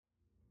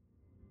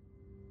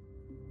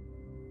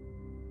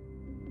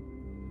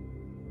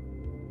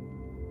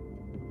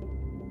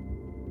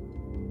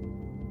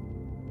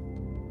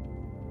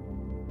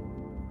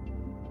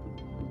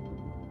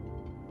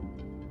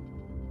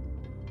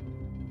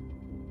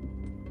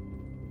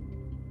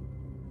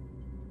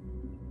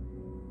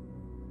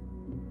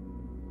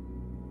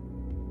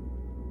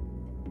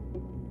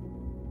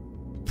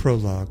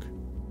Prologue.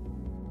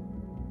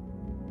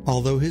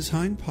 Although his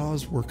hind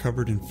paws were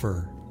covered in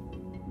fur,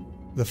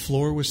 the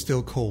floor was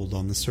still cold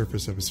on the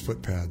surface of his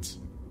footpads.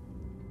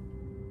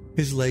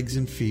 His legs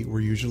and feet were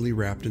usually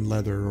wrapped in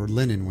leather or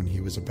linen when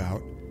he was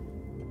about,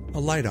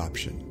 a light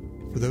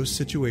option for those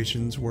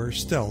situations where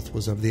stealth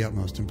was of the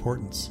utmost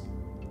importance.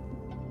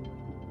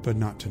 But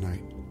not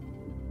tonight.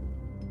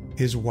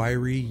 His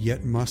wiry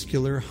yet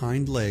muscular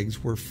hind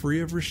legs were free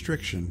of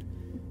restriction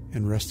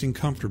and resting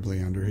comfortably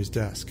under his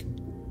desk.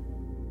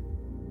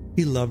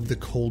 He loved the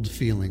cold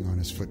feeling on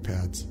his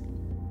footpads.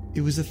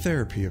 It was a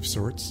therapy of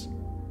sorts,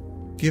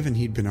 given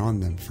he'd been on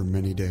them for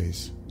many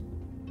days.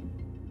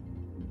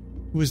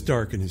 It was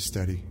dark in his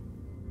study,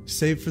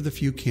 save for the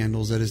few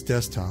candles at his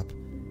desktop,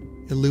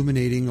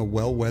 illuminating a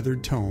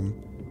well-weathered tome,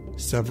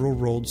 several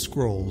rolled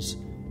scrolls,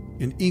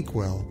 an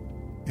inkwell,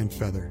 and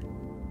feather.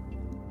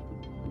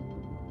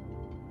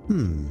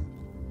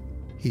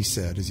 He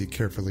said as he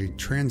carefully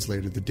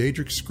translated the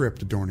Daedric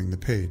script adorning the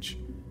page.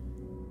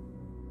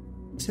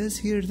 It says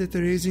here that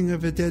the raising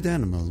of a dead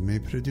animal may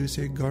produce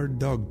a guard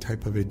dog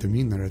type of a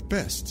demeanor at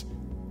best,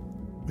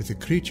 with the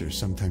creature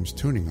sometimes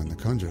tuning on the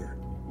conjurer.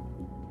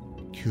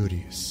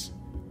 Curious.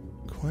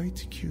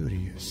 Quite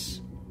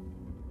curious.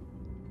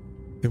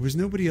 There was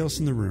nobody else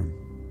in the room,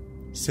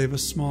 save a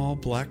small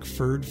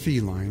black-furred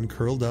feline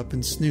curled up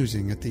and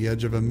snoozing at the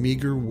edge of a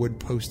meager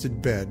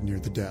wood-posted bed near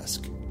the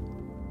desk.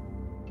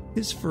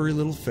 His furry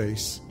little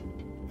face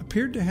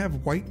appeared to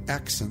have white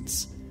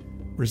accents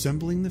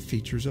resembling the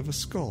features of a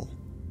skull.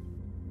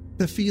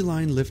 The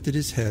feline lifted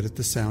his head at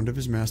the sound of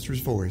his master's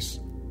voice,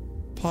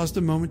 paused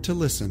a moment to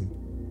listen,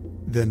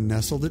 then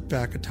nestled it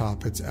back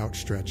atop its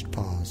outstretched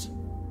paws.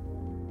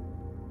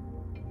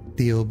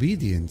 The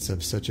obedience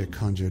of such a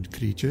conjured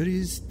creature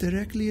is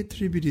directly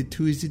attributed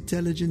to his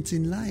intelligence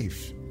in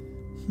life.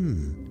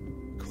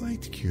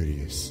 Quite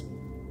curious,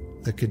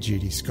 the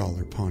Khajiit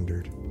scholar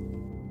pondered.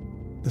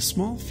 The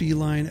small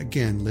feline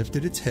again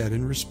lifted its head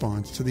in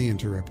response to the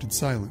interrupted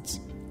silence,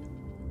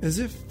 as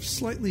if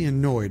slightly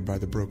annoyed by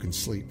the broken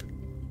sleep.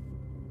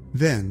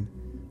 Then,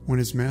 when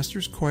his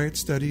master's quiet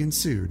study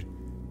ensued,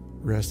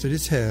 rested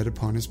his head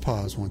upon his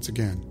paws once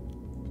again.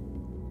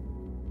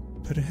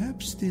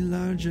 Perhaps the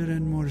larger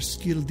and more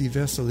skilled the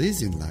vessel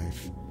is in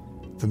life,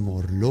 the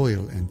more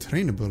loyal and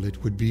trainable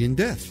it would be in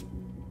death.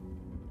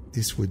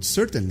 This would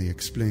certainly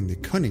explain the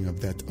cunning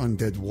of that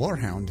undead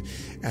warhound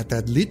at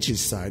that Lich's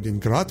side in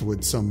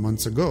Grotwood some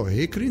months ago,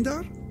 eh,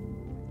 Krindar?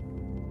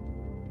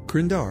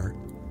 Krindar,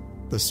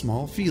 the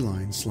small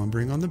feline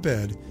slumbering on the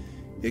bed,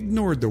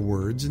 ignored the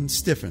words and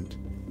stiffened,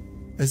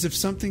 as if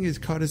something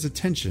had caught his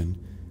attention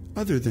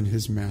other than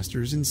his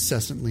master's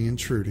incessantly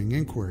intruding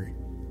inquiry.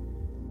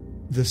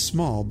 The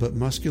small but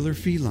muscular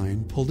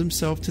feline pulled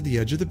himself to the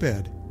edge of the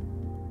bed,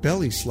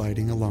 belly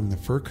sliding along the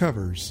fur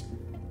covers,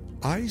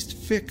 eyes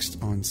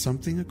fixed on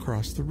something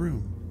across the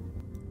room.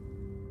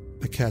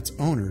 The cat's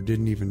owner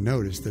didn't even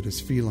notice that his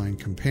feline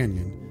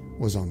companion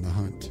was on the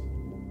hunt.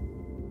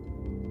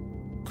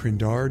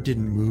 Krindar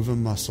didn't move a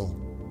muscle.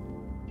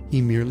 He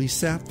merely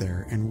sat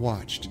there and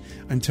watched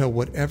until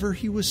whatever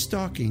he was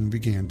stalking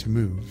began to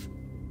move.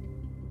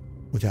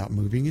 Without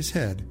moving his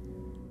head,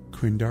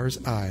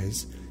 Krindar's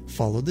eyes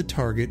followed the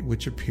target,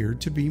 which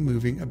appeared to be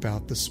moving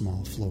about the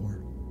small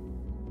floor.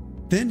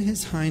 Then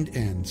his hind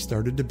end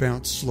started to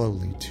bounce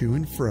slowly to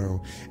and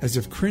fro as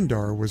if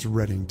Krindar was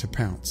ready to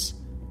pounce,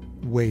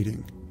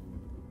 waiting,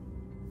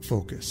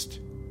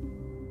 focused.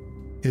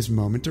 His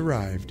moment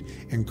arrived,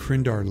 and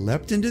Krindar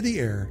leapt into the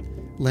air,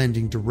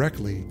 landing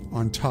directly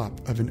on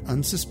top of an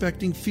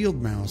unsuspecting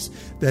field mouse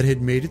that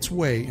had made its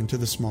way into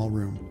the small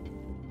room.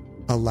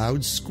 A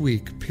loud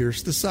squeak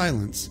pierced the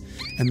silence,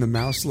 and the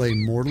mouse lay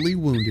mortally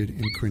wounded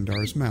in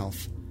Krindar's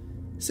mouth,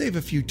 save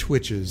a few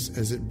twitches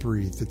as it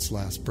breathed its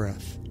last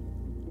breath.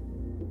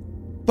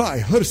 "By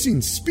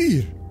Hircin's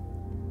spear!"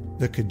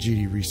 the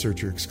Khajiit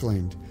researcher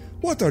exclaimed.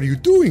 "What are you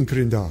doing,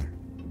 Krindar?"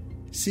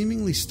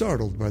 seemingly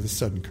startled by the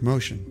sudden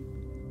commotion.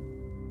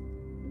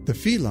 The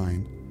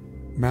feline,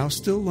 mouse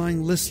still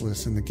lying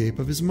listless in the gape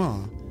of his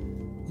maw,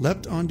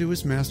 leapt onto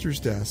his master's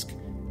desk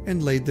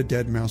and laid the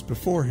dead mouse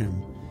before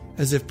him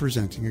as if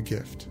presenting a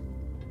gift.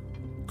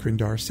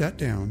 Krindar sat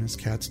down, as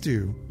cats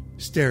do,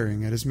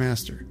 staring at his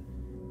master,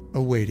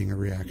 awaiting a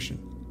reaction.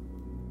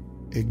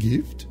 "A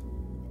gift?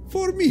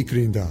 For me,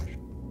 Krindar,"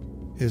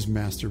 his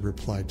master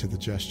replied to the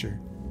gesture.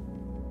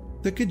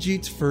 The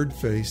Khajiit's furred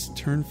face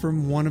turned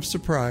from one of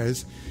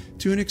surprise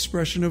to an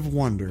expression of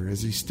wonder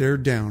as he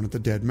stared down at the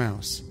dead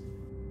mouse.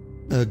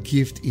 "A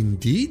gift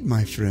indeed,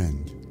 my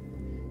friend.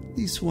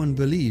 This one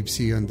believes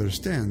he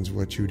understands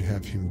what you'd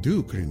have him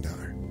do,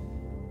 Krindar.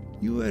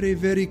 You are a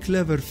very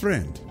clever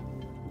friend.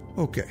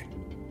 Okay.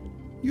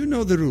 You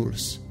know the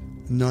rules.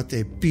 Not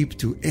a peep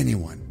to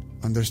anyone.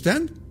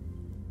 Understand?"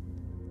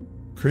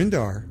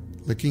 Krindar,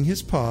 licking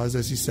his paws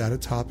as he sat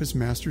atop his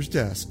master's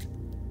desk,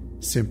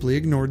 simply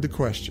ignored the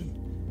question,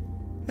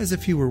 as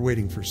if he were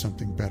waiting for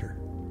something better.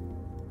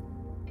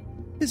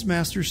 His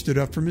master stood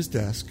up from his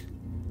desk,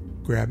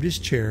 grabbed his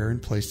chair,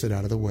 and placed it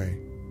out of the way.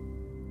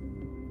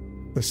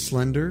 The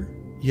slender,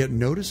 yet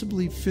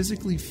noticeably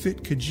physically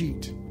fit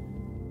Khajiit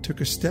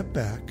took a step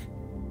back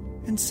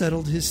and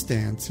settled his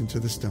stance into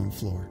the stone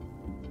floor.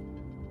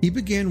 He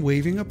began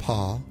waving a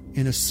paw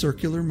in a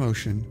circular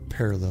motion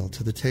parallel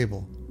to the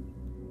table.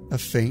 A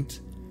faint,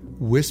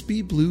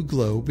 wispy blue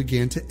glow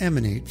began to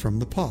emanate from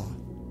the paw.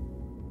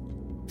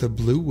 The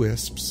blue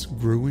wisps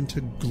grew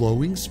into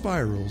glowing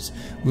spirals,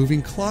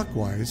 moving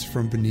clockwise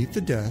from beneath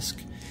the desk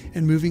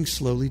and moving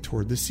slowly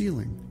toward the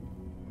ceiling.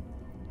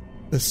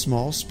 The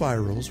small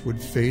spirals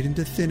would fade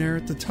into thin air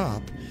at the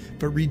top,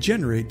 but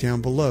regenerate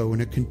down below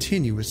in a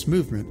continuous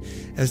movement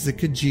as the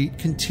Khajiit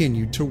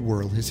continued to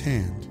whirl his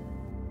hand.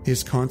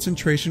 His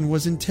concentration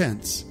was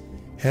intense,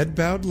 head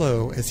bowed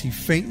low as he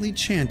faintly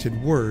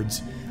chanted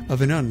words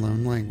of an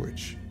unknown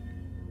language.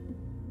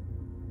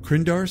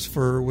 Krindar's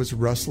fur was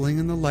rustling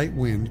in the light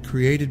wind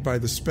created by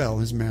the spell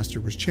his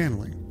master was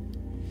channeling.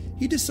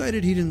 He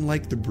decided he didn't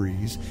like the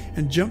breeze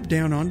and jumped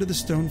down onto the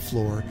stone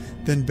floor,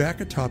 then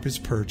back atop his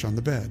perch on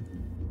the bed.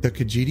 The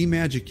Khajiiti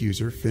magic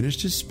user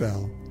finished his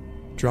spell,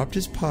 dropped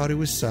his paw to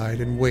his side,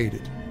 and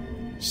waited,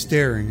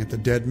 staring at the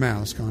dead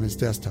mouse on his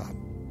desktop.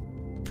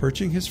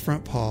 Perching his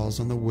front paws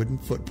on the wooden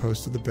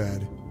footpost of the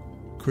bed,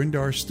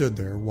 Krindar stood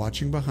there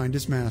watching behind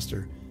his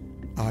master,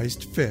 eyes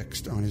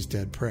fixed on his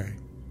dead prey.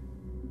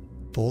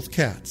 Both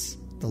cats,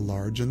 the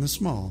large and the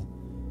small,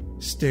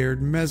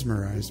 stared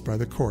mesmerized by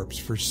the corpse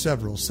for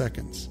several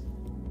seconds,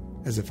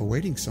 as if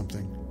awaiting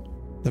something.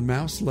 The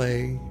mouse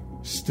lay,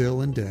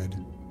 still and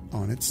dead,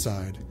 on its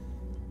side,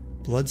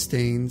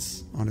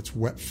 bloodstains on its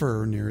wet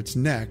fur near its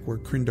neck where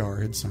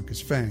Krindar had sunk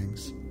his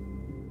fangs.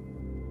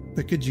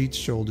 The Khajiit's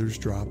shoulders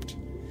dropped,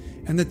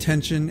 and the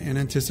tension and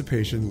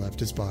anticipation left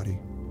his body.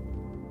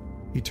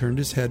 He turned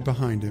his head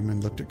behind him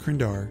and looked at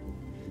Krindar,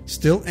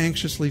 still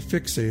anxiously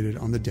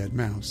fixated on the dead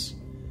mouse.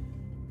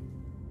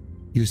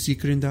 "You see,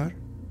 Krindar?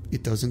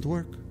 It doesn't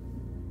work.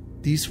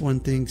 This one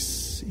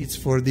thinks it's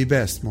for the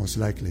best, most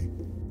likely,"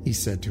 he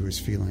said to his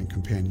feline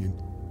companion.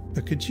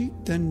 The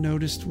Khajiit then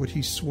noticed what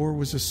he swore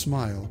was a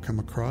smile come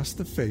across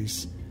the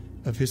face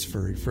of his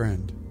furry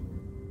friend.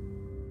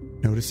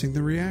 Noticing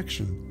the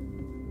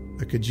reaction,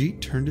 the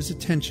Khajiit turned his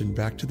attention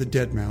back to the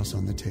dead mouse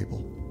on the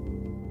table.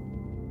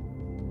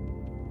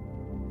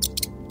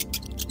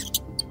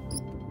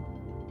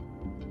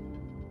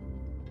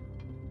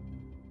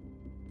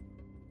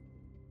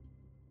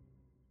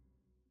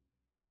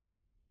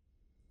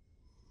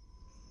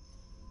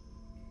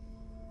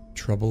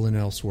 Trouble in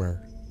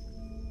Elsewhere,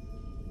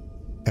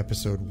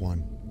 Episode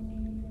 1.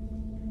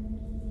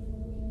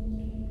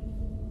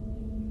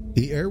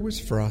 The air was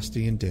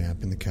frosty and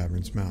damp in the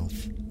cavern's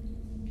mouth.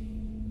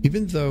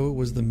 Even though it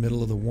was the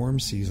middle of the warm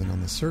season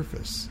on the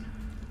surface,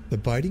 the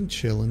biting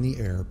chill in the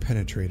air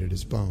penetrated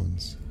his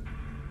bones.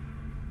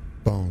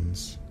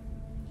 Bones.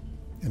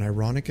 An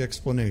ironic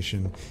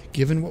explanation,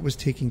 given what was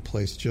taking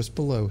place just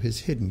below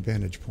his hidden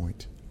vantage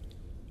point.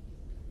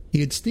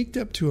 He had sneaked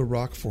up to a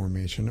rock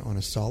formation on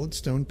a solid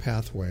stone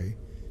pathway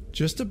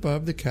just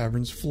above the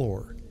cavern's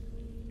floor,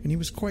 and he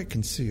was quite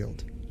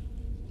concealed.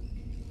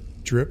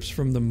 Drips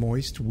from the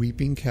moist,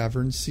 weeping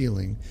cavern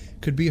ceiling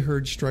could be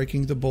heard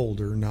striking the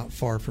boulder not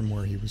far from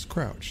where he was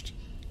crouched.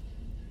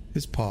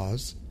 His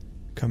paws,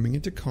 coming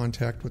into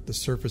contact with the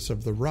surface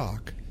of the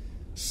rock,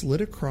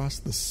 slid across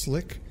the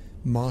slick,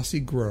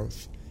 mossy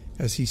growth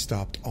as he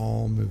stopped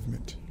all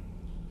movement.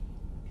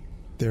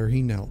 There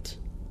he knelt,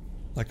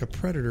 like a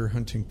predator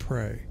hunting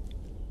prey,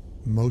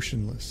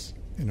 motionless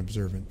and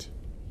observant.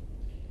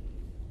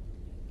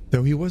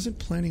 Though he wasn't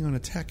planning on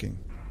attacking,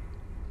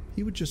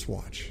 he would just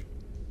watch.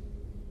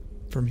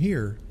 From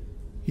here,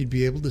 he'd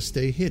be able to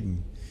stay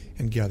hidden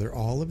and gather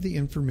all of the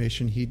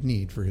information he'd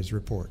need for his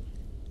report.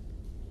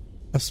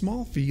 A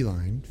small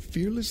feline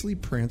fearlessly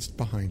pranced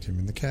behind him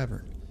in the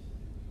cavern.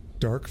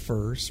 Dark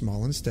fur,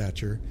 small in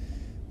stature,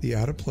 the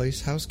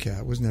out-of-place house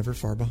cat was never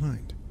far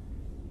behind.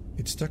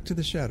 It stuck to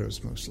the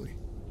shadows mostly.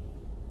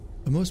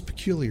 A most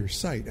peculiar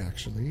sight,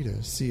 actually,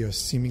 to see a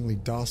seemingly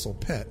docile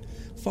pet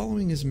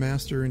following his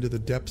master into the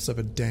depths of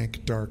a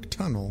dank, dark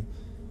tunnel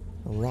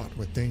wrought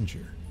with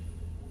danger.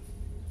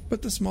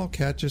 But the small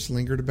cat just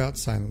lingered about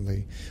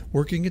silently,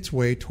 working its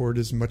way toward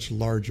his much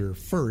larger,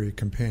 furry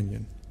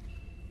companion.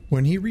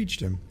 When he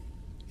reached him,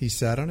 he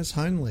sat on his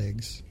hind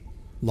legs,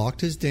 locked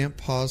his damp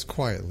paws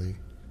quietly,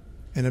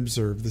 and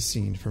observed the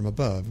scene from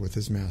above with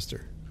his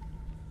master.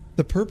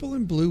 The purple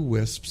and blue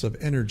wisps of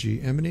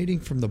energy emanating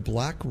from the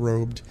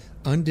black-robed,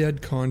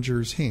 undead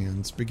conjurer's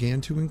hands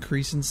began to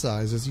increase in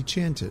size as he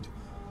chanted.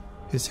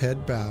 His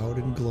head bowed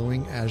and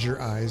glowing azure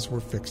eyes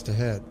were fixed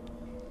ahead.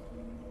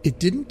 It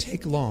didn't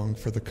take long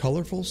for the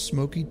colorful,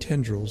 smoky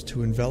tendrils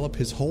to envelop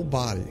his whole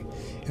body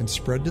and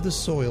spread to the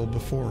soil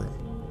before him.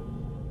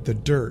 The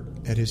dirt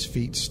at his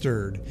feet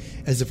stirred,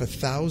 as if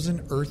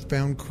 1,000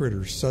 earthbound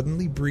critters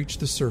suddenly breached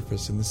the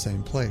surface in the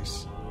same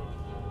place.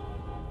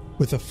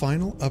 With a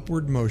final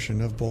upward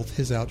motion of both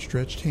his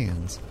outstretched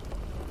hands,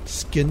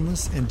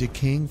 skinless and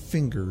decaying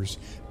fingers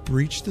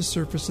breached the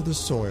surface of the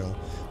soil,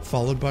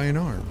 followed by an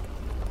arm,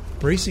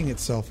 bracing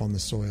itself on the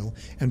soil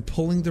and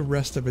pulling the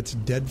rest of its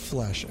dead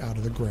flesh out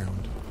of the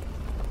ground.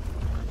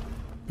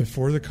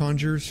 Before the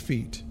conjurer's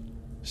feet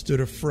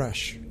stood a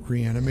fresh,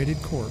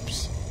 reanimated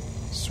corpse,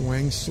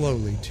 swaying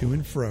slowly to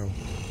and fro,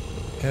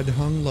 head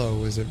hung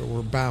low as if it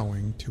were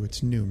bowing to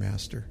its new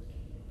master.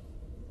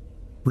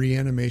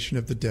 Reanimation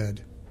of the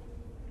dead,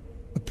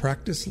 a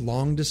practice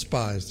long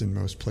despised in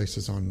most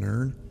places on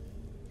Nirn.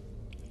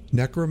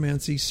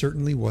 Necromancy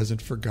certainly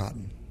wasn't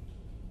forgotten.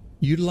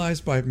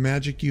 Utilized by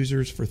magic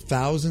users for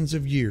thousands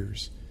of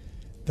years,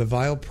 the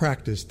vile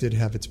practice did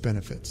have its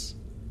benefits.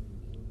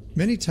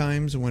 Many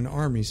times when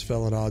armies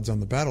fell at odds on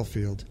the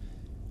battlefield,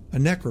 a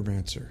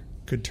necromancer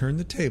could turn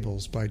the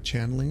tables by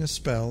channeling a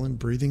spell and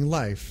breathing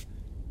life,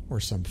 or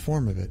some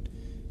form of it,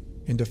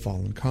 into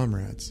fallen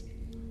comrades.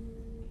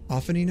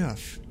 Often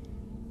enough,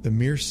 the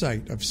mere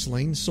sight of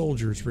slain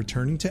soldiers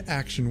returning to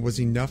action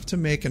was enough to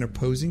make an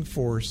opposing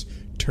force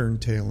turn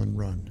tail and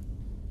run.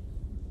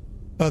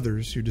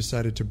 Others, who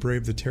decided to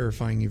brave the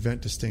terrifying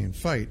event to stay and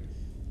fight,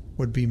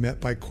 would be met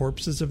by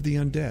corpses of the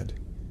undead,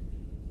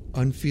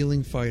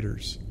 unfeeling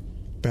fighters,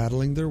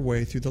 battling their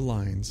way through the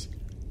lines,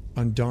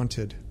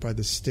 undaunted by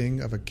the sting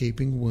of a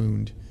gaping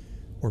wound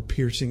or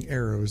piercing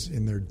arrows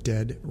in their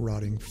dead,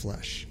 rotting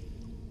flesh.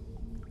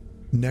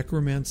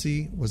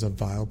 Necromancy was a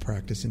vile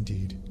practice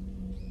indeed.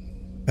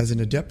 As an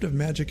adept of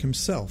magic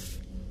himself,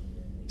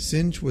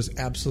 Singe was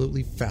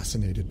absolutely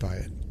fascinated by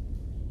it.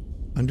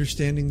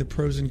 Understanding the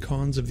pros and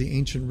cons of the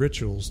ancient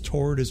rituals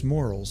tore at his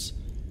morals,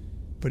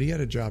 but he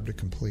had a job to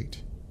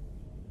complete.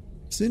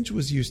 Singe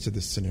was used to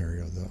this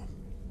scenario, though.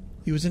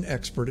 He was an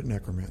expert at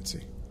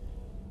necromancy.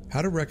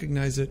 How to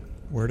recognize it,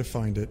 where to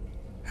find it,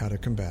 how to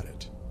combat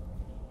it.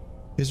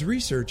 His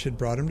research had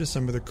brought him to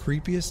some of the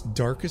creepiest,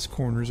 darkest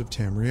corners of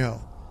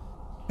Tamriel.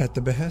 At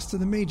the behest of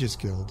the Mages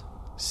Guild,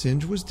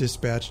 Singe was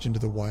dispatched into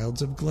the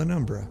wilds of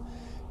Glenumbra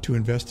to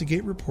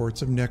investigate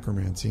reports of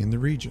necromancy in the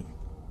region.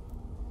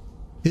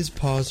 His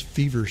paws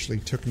feverishly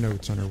took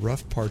notes on a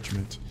rough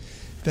parchment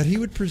that he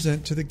would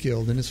present to the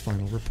guild in his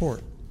final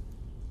report.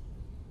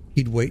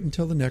 He'd wait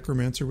until the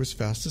necromancer was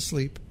fast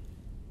asleep,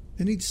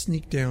 then he'd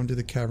sneak down to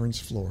the cavern's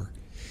floor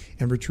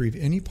and retrieve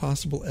any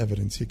possible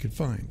evidence he could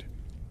find.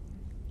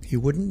 He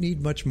wouldn't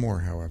need much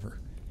more,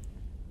 however.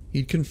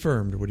 He'd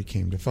confirmed what he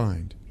came to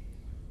find.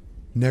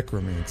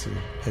 Necromancy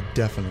had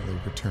definitely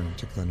returned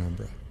to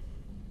Glenumbra.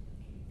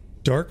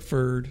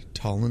 Dark-furred,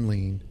 tall and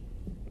lean,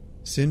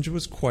 Singe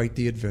was quite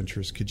the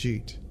adventurous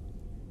Khajiit.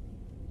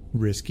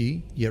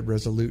 Risky, yet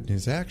resolute in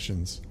his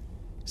actions,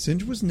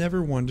 Singe was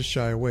never one to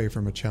shy away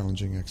from a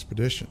challenging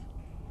expedition.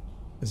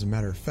 As a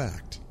matter of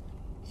fact,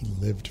 he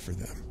lived for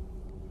them.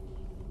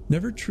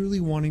 Never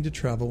truly wanting to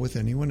travel with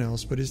anyone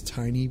else but his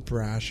tiny,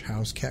 brash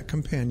house cat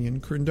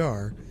companion,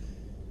 Krindar,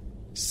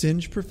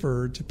 Singe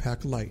preferred to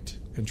pack light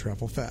and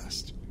travel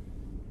fast.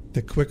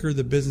 The quicker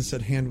the business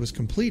at hand was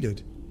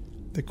completed,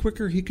 the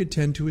quicker he could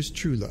tend to his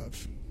true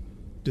love,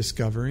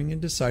 discovering and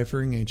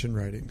deciphering ancient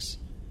writings.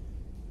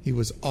 He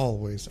was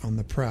always on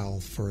the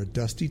prowl for a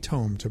dusty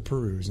tome to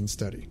peruse and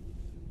study.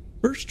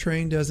 First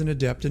trained as an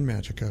adept in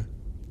magicka,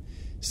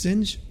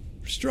 Singe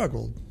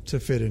struggled to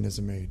fit in as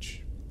a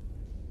mage.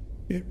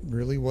 It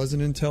really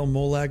wasn't until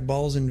Molag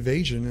Bal's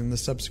invasion and the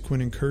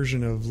subsequent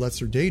incursion of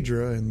Lesser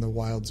Daedra in the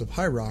wilds of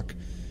High Rock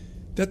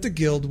that the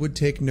guild would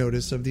take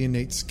notice of the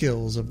innate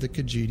skills of the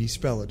Khajiit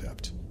spell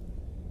adept.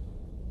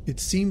 It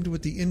seemed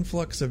with the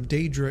influx of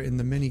Daedra in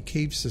the many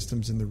cave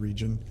systems in the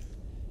region,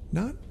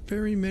 not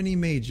very many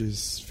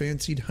mages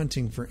fancied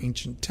hunting for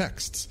ancient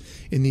texts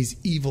in these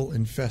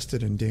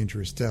evil-infested and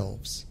dangerous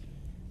delves.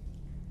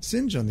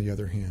 Singe, on the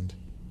other hand,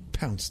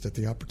 pounced at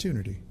the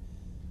opportunity.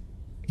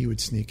 He would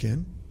sneak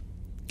in,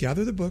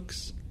 gather the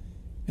books,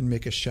 and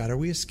make a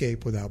shadowy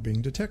escape without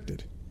being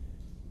detected.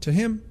 To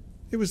him,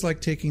 it was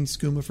like taking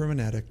skooma from an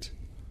addict.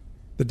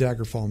 The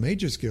Daggerfall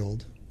Mages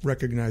Guild,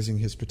 recognizing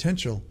his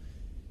potential,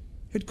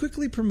 had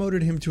quickly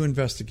promoted him to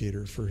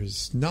investigator for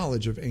his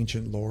knowledge of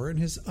ancient lore and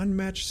his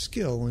unmatched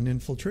skill in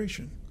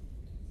infiltration.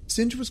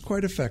 Singe was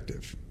quite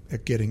effective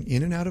at getting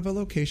in and out of a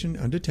location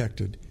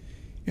undetected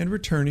and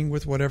returning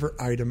with whatever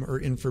item or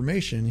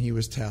information he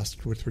was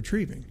tasked with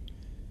retrieving.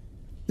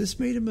 This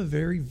made him a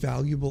very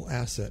valuable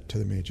asset to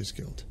the Mages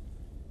Guild.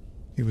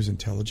 He was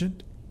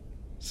intelligent,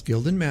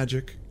 skilled in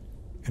magic,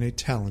 and a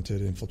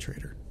talented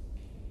infiltrator.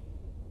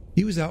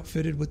 He was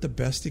outfitted with the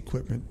best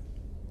equipment,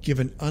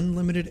 given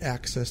unlimited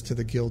access to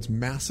the guild's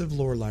massive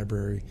lore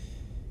library,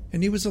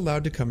 and he was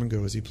allowed to come and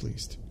go as he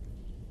pleased.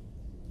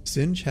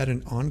 Singe had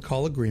an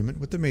on-call agreement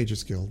with the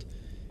Mages Guild,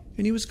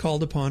 and he was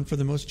called upon for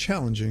the most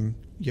challenging,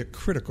 yet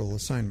critical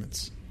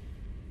assignments.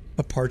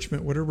 A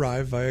parchment would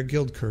arrive via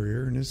guild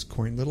courier in his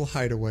quaint little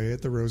hideaway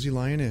at the Rosy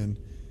Lion Inn,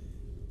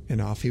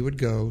 and off he would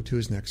go to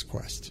his next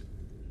quest.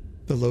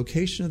 The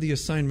location of the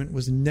assignment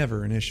was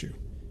never an issue.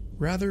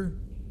 Rather,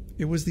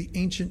 it was the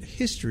ancient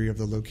history of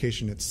the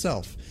location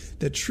itself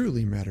that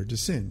truly mattered to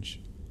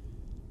Singe.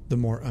 The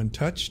more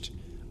untouched,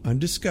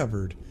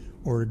 undiscovered,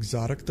 or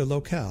exotic the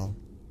locale,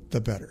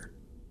 the better.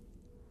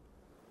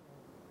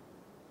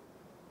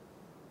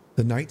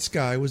 The night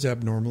sky was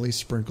abnormally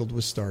sprinkled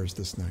with stars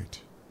this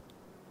night.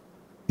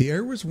 The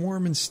air was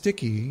warm and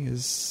sticky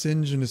as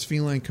Singe and his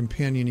feline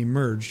companion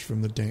emerged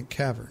from the dank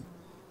cavern.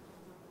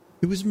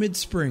 It was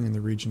mid-spring in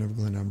the region of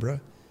Glenumbra,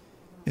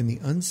 and the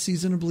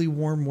unseasonably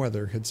warm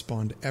weather had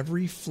spawned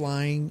every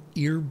flying,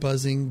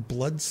 ear-buzzing,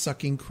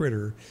 blood-sucking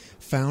critter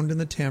found in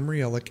the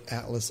Tamrielic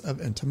Atlas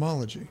of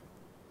Entomology.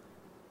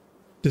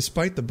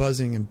 Despite the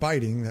buzzing and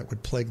biting that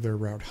would plague their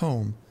route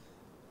home,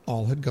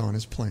 all had gone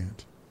as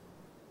planned.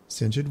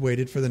 Singe had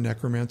waited for the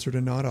necromancer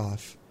to nod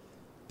off.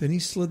 Then he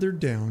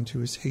slithered down to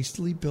his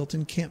hastily built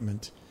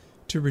encampment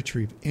to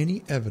retrieve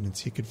any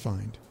evidence he could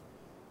find.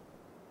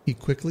 He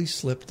quickly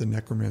slipped the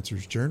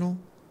necromancer's journal,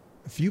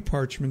 a few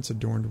parchments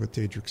adorned with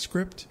Daedric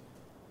script,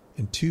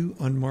 and 2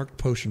 unmarked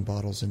potion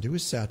bottles into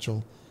his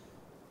satchel,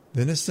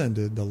 then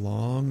ascended the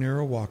long,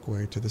 narrow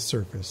walkway to the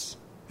surface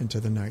and to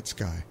the night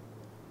sky.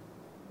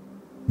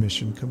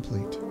 Mission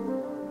complete.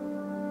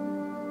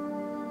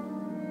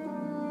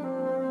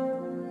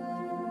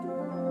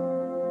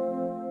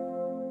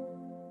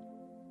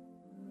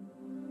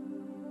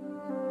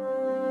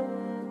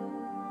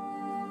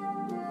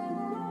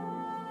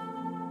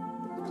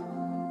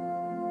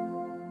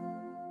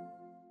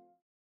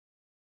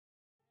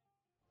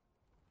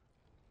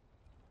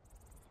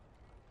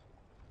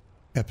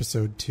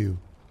 Episode 2.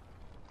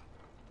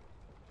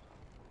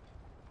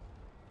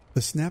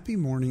 The snappy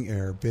morning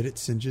air bit at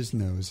Singe's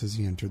nose as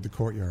he entered the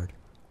courtyard.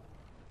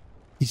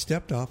 He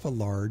stepped off a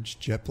large,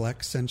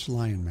 jet-black cinch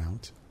lion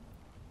mount,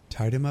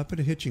 tied him up at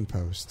a hitching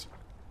post,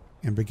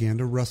 and began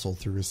to rustle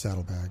through his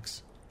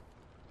saddlebags.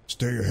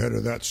 "Stay ahead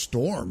of that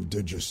storm,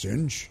 did you,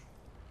 Singe?"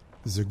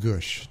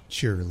 Zagush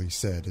cheerily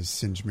said as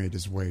Singe made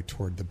his way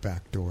toward the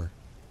back door.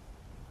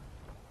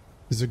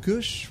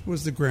 Zagush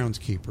was the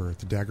groundskeeper at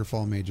the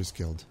Daggerfall Mages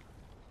Guild.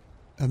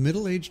 A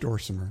middle-aged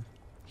Orsimer,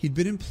 he'd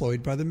been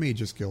employed by the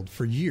Mages Guild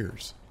for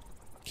years,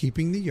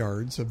 keeping the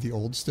yards of the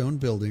old stone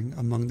building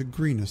among the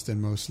greenest and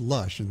most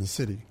lush in the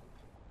city.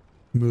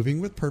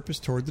 Moving with purpose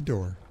toward the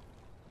door,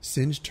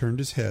 Singe turned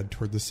his head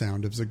toward the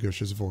sound of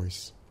Zagush's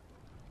voice.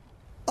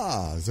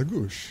 "Ah,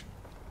 Zagush.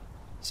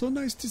 So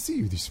nice to see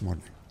you this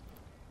morning."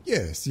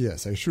 "Yes,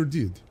 I sure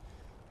did.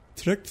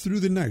 Trekked through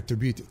the night to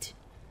beat it.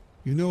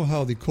 You know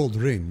how the cold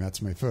rain mats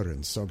my fur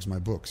and sogs my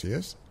books,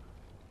 yes?"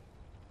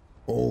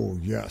 "Oh,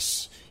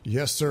 yes.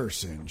 Yes, sir,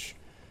 Singe.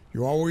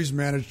 You always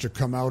manage to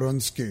come out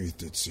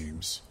unscathed, it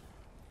seems.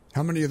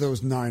 How many of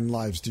those 9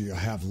 lives do you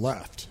have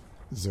left?"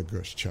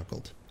 Zagush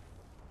chuckled.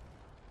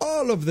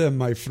 "All of them,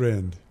 my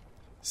friend,"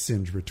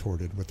 Singe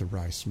retorted with a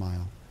wry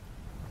smile.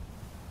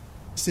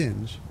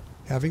 Singe,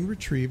 having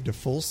retrieved a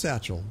full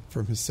satchel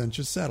from his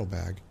cinch's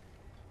saddlebag,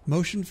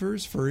 motioned for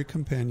his furry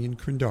companion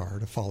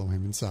Krindar to follow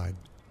him inside.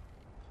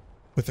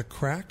 With a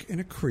crack and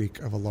a creak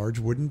of a large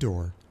wooden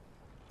door,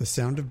 the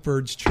sound of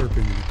birds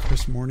chirping in the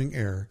crisp morning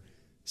air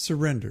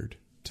surrendered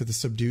to the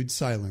subdued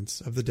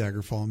silence of the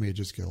Daggerfall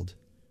Mages Guild.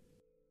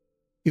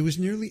 It was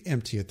nearly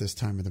empty at this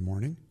time of the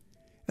morning,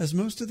 as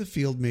most of the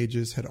field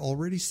mages had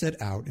already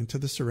set out into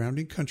the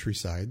surrounding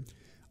countryside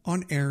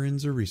on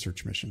errands or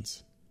research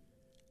missions.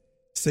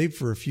 Save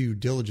for a few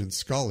diligent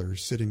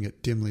scholars sitting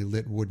at dimly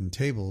lit wooden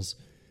tables,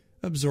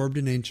 absorbed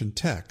in ancient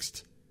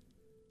text,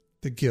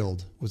 the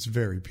guild was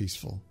very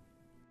peaceful.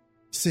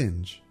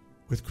 Singe,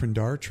 with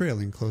Krindar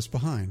trailing close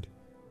behind,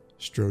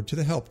 strode to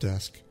the help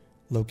desk,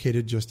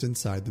 located just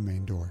inside the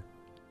main door.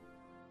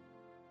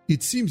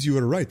 "It seems you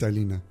were right,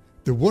 Eilina.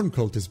 The worm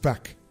cult is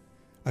back.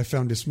 I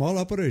found a small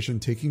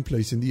operation taking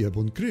place in the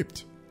Ebon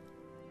Crypt."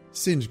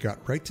 Singe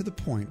got right to the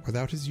point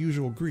without his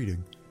usual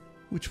greeting,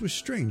 which was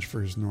strange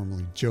for his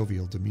normally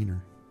jovial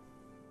demeanor.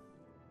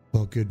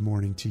 "Well, good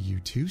morning to you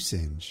too,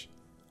 Singe,"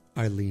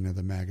 Eilina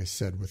the Magus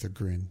said with a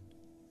grin.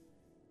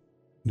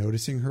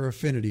 Noticing her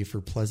affinity for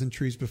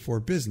pleasantries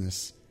before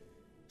business,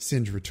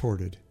 Singe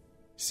retorted,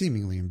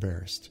 seemingly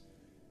embarrassed.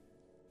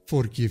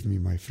 "Forgive me,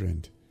 my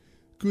friend.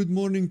 Good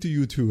morning to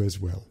you too as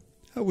well.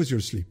 How was your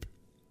sleep?"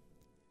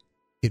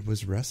 "It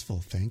was restful,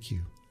 thank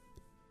you.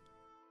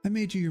 I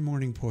made you your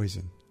morning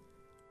poison,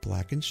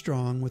 black and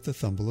strong with a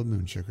thumble of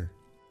moon sugar,"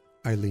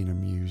 Eilina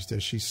mused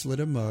as she slid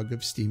a mug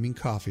of steaming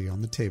coffee on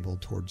the table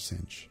toward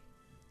Singe.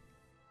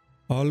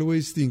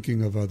 "Always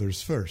thinking of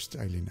others first,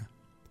 Eilina.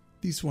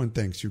 This one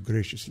thanks you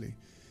graciously.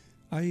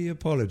 I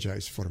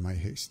apologize for my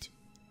haste,"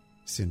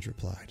 Singe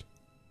replied.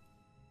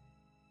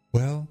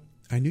 "Well,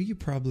 I knew you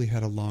probably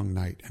had a long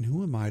night, and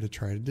who am I to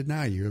try to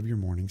deny you of your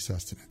morning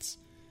sustenance?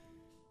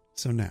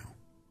 So now,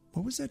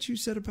 what was that you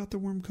said about the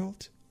worm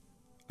cult?"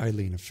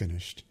 Eilina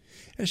finished,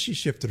 as she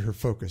shifted her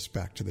focus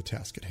back to the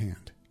task at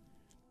hand.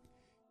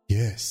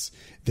 "Yes,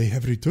 they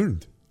have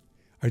returned.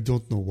 I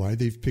don't know why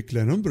they've picked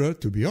Glenumbra,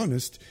 to be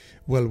honest,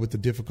 well, with the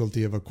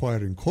difficulty of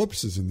acquiring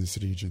corpses in this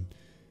region.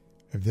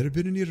 Have there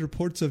been any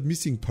reports of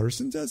missing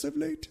persons as of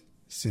late?"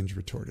 Singe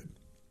retorted.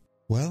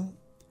 "Well,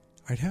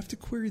 I'd have to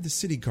query the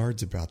city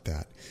guards about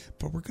that,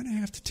 but we're going to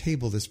have to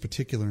table this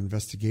particular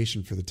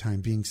investigation for the time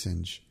being,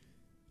 Singe.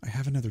 I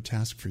have another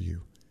task for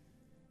you.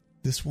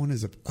 This one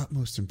is of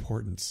utmost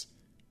importance.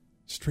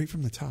 Straight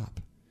from the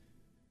top."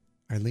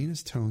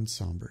 Eilina's tone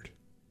sombered.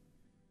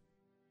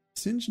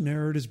 Singe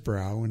narrowed his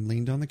brow and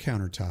leaned on the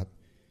countertop,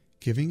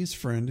 giving his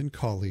friend and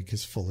colleague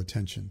his full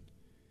attention.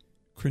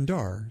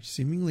 Krindar,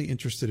 seemingly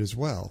interested as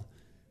well,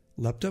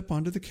 leapt up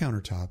onto the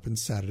countertop and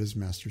sat at his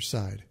master's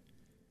side.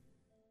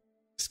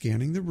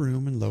 Scanning the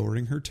room and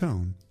lowering her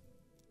tone,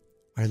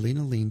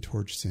 Eilina leaned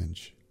towards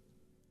Singe.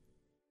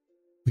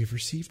 "We've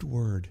received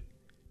word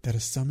that a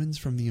summons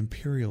from the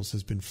Imperials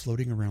has been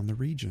floating around the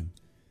region.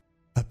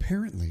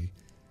 Apparently,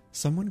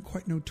 someone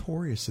quite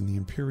notorious in the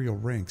Imperial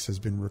ranks has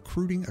been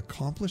recruiting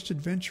accomplished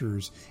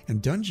adventurers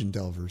and dungeon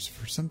delvers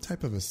for some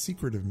type of a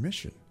secretive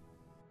mission."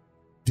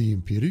 "The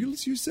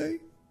Imperials, you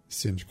say?"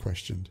 Singe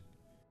questioned.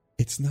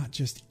 "It's not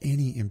just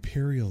any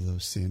Imperial, though,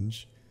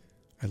 Singe."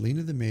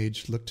 Eilina the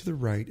mage looked to the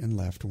right and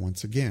left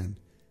once again,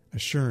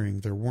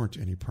 assuring there weren't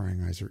any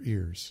prying eyes or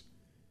ears.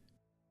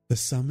 "The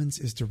summons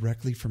is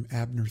directly from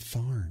Abner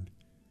Tharn."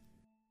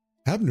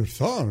 "Abner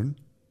Tharn?"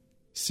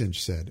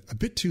 Singe said, a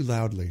bit too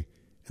loudly,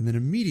 and then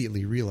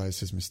immediately realized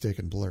his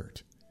mistaken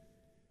blurt.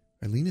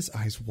 Eilina's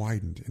eyes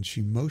widened, and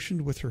she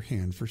motioned with her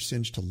hand for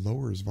Singe to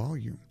lower his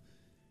volume.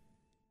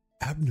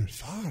 "Abner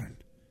Tharn,"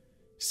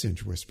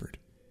 Singe whispered.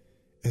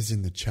 "As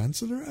in the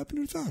Chancellor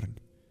Abner Tharn?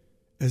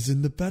 As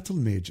in the Battle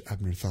Mage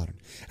Abner Tharn?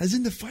 As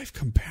in the 5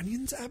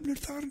 Companions Abner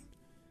Tharn?"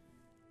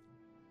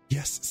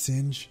 "Yes,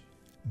 Singe,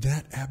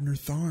 that Abner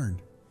Tharn,"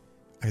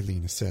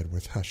 Eilina said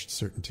with hushed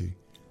certainty.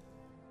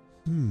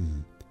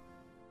 Well,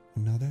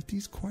 now that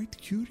is quite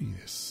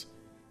curious,"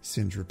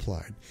 Singe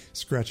replied,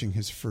 scratching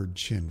his furred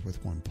chin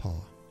with one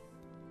paw.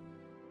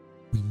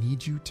 "We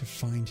need you to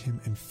find him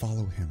and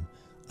follow him,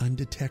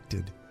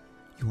 undetected.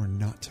 You are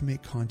not to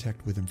make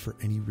contact with him for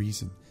any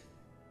reason.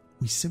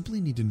 We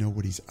simply need to know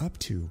what he's up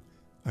to,"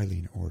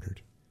 Eilina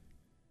ordered.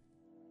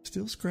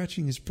 Still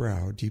scratching his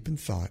brow, deep in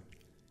thought,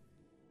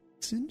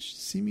 Singe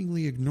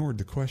seemingly ignored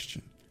the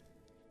question.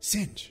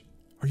 "Singe,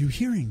 are you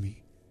hearing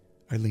me?"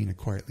 Eilina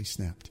quietly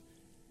snapped.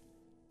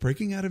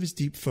 Breaking out of his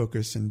deep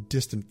focus and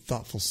distant,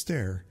 thoughtful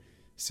stare,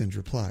 Singe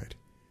replied,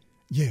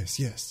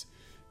 Yes,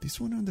 this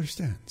one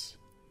understands."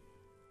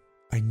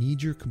 "I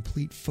need your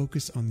complete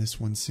focus on this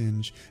one,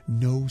 Singe.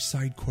 No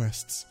side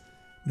quests.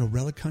 No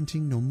relic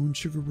hunting, no moon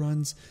sugar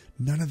runs,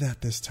 none of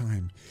that this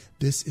time.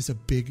 This is a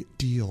big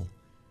deal.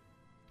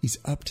 He's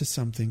up to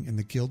something and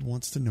the guild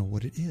wants to know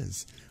what it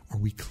is. Are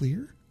we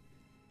clear?"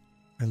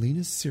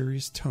 Eilina's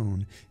serious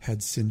tone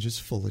had Singe's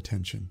full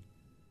attention.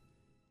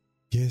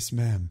 "Yes,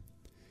 ma'am.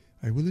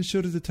 I will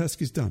ensure the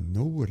task is done.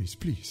 No worries,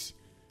 please,"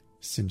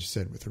 Singe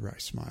said with a wry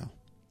smile.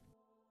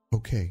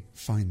 "Okay,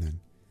 fine then.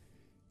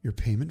 Your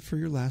payment for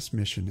your last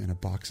mission and a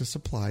box of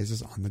supplies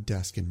is on the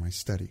desk in my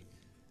study.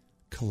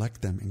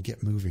 Collect them and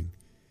get moving.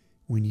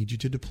 We need you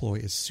to deploy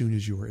as soon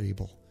as you are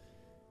able.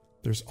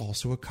 There's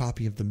also a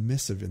copy of the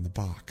missive in the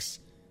box.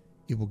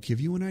 It will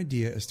give you an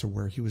idea as to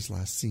where he was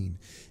last seen.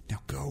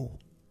 Now go."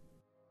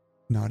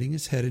 Nodding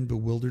his head in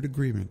bewildered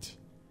agreement,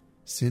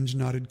 Singe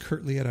nodded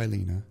curtly at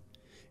Eilina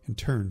and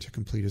turned to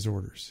complete his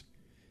orders.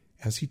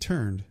 As he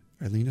turned,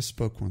 Eilina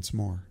spoke once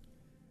more.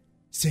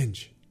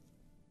 "Singe,"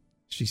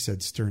 she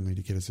said sternly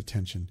to get his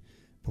attention,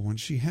 but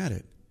once she had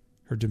it,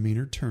 her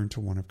demeanor turned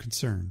to one of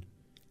concern.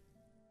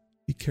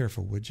 "Be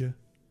careful, would you?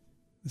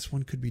 This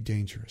one could be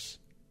dangerous."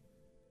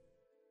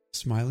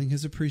 Smiling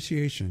his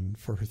appreciation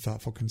for her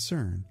thoughtful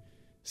concern,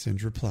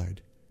 Singe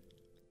replied,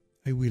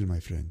 "I will, my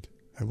friend.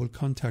 I will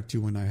contact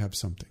you when I have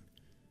something.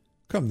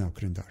 Come now,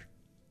 Krindar."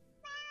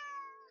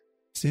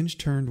 Singe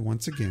turned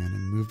once again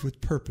and moved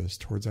with purpose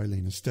towards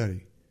Eilina's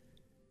study.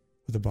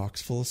 With a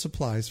box full of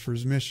supplies for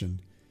his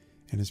mission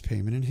and his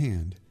payment in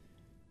hand,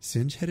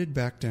 Singe headed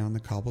back down the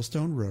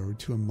cobblestone road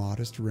to a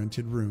modest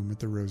rented room at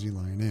the Rosy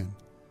Lion Inn.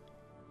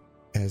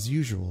 As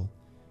usual,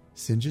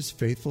 Singe's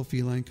faithful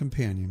feline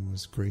companion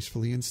was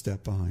gracefully in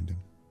step behind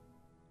him.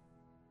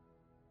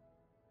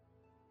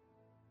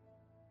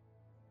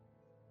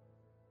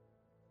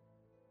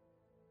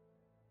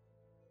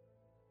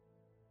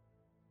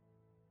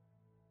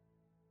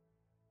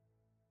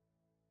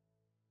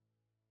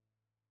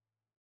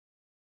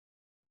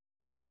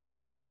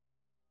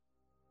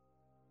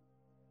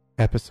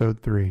 Episode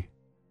 3.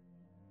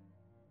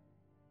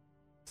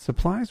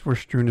 Supplies were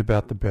strewn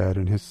about the bed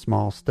in his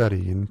small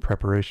study in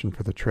preparation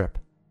for the trip.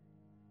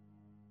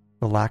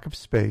 The lack of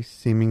space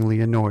seemingly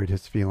annoyed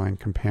his feline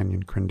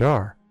companion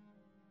Krindar,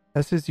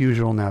 as his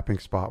usual napping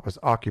spot was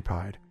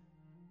occupied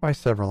by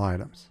several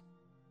items.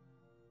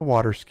 A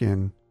water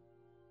skin,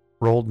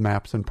 rolled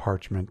maps and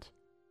parchment,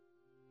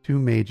 2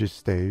 mage's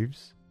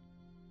staves,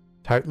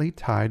 tightly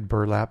tied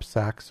burlap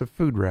sacks of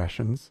food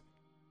rations,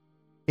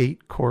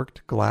 8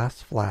 corked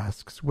glass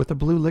flasks with a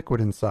blue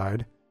liquid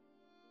inside,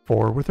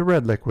 4 with a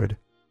red liquid,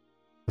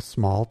 a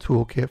small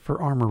toolkit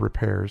for armor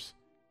repairs,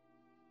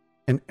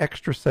 an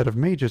extra set of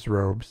mage's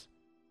robes,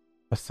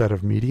 a set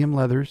of medium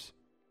leathers,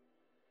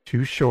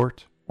 2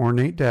 short,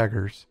 ornate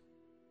daggers,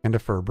 and a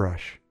fur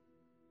brush.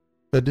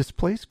 The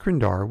displaced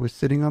Krindar was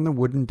sitting on the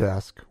wooden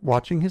desk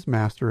watching his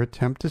master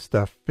attempt to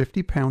stuff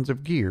 50 pounds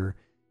of gear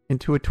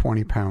into a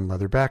 20-pound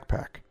leather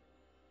backpack.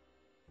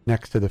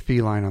 Next to the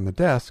feline on the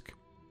desk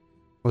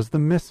was the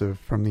missive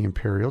from the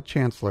Imperial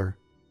Chancellor,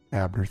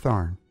 Abner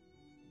Tharn.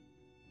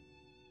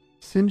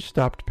 Singe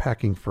stopped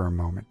packing for a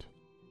moment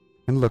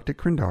and looked at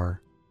Krindar,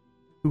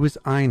 who was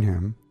eyeing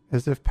him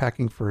as if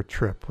packing for a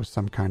trip was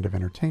some kind of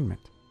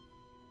entertainment.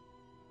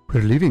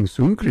 "We're leaving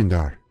soon,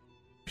 Krindar.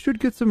 You should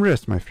get some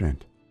rest, my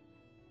friend."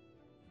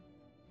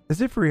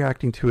 As if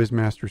reacting to his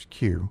master's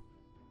cue,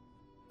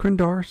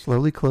 Krindar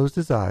slowly closed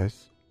his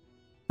eyes,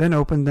 then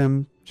opened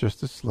them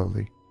just as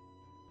slowly.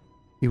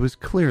 He was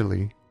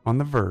clearly on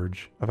the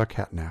verge of a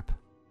catnap.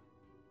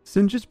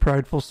 Singe's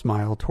prideful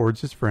smile towards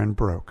his friend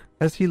broke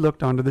as he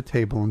looked onto the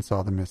table and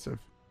saw the missive.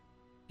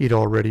 He'd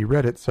already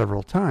read it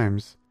several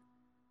times,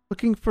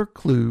 looking for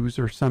clues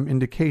or some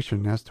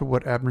indication as to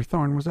what Abner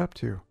Thorn was up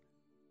to.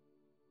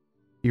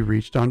 He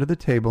reached onto the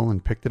table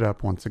and picked it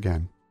up once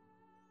again.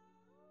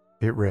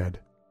 It read,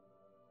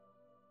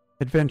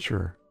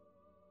 "Adventurer,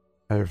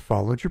 I have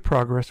followed your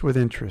progress with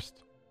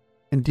interest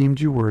and deemed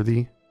you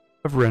worthy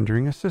of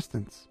rendering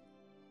assistance.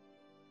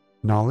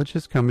 Knowledge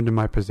has come into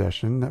my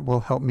possession that will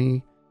help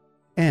me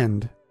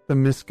end the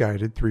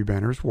misguided Three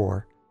Banners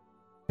War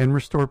and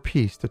restore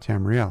peace to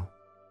Tamriel.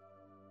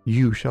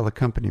 You shall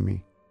accompany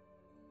me.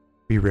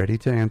 Be ready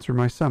to answer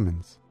my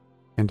summons,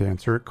 and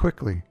answer it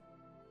quickly.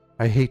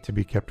 I hate to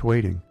be kept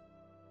waiting.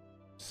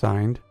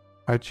 Signed,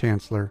 High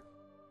Chancellor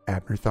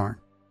Abner Tharn."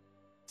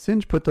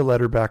 Singe put the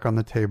letter back on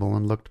the table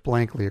and looked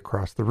blankly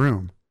across the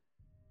room,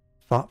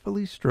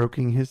 thoughtfully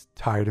stroking his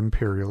tied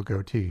imperial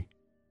goatee.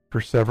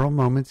 For several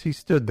moments he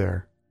stood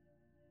there,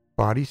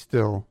 body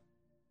still,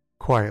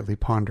 quietly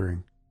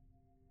pondering.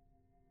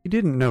 He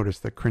didn't notice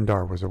that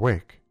Krindar was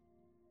awake.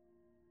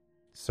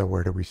 "So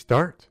where do we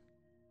start?"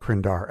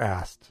 Krindar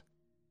asked,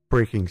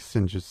 breaking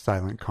Singe's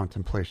silent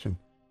contemplation.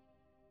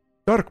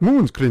 "Dark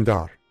moons,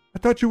 Krindar. I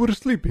thought you were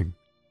sleeping,"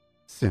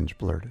 Singe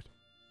blurted.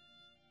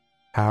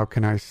 "How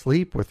can I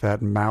sleep with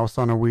that mouse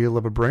on a wheel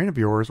of a brain of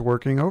yours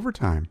working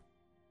overtime?"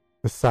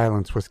 The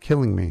silence was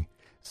killing me.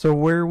 "So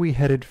where are we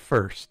headed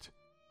first?"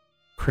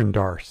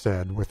 Krindar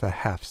said with a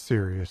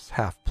half-serious,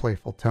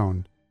 half-playful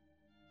tone.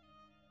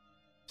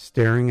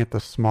 Staring at the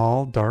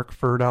small,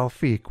 dark-furred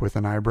Alfiq with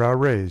an eyebrow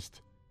raised,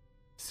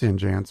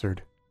 Singe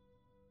answered,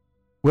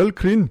 "Well,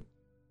 Kryn,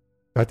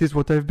 that is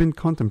what I've been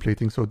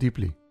contemplating so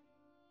deeply.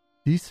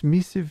 This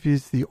missive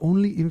is the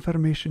only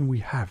information we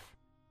have.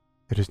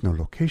 There is no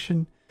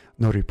location,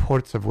 no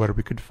reports of where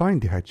we could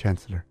find the High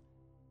Chancellor.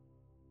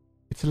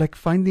 It's like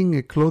finding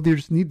a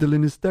clothier's needle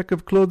in a stack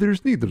of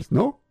clothier's needles,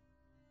 no?"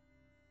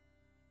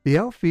 The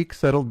Alfiq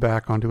settled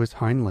back onto his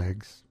hind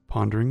legs,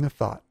 pondering the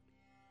thought,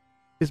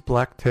 his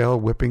black tail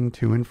whipping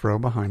to and fro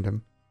behind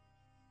him.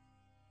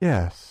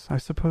 "Yes, I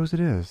suppose it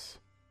is.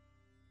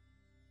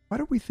 Why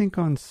don't we think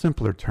on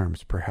simpler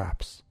terms,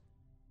 perhaps?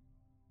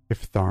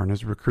 If Tharn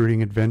is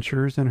recruiting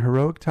adventurers and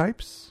heroic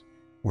types,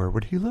 where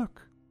would he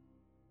look?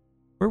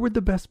 Where would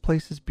the best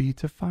places be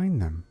to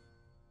find them?"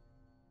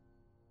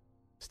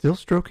 Still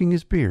stroking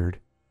his beard,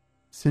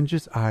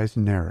 Singe's eyes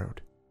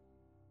narrowed.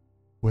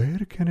 "Where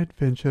can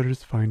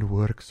adventurers find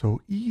work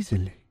so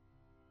easily?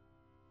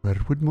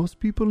 Where would most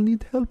people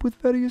need help with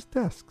various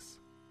tasks?"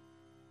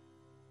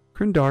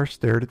 Krindar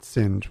stared at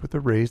Singe with a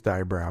raised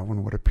eyebrow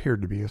and what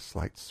appeared to be a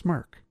slight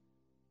smirk.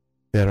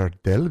 "There are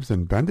delves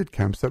and bandit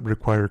camps that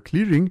require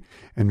clearing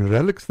and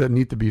relics that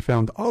need to be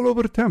found all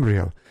over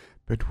Tamriel,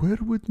 but where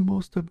would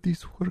most of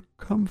this work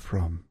come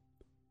from?"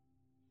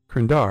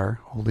 Krindar,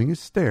 holding his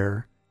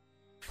stare,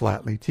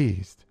 flatly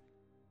teased,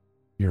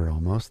 "You're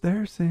almost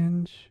there,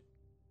 Singe."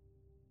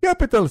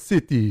 "Capital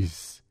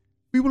cities!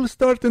 We will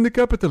start in the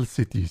capital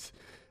cities.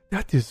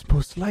 That is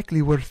most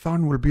likely where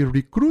Tharn will be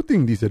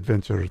recruiting these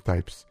adventurer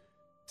types,"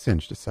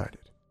 Singe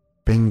decided.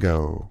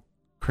 "Bingo,"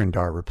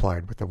 Krindar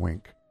replied with a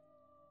wink.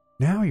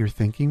 "Now you're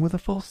thinking with a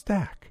full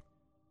stack.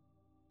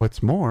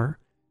 What's more,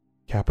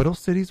 capital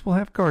cities will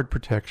have guard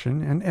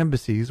protection and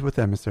embassies with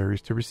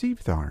emissaries to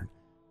receive Tharn,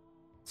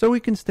 so we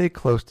can stay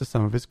close to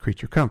some of his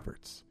creature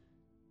comforts.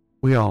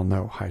 We all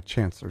know High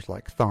Chancellors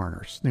like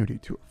Tharn are snooty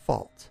to a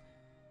fault.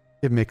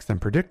 It makes them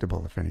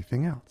predictable, if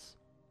anything else."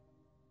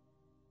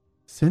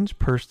 Singe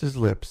pursed his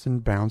lips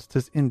and bounced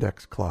his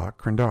index claw at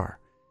Krindar.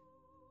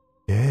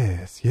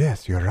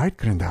 Yes, you're right,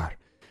 Krindar.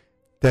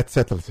 That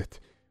settles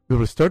it. We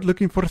will start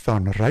looking for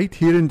Tharn right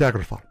here in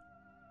Daggerfall.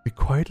 We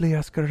quietly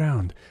ask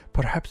around,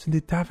 perhaps in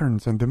the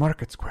taverns and the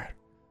market square.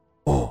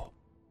 Oh,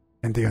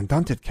 and the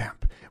Undaunted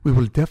camp. We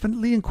will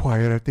definitely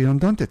inquire at the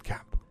Undaunted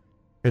camp.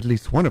 At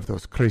least one of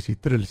those crazy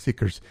thrill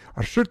seekers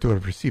are sure to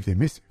have received a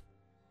missive.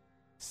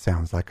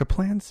 Sounds like a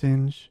plan,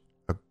 Singe.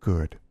 A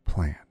good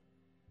plan.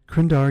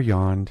 Krindar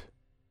yawned,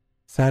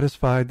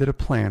 satisfied that a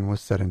plan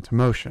was set into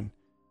motion.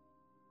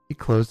 He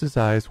closed his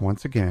eyes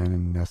once again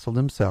and nestled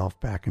himself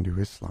back into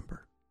his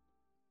slumber.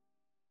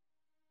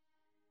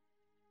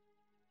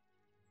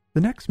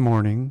 The next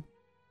morning,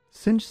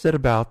 Singe set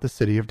about the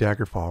city of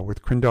Daggerfall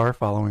with Krindar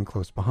following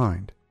close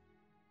behind.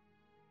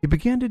 He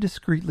began to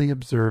discreetly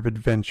observe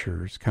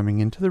adventurers coming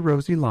into the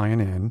Rosy Lion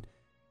Inn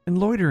and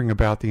loitering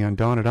about the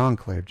Undaunted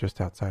Enclave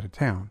just outside of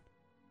town.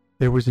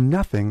 There was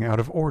nothing out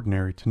of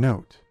ordinary to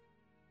note,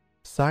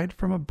 aside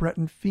from a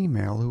Breton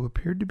female who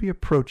appeared to be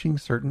approaching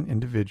certain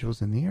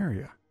individuals in the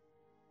area.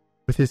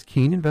 With his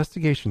keen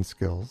investigation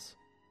skills,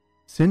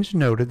 Singe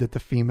noted that the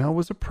female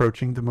was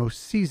approaching the most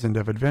seasoned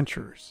of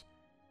adventurers.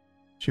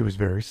 She was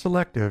very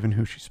selective in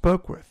who she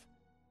spoke with,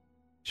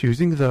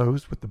 choosing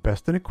those with the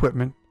best in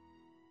equipment,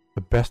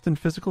 the best in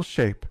physical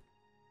shape,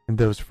 and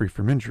those free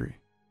from injury.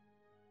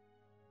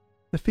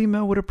 The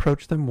female would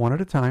approach them one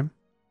at a time,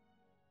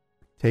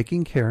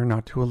 taking care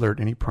not to alert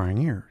any prying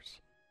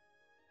ears.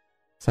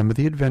 Some of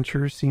the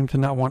adventurers seemed to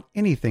not want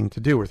anything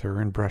to do with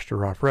her and brushed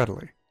her off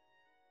readily.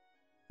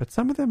 But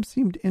some of them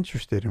seemed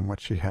interested in what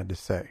she had to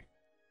say.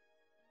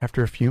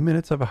 After a few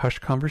minutes of a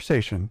hushed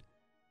conversation,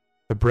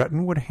 the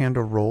Breton would hand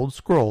a rolled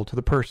scroll to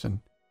the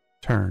person,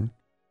 turn,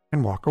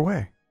 and walk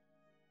away.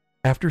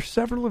 After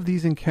several of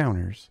these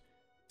encounters,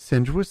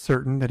 Singe was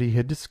certain that he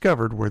had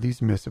discovered where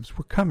these missives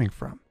were coming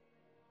from.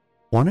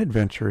 One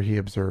adventurer, he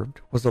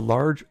observed, was a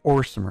large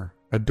Orsimer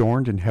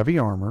adorned in heavy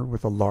armor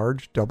with a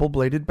large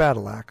double-bladed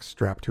battle axe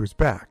strapped to his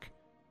back.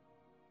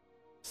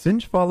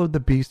 Singe followed the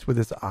beast with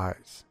his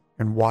eyes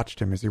and watched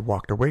him as he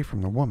walked away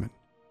from the woman.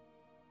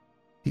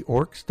 The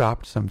orc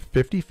stopped some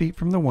 50 feet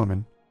from the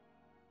woman,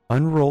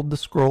 unrolled the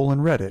scroll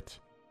and read it,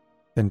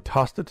 then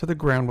tossed it to the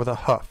ground with a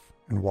huff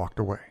and walked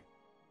away.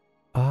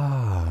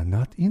 "Ah,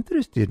 not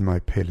interested, my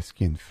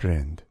pale-skinned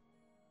friend,"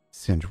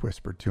 Singe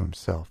whispered to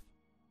himself.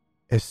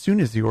 As soon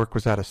as the orc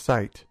was out of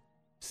sight,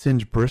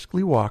 Singe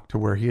briskly walked to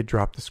where he had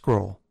dropped the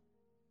scroll.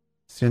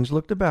 Singe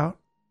looked about,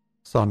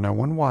 saw no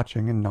one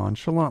watching, and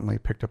nonchalantly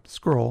picked up the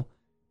scroll,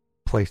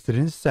 placed it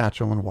in his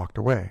satchel, and walked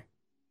away.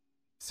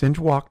 Singe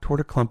walked toward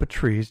a clump of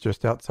trees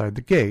just outside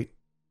the gate,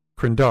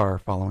 Krindar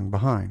following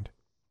behind.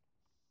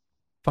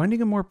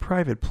 Finding a more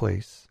private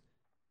place,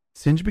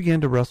 Singe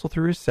began to rustle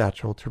through his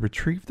satchel to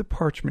retrieve the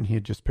parchment he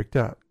had just picked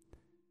up.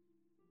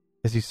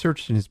 As he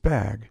searched in his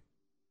bag,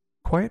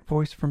 a quiet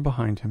voice from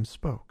behind him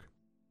spoke.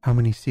 "How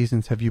many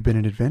seasons have you been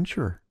an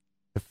adventurer?"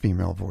 the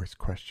female voice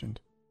questioned.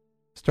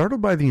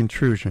 Startled by the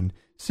intrusion,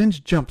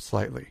 Singe jumped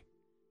slightly,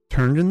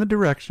 turned in the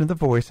direction of the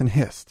voice, and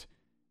hissed,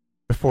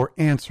 before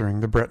answering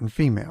the Breton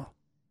female.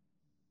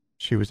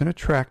 She was an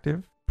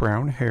attractive,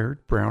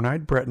 brown-haired,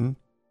 brown-eyed Breton,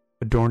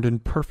 adorned in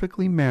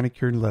perfectly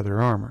manicured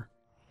leather armor.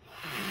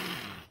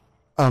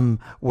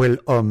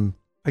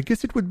 I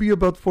guess it would be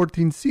about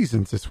 14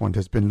 seasons this one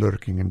has been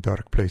lurking in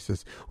dark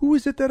places. Who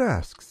is it that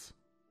asks?"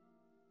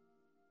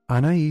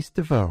 "Anais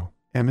DeVoe,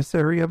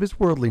 emissary of his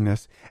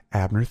worldliness,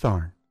 Abner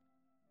Tharn,"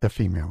 the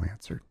female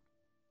answered.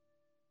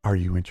 "Are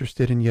you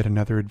interested in yet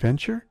another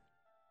adventure?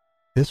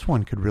 This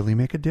one could really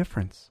make a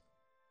difference."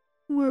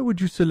 "Why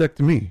would you select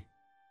me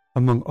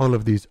among all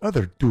of these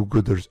other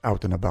do-gooders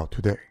out and about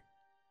today?"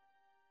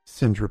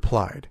 Singe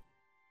replied,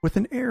 with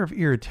an air of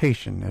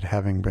irritation at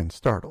having been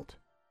startled.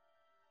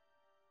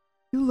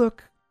 "You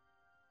look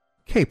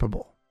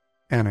capable,"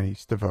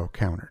 Anais DeVoe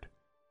countered.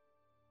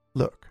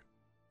 "Look,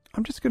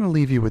 I'm just going to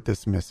leave you with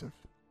this missive.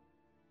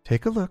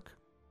 Take a look.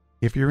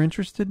 If you're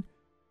interested,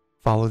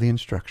 follow the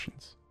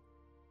instructions.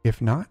 If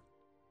not,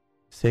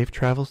 safe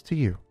travels to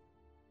you,"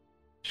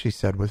 she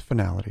said with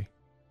finality.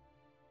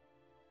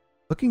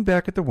 Looking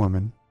back at the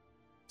woman,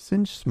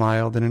 Singe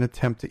smiled in an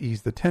attempt to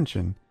ease the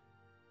tension,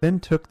 then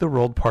took the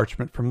rolled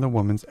parchment from the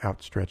woman's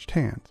outstretched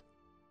hand.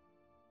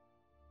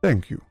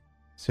 "Thank you,"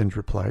 Singe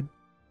replied.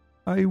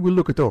 "I will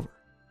look it over."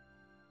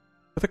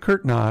 With a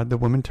curt nod, the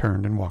woman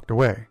turned and walked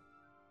away.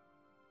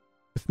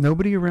 With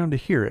nobody around to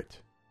hear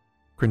it,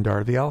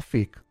 Krindar the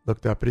Alfiq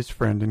looked up at his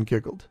friend and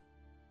giggled.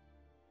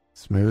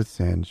 "Smooth,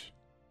 Singe.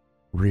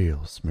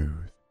 Real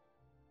smooth."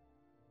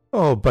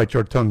 "Oh, bite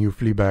your tongue, you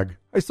flea bag.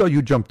 I saw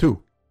you jump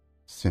too,"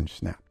 Singe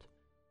snapped.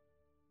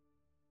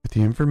 With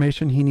the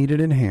information he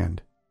needed in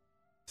hand,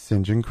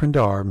 Singe and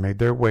Krindar made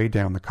their way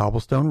down the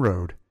cobblestone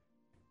road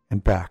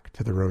and back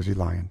to the Rosy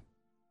Lion.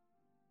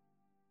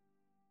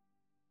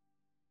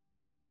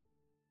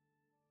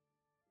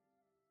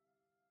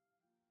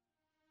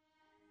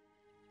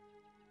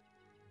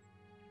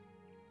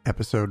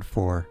 Episode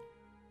 4.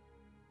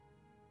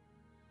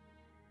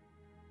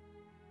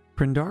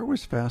 Krindar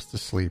was fast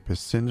asleep as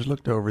Singe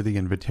looked over the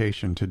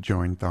invitation to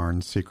join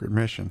Tharn's secret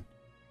mission.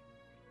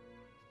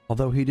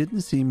 Although he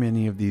didn't see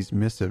many of these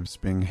missives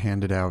being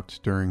handed out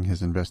during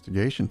his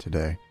investigation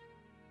today,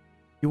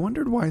 he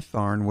wondered why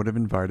Tharn would have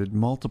invited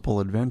multiple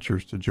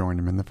adventurers to join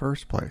him in the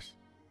first place.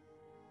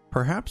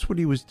 Perhaps what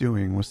he was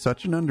doing was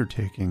such an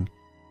undertaking,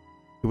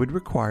 it would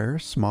require a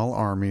small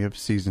army of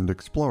seasoned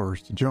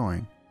explorers to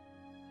join.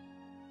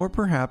 Or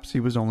perhaps he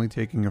was only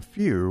taking a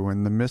few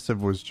and the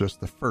missive was just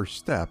the first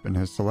step in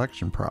his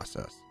selection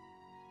process.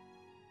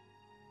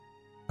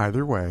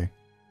 Either way,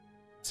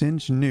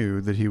 Singe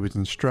knew that he was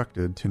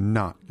instructed to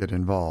not get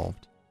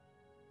involved.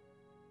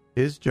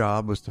 His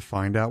job was to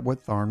find out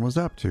what Tharn was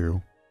up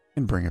to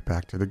and bring it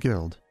back to the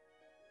guild.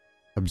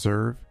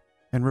 Observe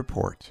and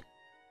report.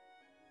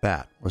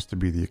 That was to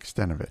be the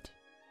extent of it.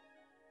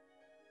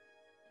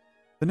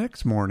 The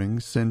next morning,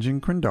 Singe and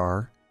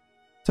Krindar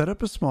set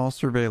up a small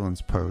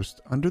surveillance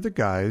post under the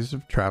guise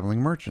of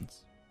traveling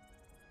merchants.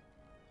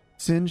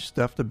 Singe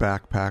stuffed a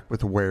backpack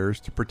with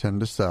wares to pretend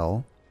to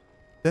sell.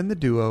 Then the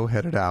duo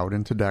headed out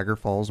into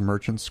Daggerfall's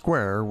Merchant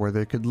Square where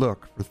they could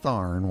look for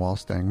Tharn while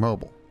staying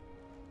mobile.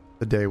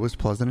 The day was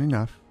pleasant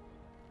enough.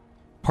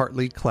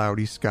 Partly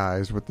cloudy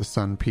skies with the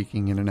sun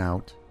peeking in and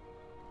out.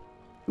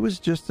 It was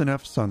just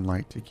enough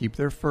sunlight to keep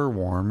their fur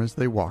warm as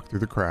they walked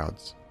through the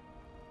crowds.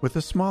 With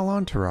a small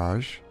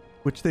entourage,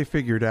 which they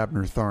figured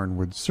Abner Tharn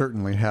would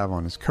certainly have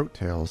on his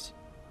coattails,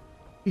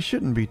 he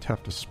shouldn't be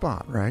tough to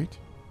spot, right?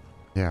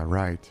 Yeah,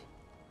 right.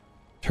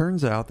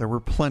 Turns out there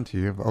were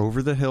plenty of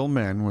over-the-hill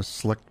men with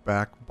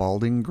slicked-back,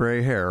 balding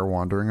gray hair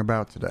wandering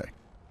about today.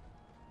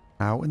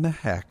 How in the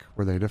heck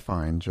were they to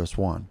find just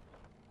one?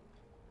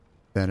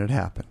 Then it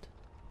happened.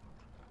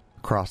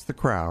 Across the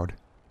crowd,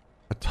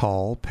 a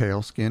tall,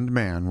 pale-skinned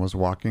man was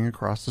walking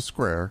across the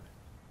square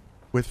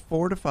with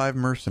 4 to 5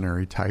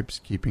 mercenary types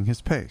keeping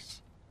his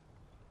pace.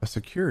 A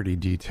security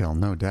detail,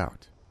 no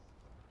doubt.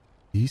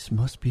 This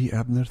must be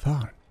Abner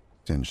Tharn,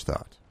 Singe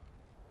thought.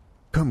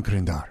 Come,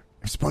 Krindar,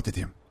 I've spotted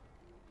him,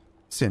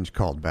 Singe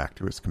called back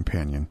to his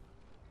companion.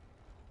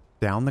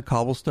 Down the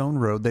cobblestone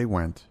road they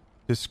went,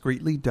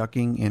 discreetly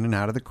ducking in and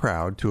out of the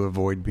crowd to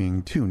avoid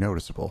being too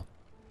noticeable.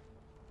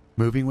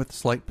 Moving with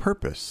slight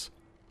purpose,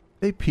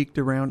 they peeked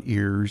around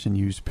ears and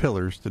used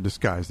pillars to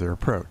disguise their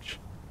approach.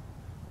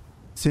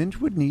 Singe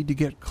would need to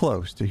get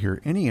close to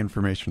hear any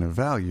information of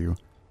value,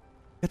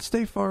 yet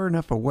stay far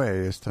enough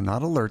away as to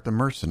not alert the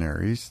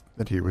mercenaries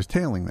that he was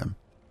tailing them.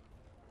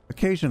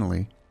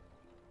 Occasionally,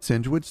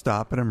 Singe would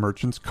stop at a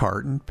merchant's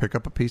cart and pick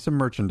up a piece of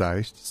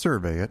merchandise to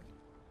survey it,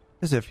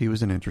 as if he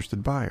was an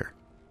interested buyer.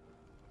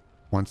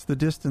 Once the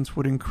distance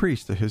would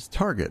increase to his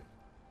target,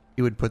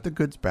 he would put the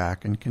goods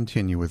back and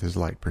continue with his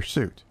light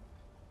pursuit.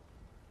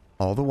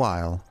 All the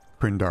while,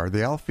 Krindar the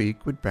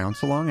Alfiq would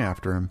bounce along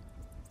after him,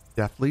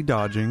 deftly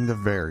dodging the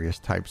various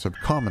types of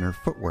commoner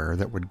footwear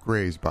that would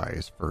graze by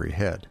his furry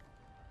head.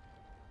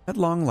 At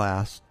long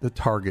last, the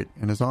target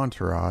and his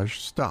entourage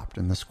stopped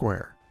in the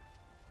square.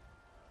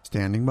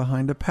 Standing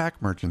behind a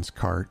pack merchant's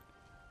cart,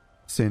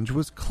 Singe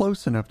was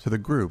close enough to the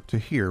group to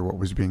hear what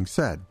was being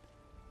said.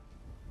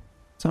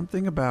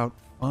 Something about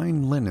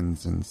fine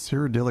linens and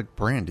cyrodiilic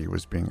brandy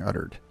was being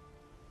uttered,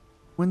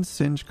 when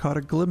Singe caught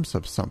a glimpse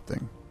of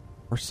something,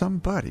 or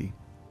somebody,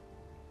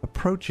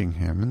 approaching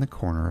him in the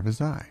corner of his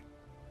eye.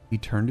 He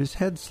turned his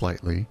head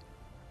slightly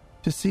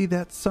to see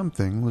that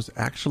something was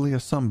actually a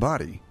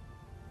somebody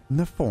in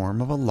the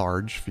form of a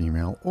large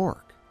female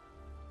orc,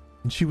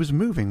 and she was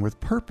moving with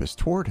purpose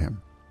toward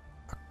him.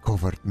 A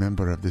covert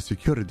member of the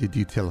security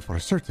detail for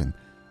certain,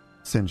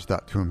 Singe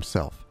thought to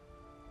himself.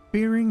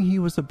 Fearing he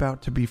was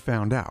about to be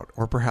found out,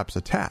 or perhaps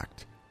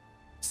attacked,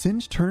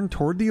 Singe turned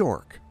toward the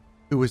orc,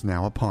 who was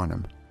now upon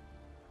him.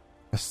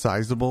 A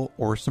sizable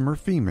Orsimer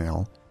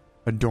female,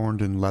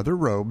 adorned in leather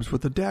robes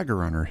with a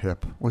dagger on her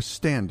hip, was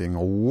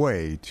standing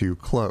way too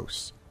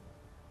close.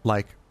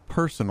 Like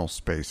personal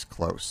space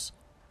close.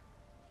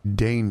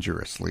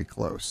 Dangerously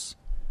close.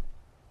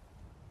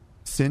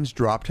 Singe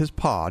dropped his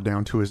paw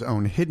down to his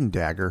own hidden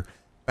dagger,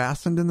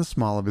 fastened in the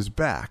small of his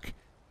back.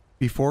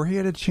 Before he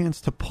had a chance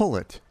to pull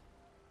it,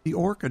 the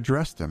orc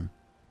addressed him,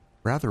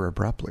 rather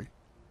abruptly.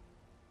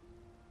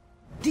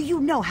 Do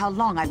you know how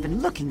long I've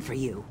been looking for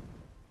you?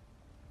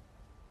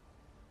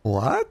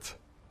 What?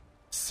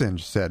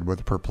 Singe said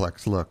with a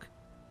perplexed look.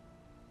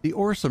 The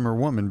Orsimer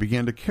woman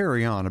began to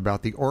carry on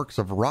about the orcs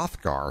of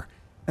Rothgar,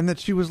 and that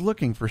she was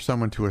looking for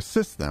someone to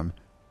assist them.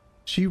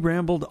 She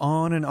rambled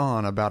on and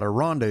on about a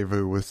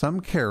rendezvous with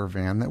some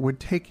caravan that would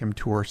take him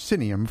to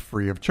Orsinium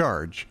free of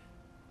charge,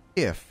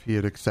 if he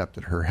had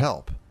accepted her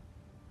help.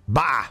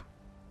 Bah!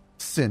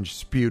 Singe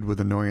spewed with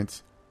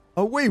annoyance.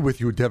 Away with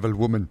you, devil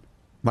woman!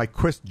 My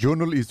quest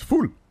journal is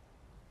full!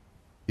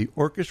 The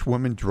orcish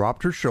woman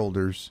dropped her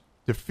shoulders,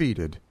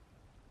 defeated,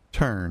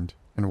 turned,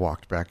 and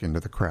walked back into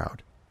the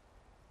crowd.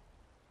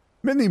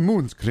 Many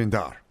moons,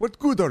 Krindar. What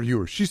good are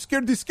you? She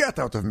scared the scat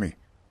out of me.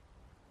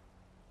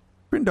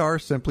 Krindar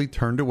simply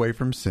turned away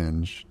from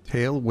Singe,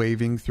 tail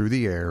waving through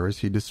the air as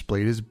he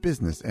displayed his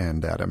business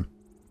end at him.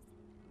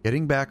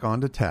 Getting back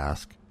onto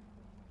task,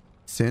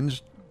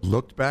 Singe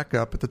looked back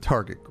up at the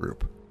target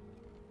group,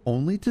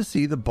 only to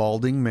see the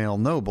balding male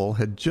noble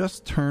had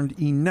just turned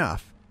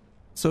enough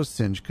so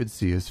Singe could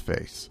see his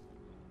face.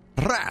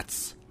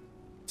 Rats!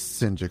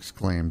 Singe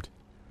exclaimed.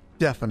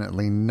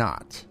 Definitely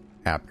not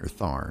Abner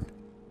Tharn.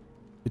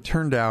 It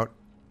turned out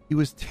he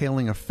was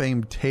tailing a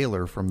famed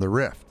tailor from the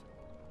Rift,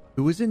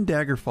 who was in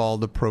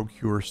Daggerfall to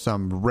procure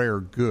some rare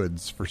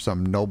goods for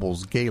some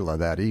noble's gala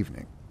that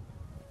evening.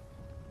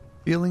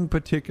 Feeling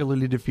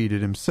particularly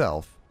defeated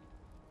himself,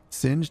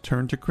 Singe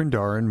turned to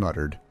Krindar and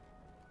muttered,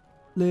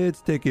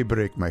 Let's take a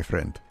break, my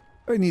friend.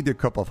 I need a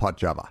cup of hot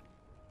java.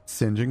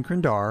 Singe and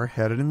Krindar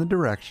headed in the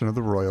direction of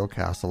the royal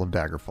castle of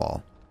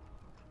Daggerfall.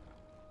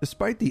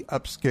 Despite the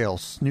upscale,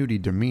 snooty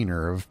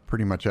demeanor of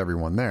pretty much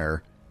everyone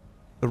there,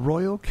 the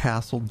royal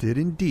castle did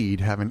indeed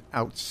have an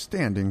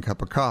outstanding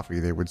cup of coffee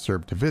they would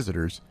serve to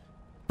visitors,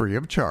 free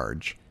of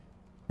charge,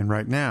 and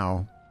right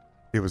now,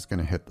 it was going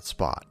to hit the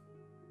spot.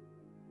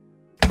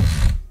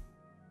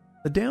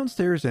 The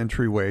downstairs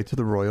entryway to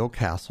the royal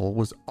castle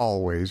was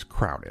always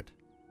crowded.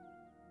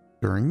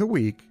 During the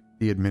week,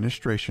 the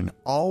administration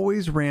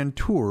always ran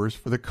tours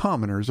for the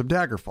commoners of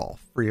Daggerfall,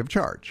 free of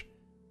charge.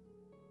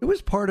 It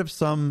was part of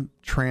some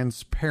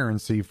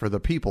Transparency for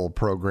the People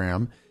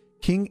program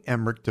King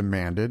Emmerich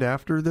demanded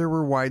after there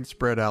were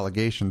widespread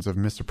allegations of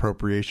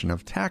misappropriation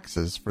of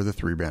taxes for the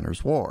Three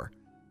Banners War.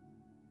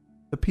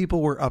 The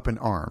people were up in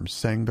arms,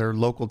 saying their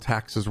local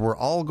taxes were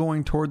all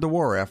going toward the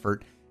war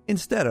effort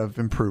instead of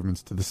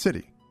improvements to the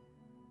city.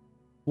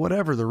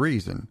 Whatever the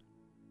reason,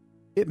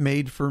 it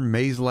made for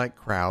maze-like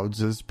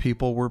crowds as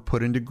people were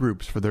put into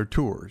groups for their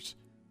tours.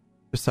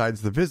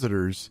 Besides the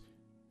visitors,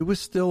 it was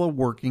still a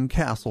working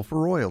castle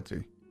for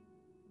royalty.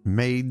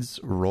 Maids,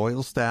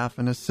 royal staff,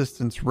 and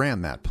assistants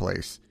ran that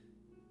place,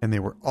 and they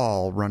were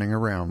all running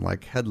around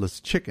like headless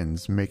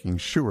chickens, making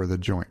sure the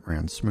joint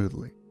ran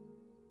smoothly.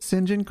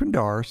 Singe and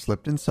Krindar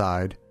slipped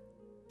inside,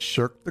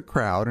 shirked the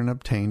crowd, and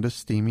obtained a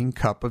steaming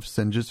cup of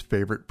Singe's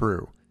favorite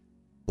brew,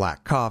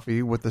 black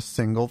coffee with a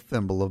single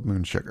thimble of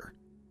moon sugar.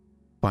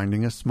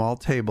 Finding a small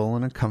table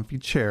and a comfy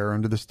chair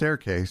under the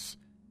staircase,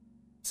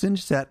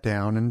 Singe sat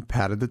down and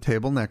patted the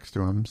table next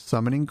to him,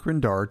 summoning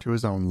Krindar to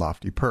his own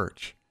lofty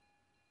perch.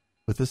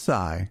 With a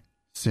sigh,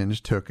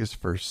 Singe took his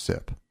first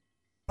sip.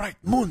 "Bright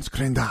moons,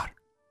 Krindar,"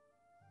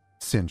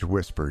 Singe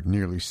whispered,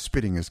 nearly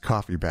spitting his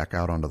coffee back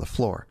out onto the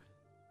floor.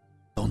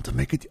 "Don't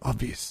make it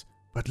obvious,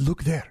 but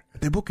look there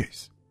at the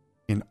bookcase."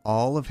 In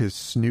all of his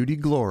snooty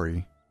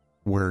glory,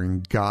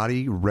 wearing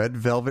gaudy red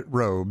velvet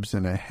robes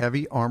and a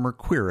heavy armor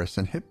cuirass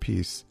and hip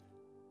piece,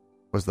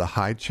 was the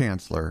High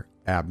Chancellor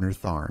Abner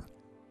Tharn,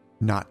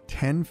 not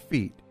 10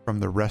 feet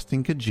from the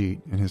resting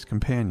Khajiit and his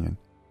companion.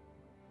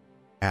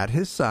 At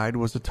his side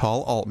was a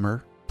tall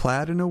Altmer,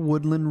 clad in a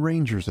woodland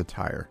ranger's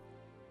attire,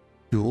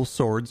 dual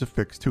swords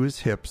affixed to his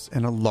hips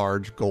and a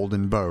large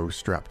golden bow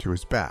strapped to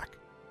his back.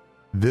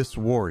 This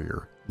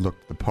warrior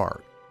looked the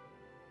part.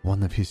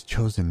 "One of his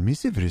chosen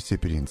missive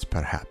recipients,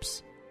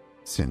 perhaps,"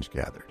 Singe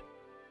gathered.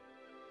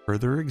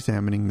 Further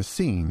examining the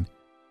scene,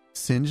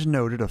 Singe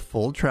noted a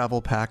full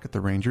travel pack at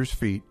the ranger's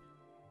feet,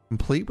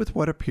 complete with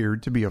what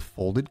appeared to be a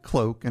folded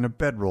cloak and a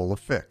bedroll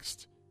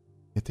affixed.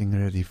 "Getting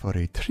ready for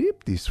a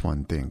trip, this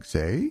one thinks,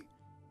 eh?"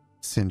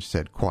 Singe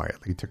said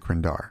quietly to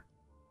Krindar.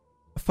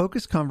 A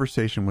focused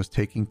conversation was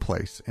taking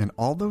place, and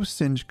although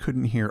Singe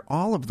couldn't hear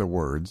all of the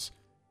words,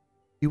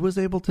 he was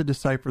able to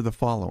decipher the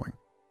following: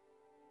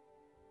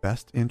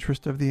 best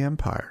interest of the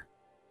Empire,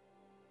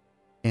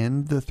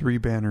 end the Three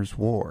Banners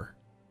War,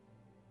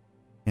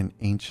 an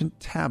ancient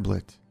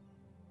tablet,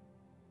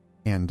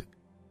 and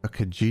a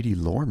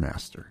Khajiiti lore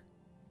master.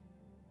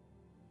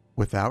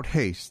 Without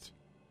haste,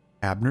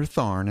 Abner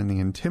Tharn and the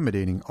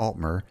intimidating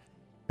Altmer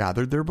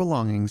gathered their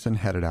belongings and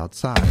headed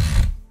outside.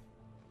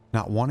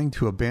 Not wanting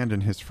to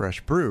abandon his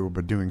fresh brew,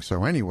 but doing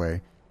so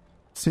anyway,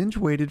 Singe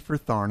waited for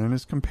Tharn and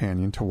his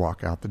companion to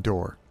walk out the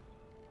door.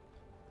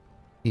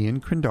 He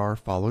and Krindar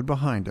followed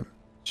behind him,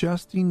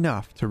 just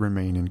enough to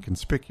remain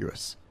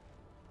inconspicuous.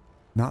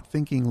 Not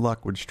thinking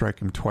luck would strike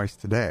him twice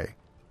today,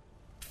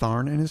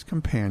 Tharn and his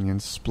companion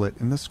split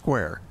in the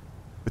square,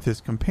 with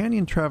his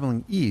companion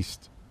traveling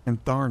east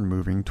and Tharn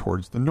moving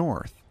towards the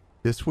north.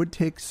 This would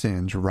take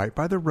Singe right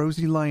by the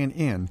Rosy Lion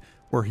Inn,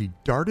 where he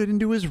darted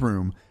into his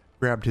room,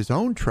 grabbed his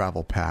own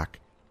travel pack,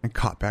 and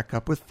caught back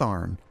up with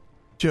Tharn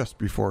just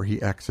before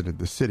he exited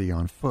the city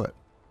on foot.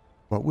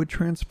 What would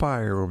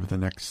transpire over the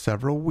next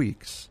several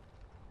weeks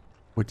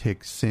would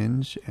take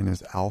Singe and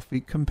his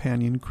Alfie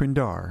companion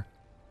Krindar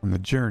on the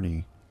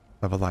journey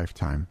of a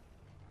lifetime.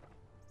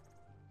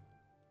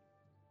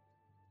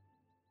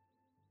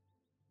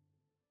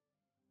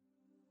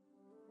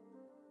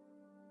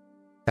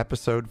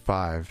 Episode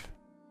 5.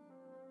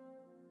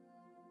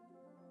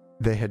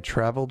 They had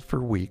traveled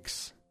for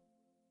weeks.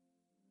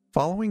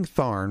 Following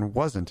Tharn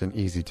wasn't an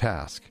easy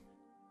task.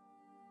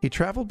 He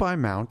traveled by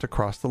mount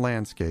across the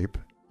landscape,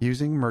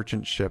 using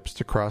merchant ships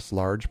to cross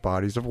large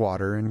bodies of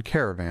water and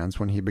caravans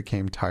when he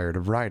became tired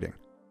of riding.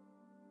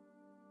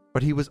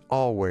 But he was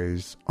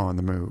always on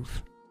the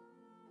move.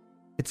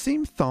 It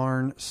seemed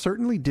Tharn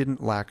certainly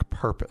didn't lack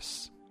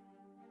purpose.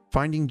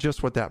 Finding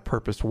just what that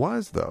purpose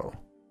was, though,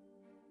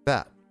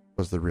 that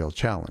was the real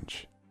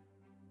challenge.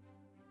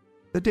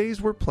 The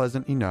days were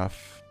pleasant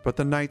enough, but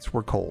the nights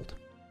were cold.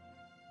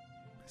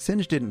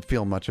 Singe didn't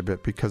feel much of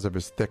it because of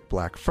his thick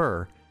black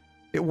fur.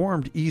 It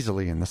warmed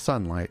easily in the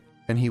sunlight,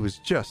 and he was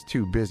just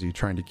too busy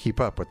trying to keep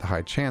up with the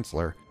High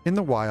Chancellor in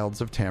the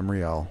wilds of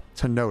Tamriel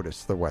to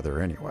notice the weather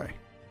anyway.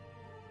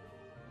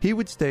 He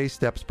would stay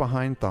steps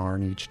behind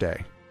Tharn each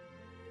day,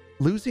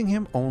 losing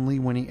him only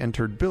when he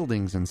entered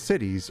buildings and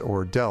cities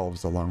or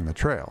delves along the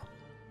trail.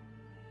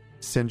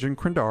 Singe and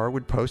Krindar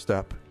would post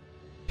up,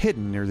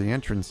 hidden near the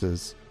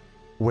entrances,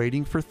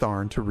 waiting for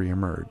Tharn to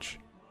re-emerge.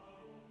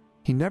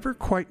 He never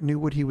quite knew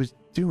what he was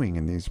doing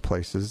in these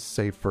places,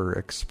 save for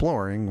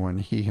exploring when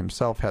he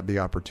himself had the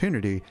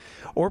opportunity,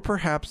 or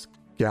perhaps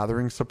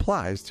gathering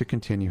supplies to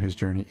continue his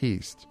journey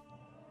east.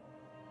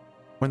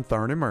 When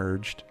Tharn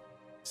emerged,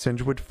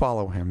 Singe would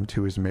follow him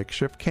to his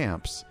makeshift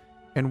camps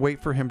and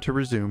wait for him to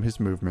resume his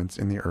movements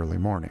in the early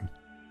morning,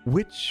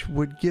 which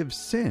would give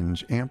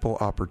Singe ample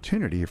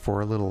opportunity for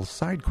a little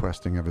side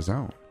questing of his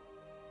own.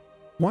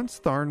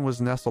 Once Tharn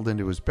was nestled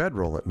into his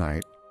bedroll at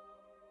night,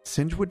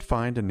 Singe would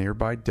find a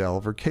nearby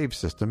delve or cave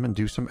system and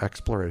do some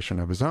exploration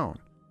of his own.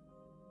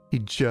 He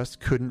just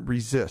couldn't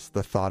resist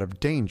the thought of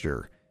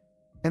danger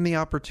and the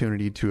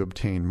opportunity to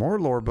obtain more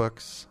lore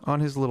books on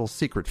his little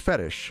secret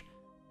fetish,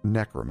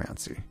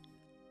 necromancy.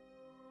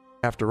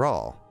 After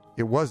all,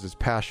 it was his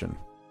passion.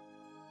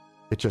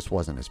 It just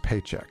wasn't his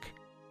paycheck.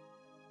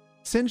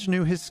 Singe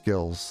knew his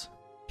skills.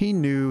 He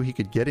knew he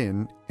could get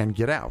in and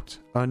get out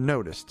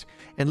unnoticed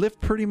and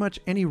lift pretty much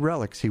any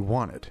relics he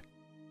wanted.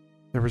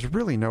 There was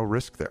really no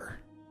risk there.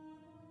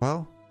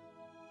 Well,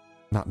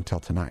 not until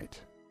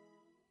tonight.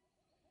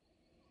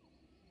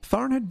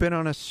 Tharn had been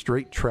on a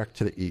straight trek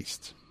to the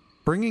east,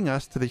 bringing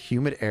us to the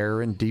humid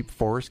air and deep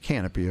forest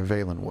canopy of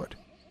Valenwood.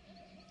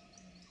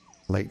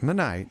 Late in the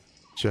night,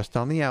 just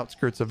on the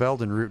outskirts of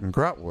Eldenroot and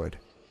Grotwood,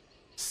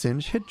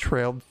 Singe had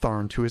trailed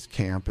Tharn to his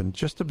camp and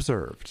just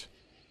observed.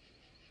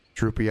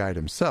 Droopy-eyed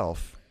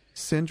himself,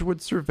 Singe would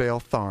surveil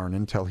Tharn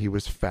until he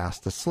was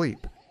fast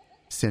asleep.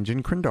 Singe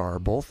and Krindar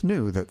both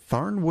knew that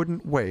Tharn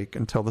wouldn't wake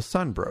until the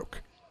sun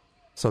broke,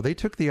 so they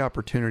took the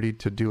opportunity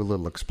to do a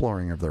little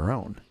exploring of their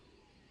own.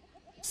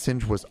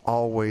 Singe was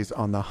always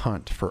on the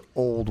hunt for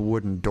old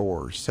wooden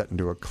doors set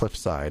into a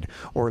cliffside,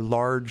 or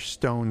large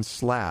stone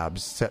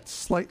slabs set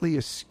slightly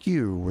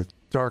askew with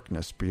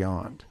darkness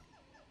beyond.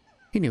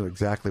 He knew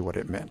exactly what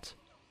it meant.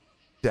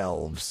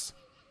 Delves,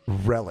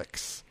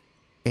 relics,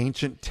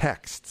 ancient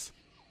texts,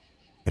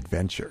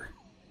 adventure.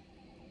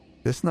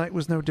 This night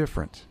was no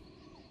different.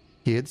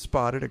 He had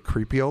spotted a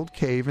creepy old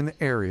cave in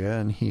the area,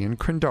 and he and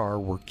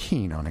Krindar were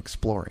keen on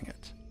exploring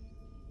it.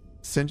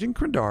 Singe and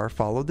Krindar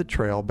followed the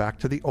trail back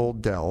to the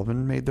old delve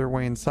and made their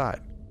way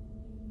inside.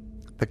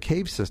 The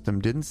cave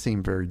system didn't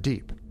seem very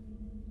deep.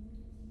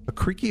 A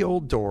creaky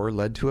old door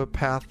led to a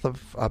path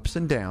of ups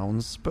and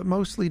downs, but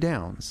mostly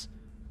downs.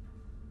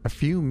 A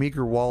few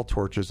meager wall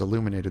torches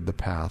illuminated the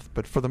path,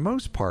 but for the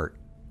most part,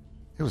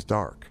 it was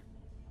dark.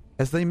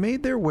 As they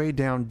made their way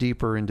down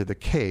deeper into the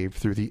cave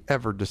through the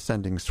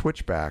ever-descending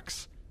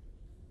switchbacks,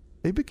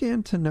 they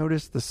began to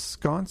notice the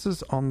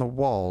sconces on the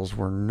walls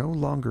were no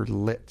longer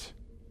lit.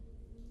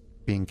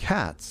 Being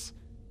cats,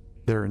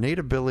 their innate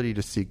ability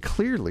to see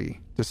clearly,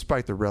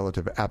 despite the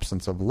relative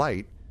absence of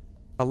light,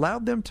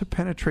 allowed them to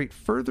penetrate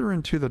further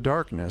into the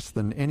darkness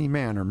than any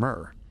man or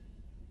mer.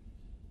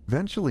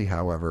 Eventually,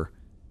 however,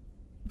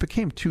 it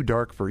became too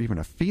dark for even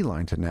a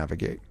feline to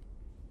navigate.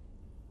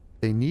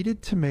 They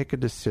needed to make a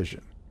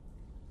decision.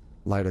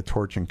 Light a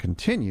torch and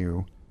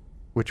continue,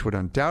 which would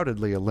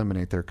undoubtedly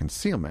eliminate their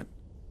concealment,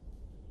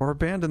 or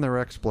abandon their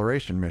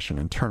exploration mission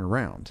and turn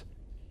around,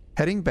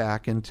 heading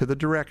back into the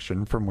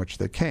direction from which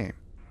they came.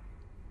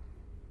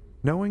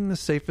 Knowing the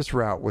safest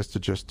route was to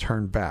just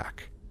turn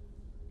back,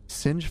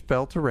 Singe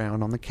felt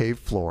around on the cave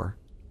floor,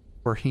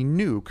 where he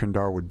knew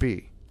Krindar would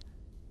be.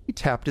 He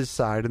tapped his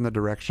side in the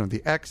direction of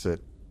the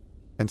exit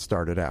and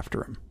started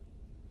after him.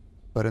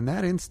 But in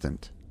that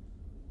instant,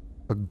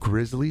 a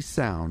grisly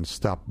sound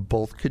stopped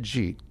both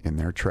Khajiit in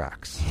their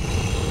tracks.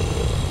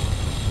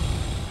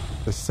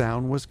 The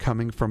sound was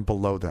coming from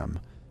below them,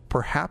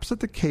 perhaps at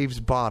the cave's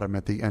bottom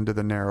at the end of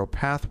the narrow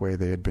pathway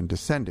they had been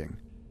descending.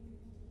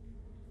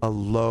 A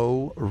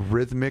low,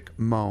 rhythmic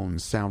moan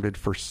sounded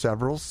for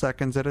several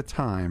seconds at a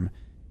time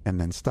and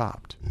then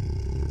stopped.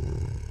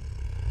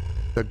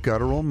 The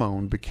guttural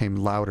moan became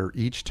louder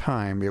each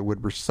time it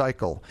would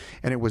recycle,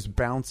 and it was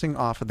bouncing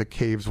off of the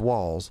cave's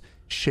walls,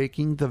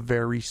 shaking the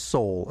very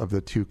soul of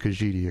the two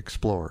Khajiit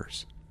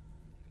explorers.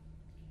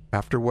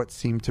 After what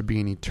seemed to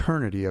be an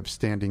eternity of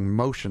standing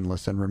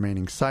motionless and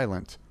remaining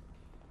silent,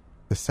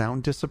 the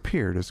sound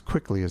disappeared as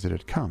quickly as it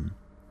had come.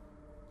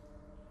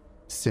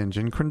 Singe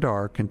and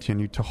Krindar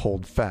continued to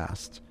hold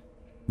fast,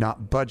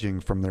 not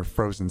budging from their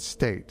frozen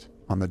state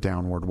on the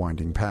downward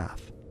winding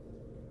path.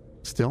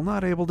 Still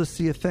not able to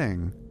see a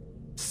thing,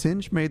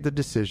 Singe made the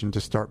decision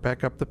to start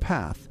back up the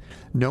path,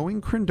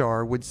 knowing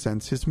Krindar would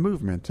sense his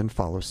movement and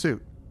follow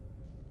suit.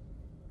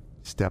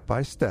 Step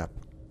by step,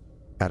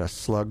 at a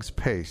slug's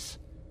pace,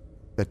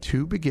 the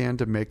two began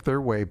to make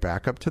their way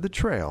back up to the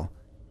trail,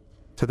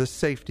 to the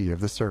safety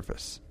of the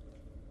surface.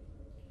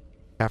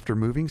 After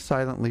moving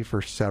silently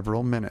for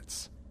several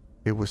minutes,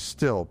 it was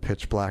still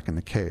pitch black in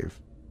the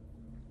cave.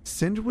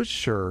 Singe was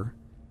sure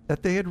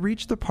that they had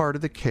reached the part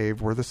of the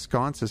cave where the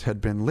sconces had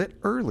been lit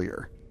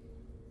earlier,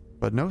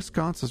 but no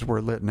sconces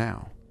were lit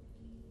now.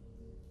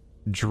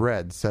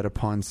 Dread set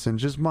upon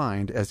Singe's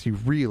mind as he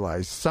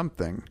realized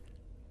something,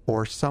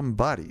 or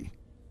somebody,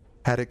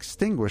 had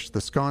extinguished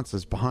the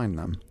sconces behind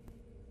them,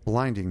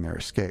 blinding their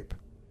escape.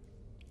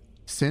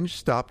 Singe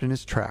stopped in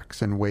his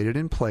tracks and waited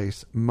in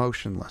place,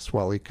 motionless,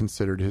 while he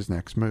considered his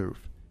next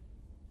move.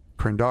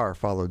 Krindar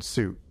followed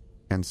suit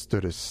and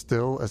stood as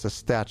still as a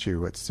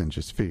statue at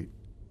Singe's feet.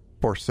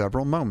 For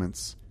several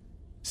moments,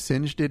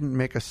 Singe didn't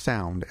make a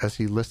sound as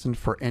he listened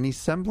for any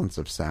semblance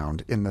of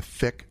sound in the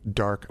thick,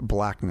 dark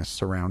blackness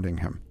surrounding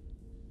him.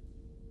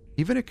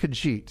 Even a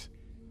Khajiit,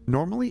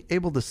 normally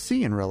able to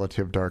see in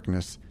relative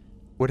darkness,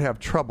 would have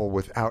trouble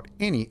without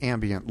any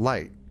ambient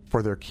light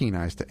for their keen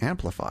eyes to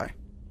amplify.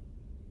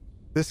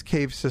 This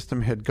cave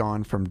system had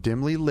gone from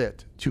dimly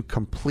lit to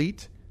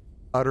complete,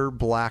 utter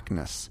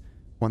blackness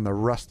when the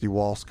rusty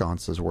wall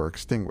sconces were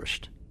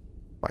extinguished.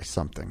 By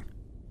something.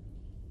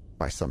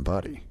 By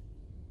somebody.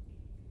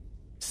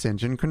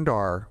 Singe and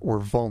Krindar were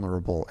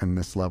vulnerable in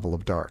this level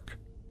of dark.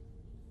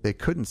 They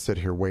couldn't sit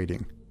here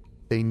waiting.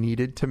 They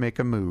needed to make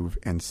a move,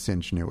 and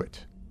Singe knew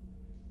it.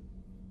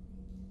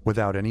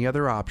 Without any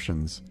other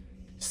options,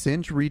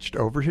 Singe reached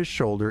over his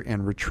shoulder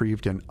and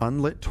retrieved an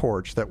unlit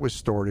torch that was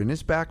stored in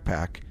his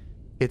backpack,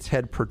 its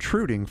head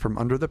protruding from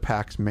under the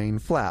pack's main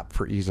flap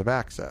for ease of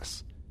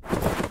access.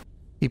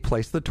 He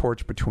placed the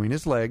torch between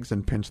his legs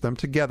and pinched them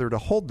together to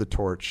hold the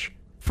torch,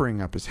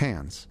 freeing up his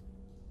hands.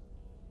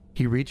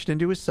 He reached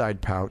into his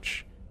side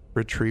pouch,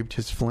 retrieved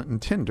his flint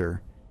and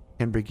tinder,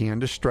 and began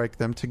to strike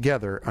them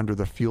together under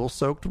the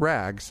fuel-soaked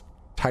rags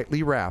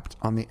tightly wrapped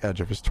on the edge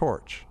of his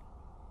torch.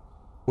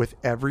 With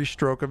every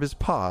stroke of his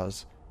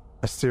paws,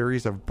 a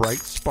series of bright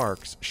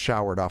sparks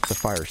showered off the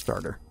fire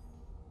starter.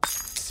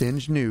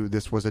 Singe knew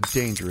this was a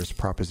dangerous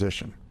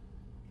proposition.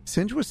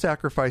 Singe was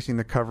sacrificing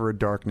the cover of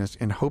darkness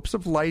in hopes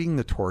of lighting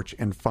the torch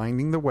and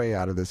finding the way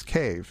out of this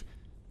cave.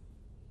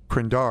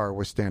 Krindar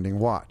was standing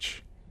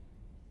watch.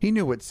 He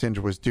knew what Singe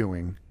was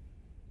doing.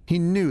 He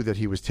knew that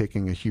he was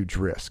taking a huge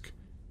risk.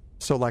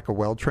 So like a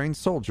well-trained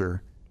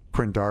soldier,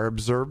 Krindar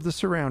observed the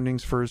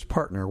surroundings for his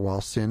partner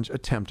while Singe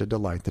attempted to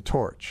light the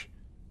torch.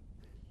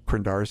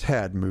 Krindar's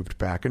head moved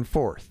back and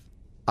forth,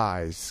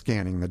 eyes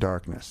scanning the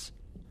darkness.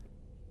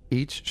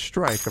 Each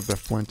strike of the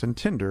flint and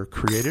tinder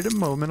created a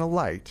moment of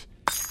light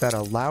that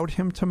allowed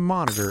him to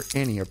monitor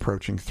any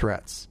approaching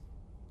threats.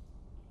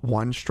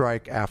 One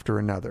strike after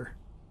another.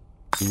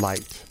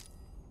 Light.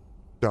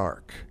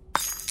 Dark.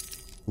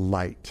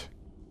 Light.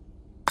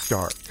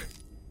 Dark.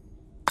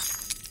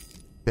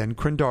 Then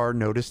Krindar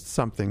noticed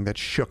something that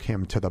shook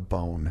him to the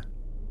bone.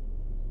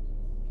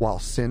 While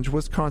Singe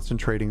was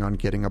concentrating on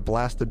getting a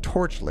blasted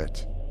torch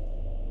lit,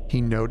 he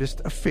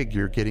noticed a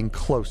figure getting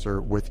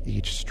closer with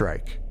each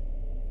strike.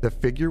 The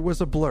figure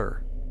was a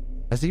blur,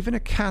 as even a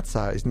cat's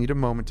eyes need a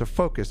moment to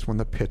focus when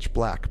the pitch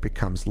black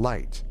becomes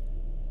light.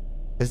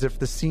 As if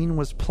the scene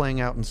was playing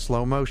out in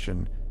slow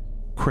motion,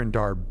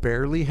 Krindar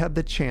barely had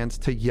the chance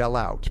to yell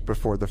out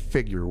before the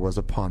figure was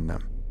upon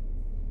them.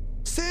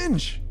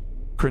 "Singe!"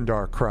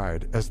 Krindar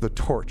cried as the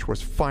torch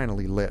was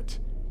finally lit.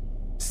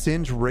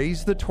 Singe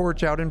raised the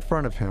torch out in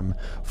front of him,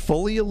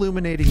 fully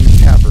illuminating the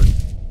cavern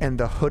and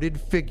the hooded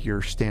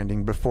figure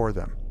standing before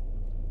them.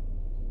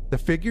 The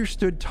figure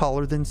stood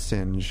taller than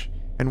Singe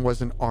and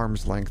was an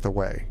arm's length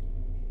away.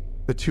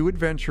 The two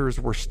adventurers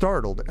were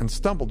startled and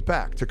stumbled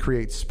back to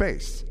create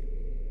space.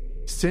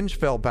 Singe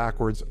fell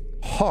backwards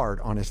hard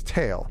on his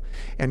tail,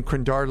 and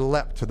Krindar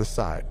leapt to the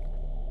side.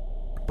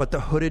 But the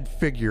hooded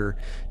figure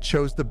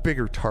chose the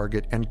bigger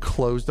target and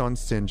closed on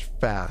Singe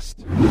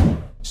fast.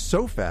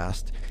 So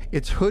fast,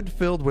 its hood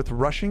filled with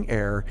rushing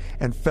air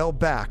and fell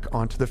back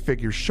onto the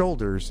figure's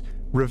shoulders,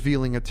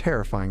 revealing a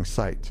terrifying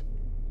sight.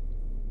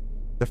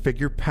 The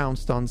figure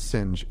pounced on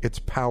Singe, its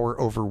power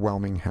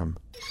overwhelming him.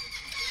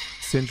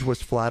 Singe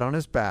was flat on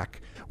his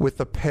back, with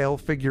the pale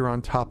figure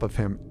on top of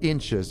him,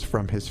 inches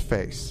from his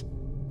face.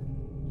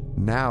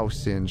 Now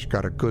Singe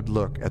got a good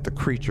look at the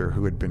creature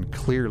who had been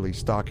clearly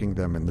stalking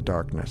them in the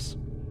darkness.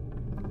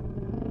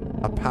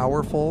 A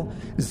powerful,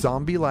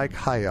 zombie-like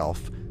high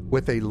elf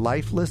with a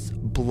lifeless,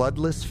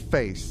 bloodless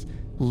face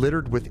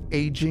littered with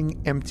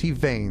aging, empty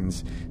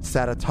veins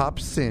sat atop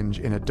Singe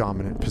in a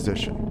dominant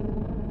position.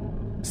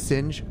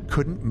 Singe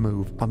couldn't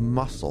move a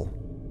muscle.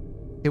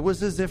 It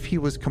was as if he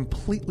was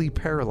completely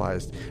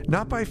paralyzed,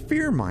 not by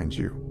fear, mind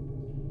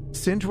you.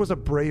 Singe was a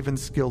brave and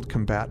skilled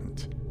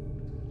combatant,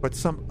 but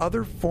some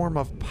other form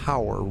of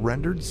power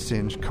rendered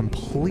Singe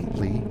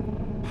completely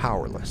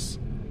powerless.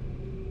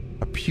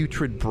 A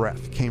putrid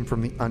breath came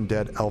from the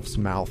undead elf's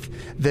mouth,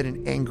 then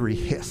an angry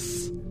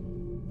hiss,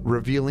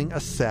 revealing a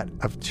set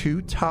of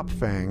two top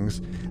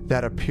fangs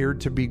that appeared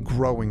to be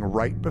growing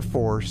right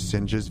before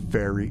Singe's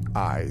very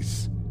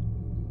eyes.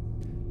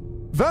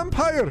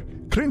 "Vampire!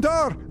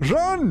 Krindar,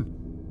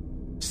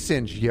 run!"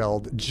 Singe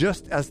yelled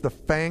just as the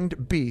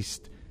fanged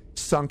beast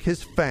sunk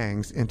his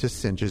fangs into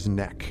Singe's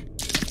neck.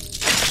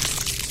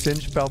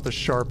 Singe felt a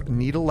sharp,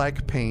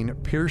 needle-like pain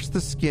pierce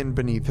the skin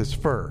beneath his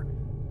fur.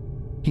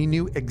 He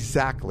knew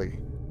exactly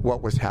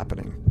what was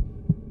happening.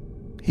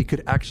 He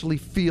could actually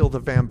feel the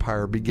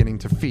vampire beginning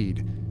to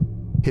feed,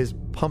 his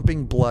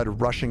pumping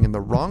blood rushing in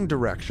the wrong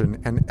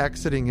direction and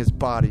exiting his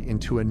body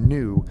into a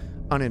new,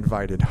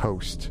 uninvited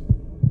host.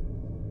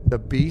 The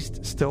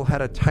beast still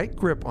had a tight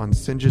grip on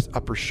Singe's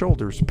upper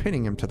shoulders,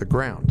 pinning him to the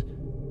ground.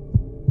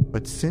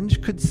 But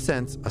Singe could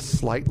sense a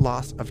slight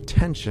loss of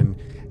tension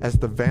as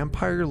the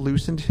vampire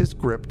loosened his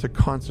grip to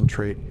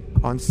concentrate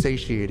on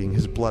satiating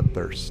his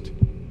bloodthirst.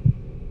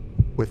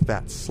 With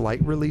that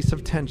slight release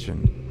of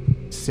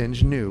tension,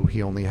 Singe knew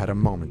he only had a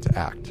moment to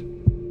act.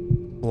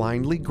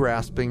 Blindly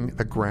grasping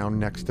the ground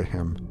next to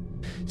him,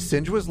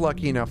 Singe was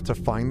lucky enough to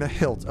find the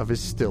hilt of his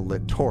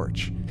still-lit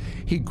torch.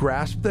 He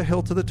grasped the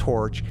hilt of the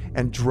torch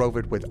and drove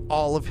it with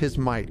all of his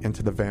might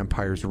into the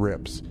vampire's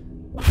ribs.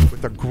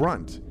 With a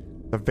grunt,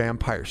 the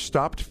vampire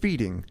stopped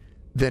feeding,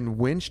 then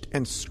winched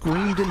and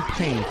screamed in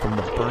pain from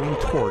the burning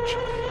torch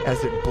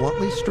as it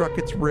bluntly struck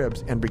its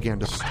ribs and began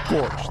to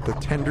scorch the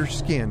tender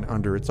skin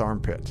under its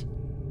armpit.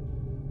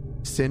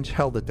 Singe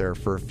held it there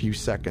for a few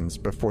seconds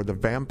before the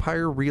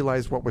vampire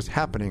realized what was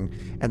happening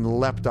and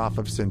leapt off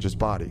of Singe's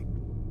body.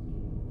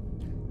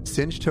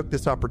 Singe took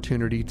this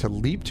opportunity to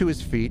leap to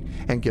his feet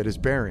and get his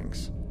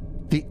bearings.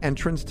 The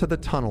entrance to the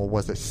tunnel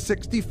was a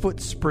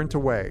 60-foot sprint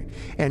away,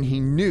 and he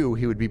knew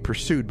he would be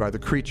pursued by the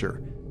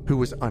creature, who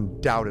was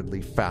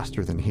undoubtedly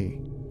faster than he.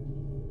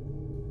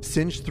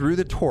 Singe threw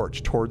the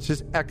torch towards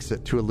his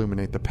exit to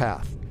illuminate the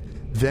path,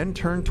 then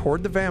turned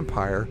toward the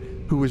vampire,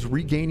 who was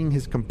regaining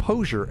his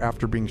composure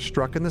after being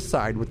struck in the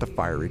side with the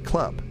fiery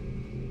club.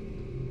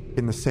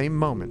 In the same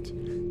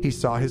moment, he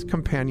saw his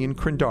companion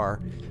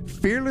Krindar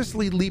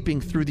fearlessly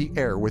leaping through the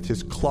air with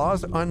his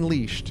claws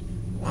unleashed,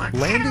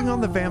 landing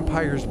on the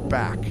vampire's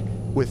back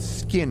with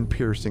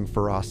skin-piercing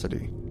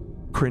ferocity.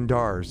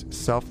 Krindar's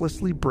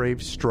selflessly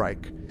brave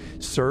strike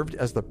served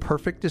as the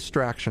perfect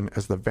distraction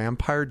as the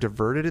vampire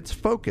diverted its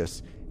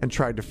focus and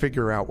tried to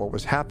figure out what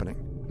was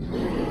happening.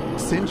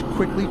 Singe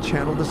quickly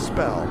channeled a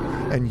spell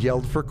and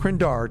yelled for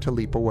Krindar to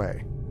leap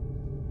away.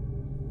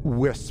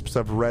 Wisps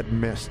of red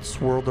mist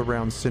swirled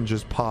around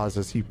Singe's paws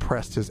as he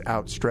pressed his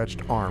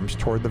outstretched arms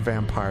toward the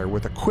vampire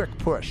with a quick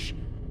push.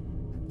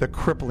 The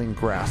crippling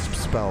grasp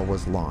spell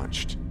was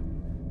launched.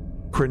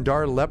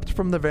 Krindar leapt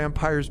from the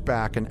vampire's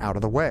back and out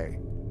of the way.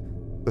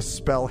 The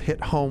spell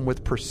hit home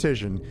with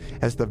precision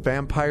as the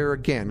vampire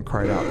again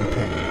cried out in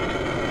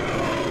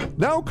pain.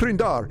 "Now,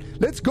 Krindar,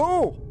 let's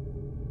go!"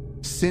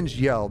 Singe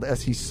yelled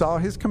as he saw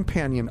his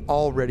companion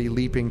already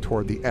leaping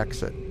toward the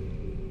exit.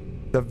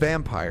 The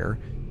vampire,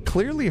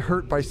 clearly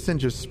hurt by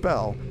Singe's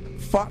spell,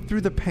 fought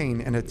through the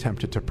pain and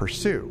attempted to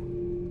pursue.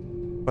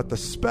 But the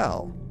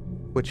spell,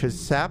 which has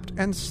sapped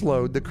and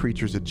slowed the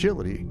creature's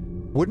agility,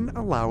 wouldn't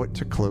allow it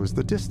to close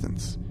the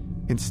distance.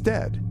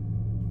 Instead,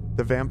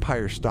 the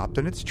vampire stopped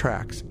in its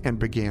tracks and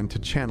began to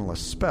channel a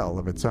spell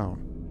of its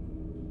own.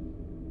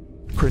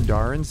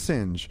 Krindar and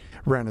Singe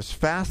ran as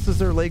fast as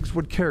their legs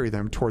would carry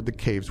them toward the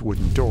cave's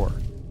wooden door.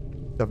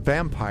 The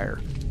vampire,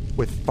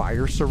 with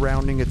fire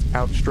surrounding its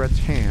outstretched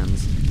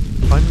hands,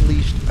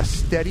 unleashed a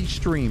steady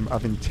stream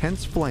of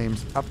intense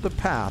flames up the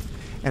path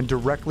and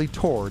directly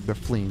toward the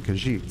fleeing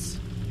Khajiits.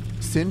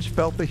 Singe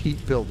felt the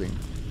heat building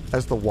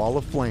as the wall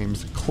of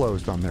flames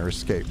closed on their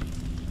escape.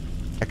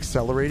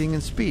 Accelerating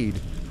in speed,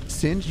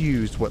 Singe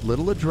used what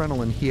little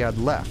adrenaline he had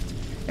left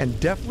and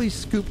deftly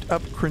scooped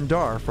up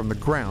Krindar from the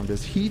ground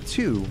as he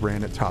too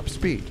ran at top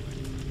speed.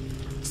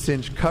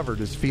 Singe covered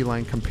his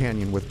feline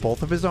companion with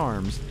both of his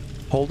arms,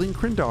 holding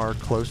Krindar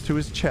close to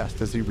his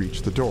chest as he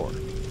reached the door.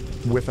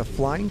 With a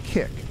flying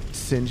kick,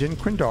 Singe and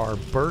Krindar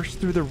burst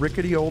through the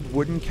rickety old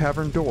wooden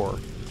cavern door,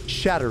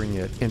 shattering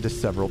it into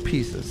several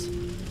pieces.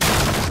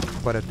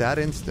 But at that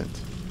instant,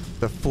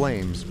 the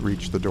flames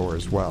reached the door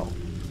as well.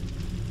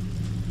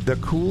 The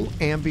cool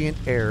ambient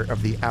air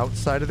of the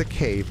outside of the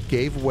cave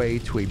gave way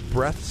to a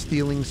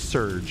breath-stealing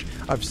surge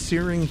of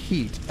searing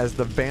heat as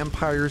the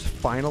vampire's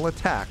final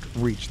attack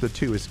reached the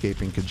two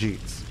escaping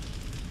Khajiits.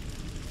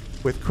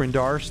 With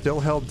Krindar still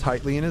held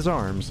tightly in his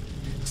arms,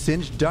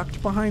 Singe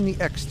ducked behind the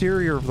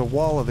exterior of the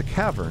wall of the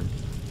cavern,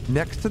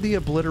 next to the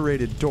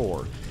obliterated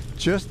door,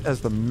 just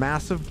as the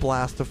massive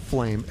blast of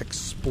flame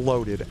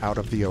exploded out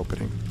of the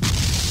opening.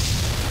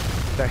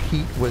 The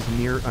heat was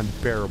near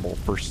unbearable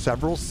for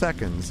several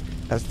seconds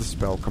as the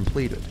spell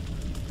completed.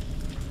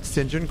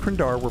 Singe and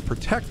Krindar were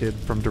protected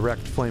from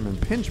direct flame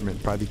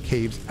impingement by the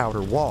cave's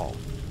outer wall.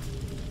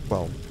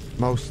 Well,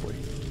 mostly.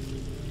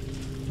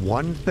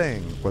 One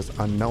thing was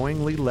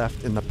unknowingly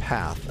left in the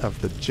path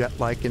of the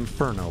jet-like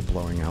inferno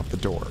blowing out the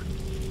door.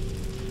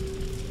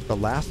 The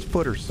last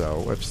foot or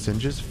so of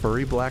Singe's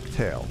furry black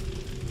tail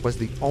was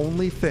the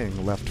only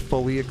thing left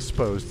fully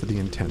exposed to the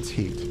intense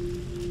heat.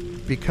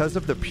 Because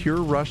of the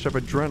pure rush of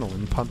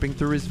adrenaline pumping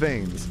through his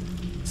veins,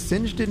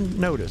 Singe didn't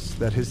notice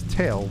that his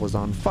tail was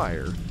on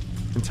fire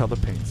until the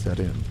pain set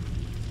in.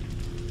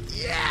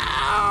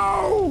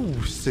 "Yow!"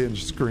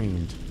 Singe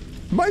screamed.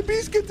 "My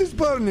biscuit is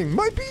burning!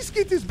 My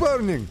biscuit is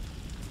burning!"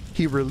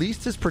 He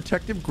released his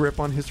protective grip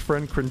on his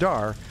friend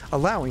Krindar,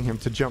 allowing him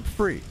to jump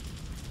free.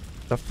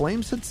 The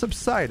flames had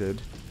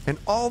subsided, and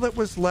all that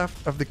was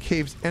left of the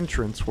cave's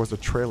entrance was a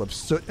trail of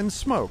soot and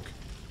smoke,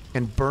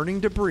 and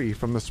burning debris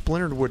from the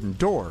splintered wooden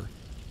door,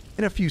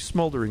 and a few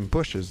smoldering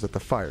bushes that the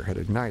fire had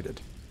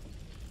ignited.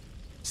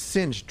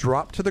 Singe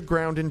dropped to the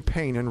ground in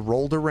pain and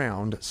rolled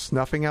around,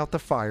 snuffing out the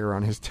fire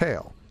on his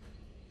tail.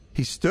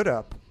 He stood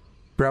up,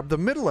 grabbed the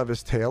middle of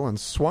his tail, and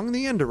swung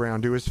the end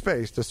around to his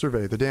face to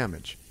survey the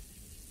damage.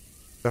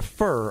 The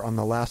fur on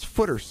the last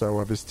foot or so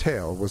of his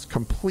tail was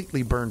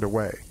completely burned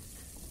away,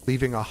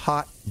 leaving a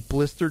hot,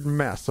 blistered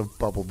mess of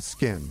bubbled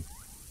skin.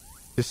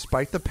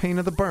 Despite the pain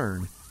of the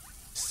burn,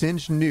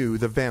 Singe knew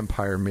the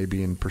vampire may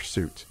be in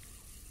pursuit.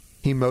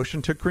 He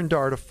motioned to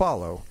Krindar to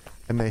follow,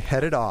 and they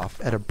headed off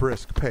at a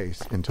brisk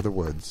pace into the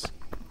woods.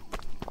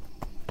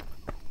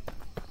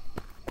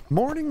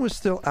 Morning was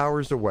still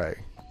hours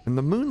away, and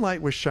the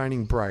moonlight was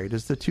shining bright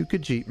as the two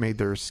Khajiit made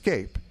their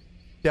escape,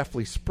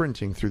 deftly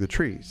sprinting through the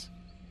trees.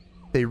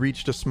 They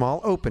reached a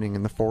small opening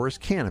in the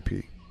forest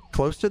canopy,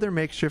 close to their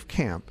makeshift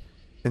camp,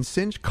 and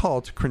Singe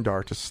called to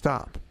Krindar to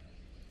stop.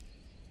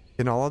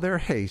 In all of their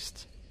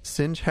haste,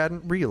 Singe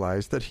hadn't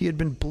realized that he had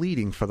been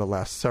bleeding for the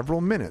last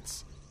several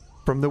minutes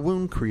from the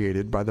wound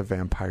created by the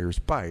vampire's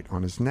bite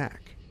on his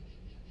neck.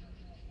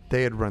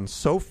 They had run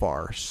so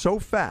far, so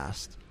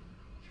fast,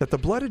 that the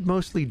blood had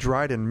mostly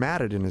dried and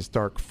matted in his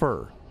dark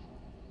fur,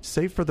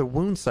 save for the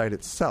wound site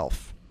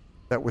itself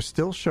that was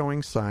still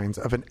showing signs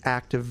of an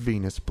active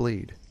venous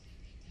bleed.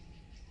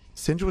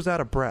 Singe was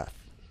out of breath,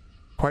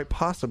 quite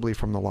possibly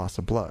from the loss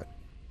of blood.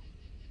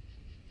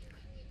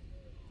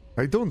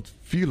 I don't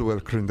feel well,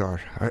 Krindar.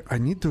 I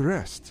need to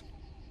rest,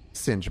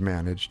 Singe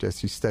managed as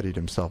he steadied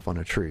himself on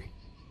a tree.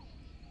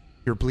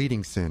 You're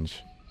bleeding,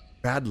 Singe.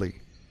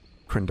 Badly,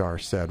 Krindar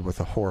said with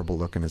a horrible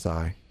look in his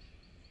eye.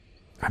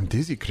 I'm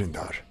dizzy,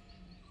 Krindar.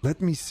 Let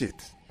me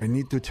sit. I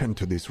need to tend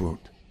to this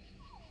wound,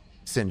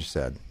 Singe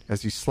said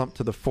as he slumped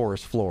to the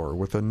forest floor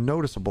with a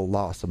noticeable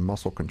loss of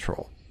muscle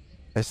control.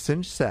 As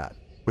Singe sat,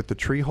 with the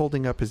tree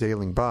holding up his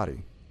ailing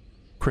body,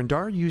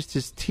 Krindar used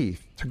his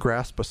teeth to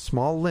grasp a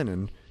small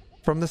linen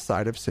from the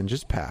side of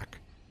Singe's pack,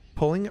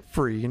 pulling it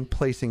free and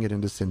placing it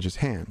into Singe's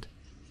hand.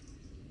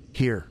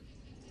 Here,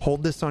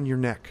 hold this on your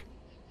neck.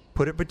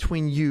 Put it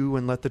between you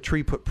and let the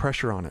tree put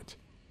pressure on it.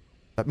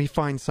 Let me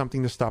find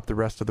something to stop the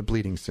rest of the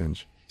bleeding,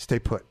 Singe. Stay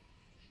put,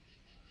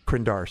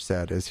 Krindar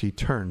said as he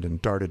turned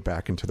and darted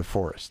back into the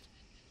forest.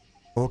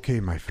 Okay,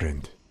 my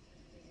friend.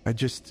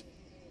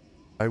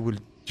 I will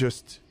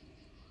just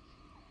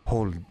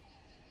hold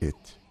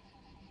it.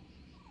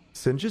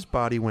 Singe's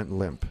body went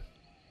limp,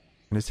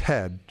 and his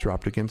head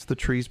dropped against the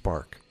tree's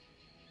bark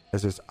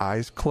as his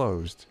eyes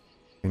closed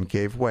and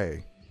gave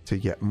way to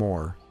yet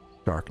more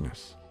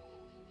darkness.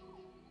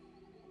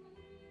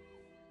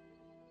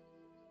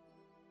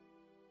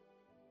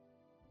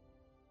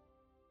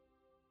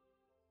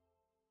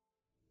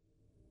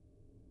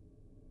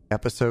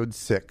 Episode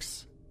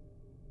 6.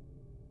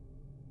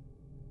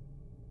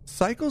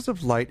 Cycles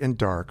of light and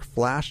dark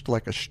flashed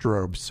like a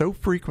strobe so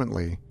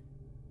frequently,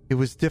 it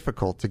was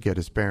difficult to get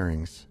his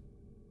bearings.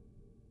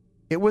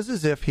 It was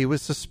as if he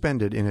was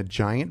suspended in a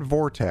giant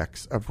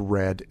vortex of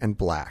red and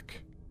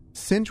black.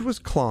 Singe was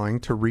clawing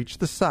to reach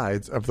the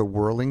sides of the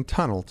whirling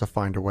tunnel to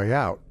find a way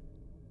out,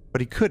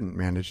 but he couldn't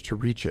manage to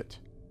reach it.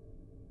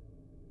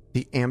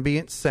 The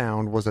ambient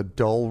sound was a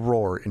dull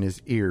roar in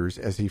his ears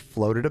as he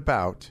floated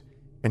about,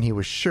 and he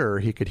was sure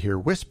he could hear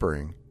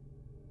whispering,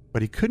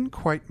 but he couldn't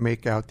quite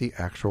make out the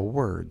actual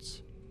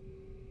words.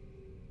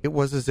 It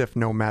was as if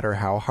no matter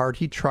how hard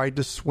he tried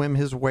to swim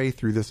his way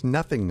through this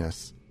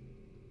nothingness,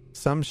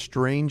 some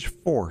strange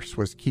force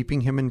was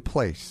keeping him in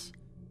place,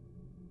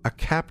 a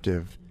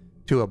captive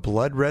to a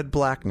blood-red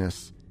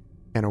blackness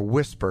and a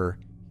whisper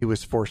he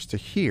was forced to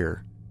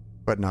hear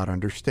but not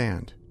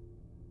understand.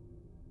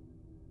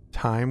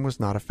 Time was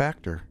not a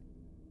factor.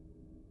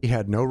 He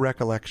had no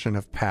recollection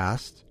of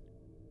past,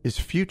 his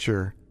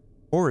future,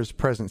 or his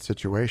present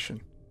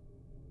situation.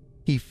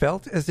 He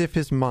felt as if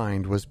his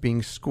mind was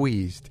being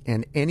squeezed,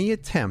 and any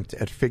attempt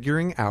at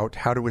figuring out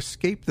how to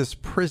escape this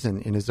prison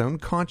in his own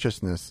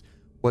consciousness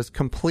was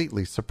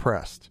completely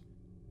suppressed.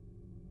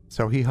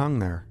 So he hung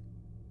there,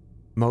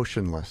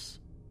 motionless,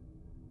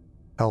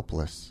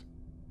 helpless.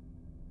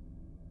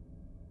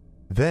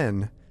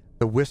 Then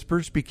the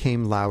whispers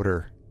became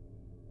louder,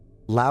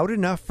 loud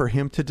enough for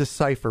him to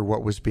decipher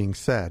what was being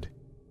said.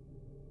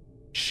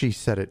 She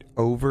said it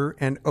over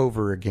and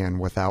over again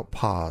without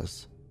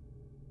pause,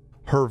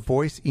 her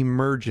voice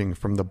emerging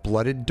from the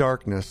blooded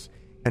darkness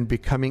and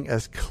becoming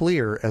as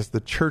clear as the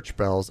church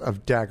bells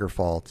of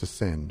Daggerfall to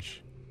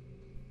Singe.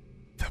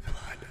 The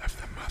blood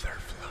of the mother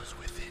flows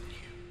within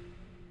you.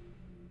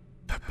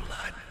 The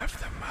blood of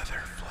the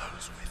mother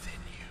flows within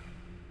you.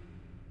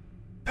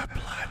 The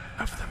blood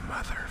of the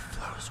mother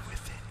flows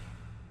within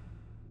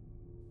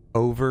you.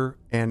 Over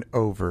and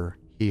over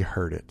he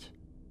heard it.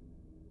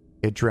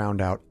 It drowned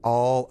out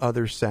all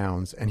other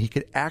sounds, and he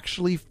could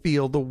actually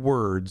feel the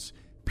words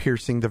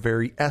piercing the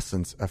very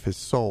essence of his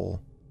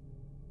soul.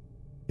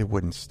 It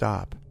wouldn't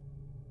stop.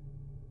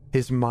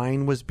 His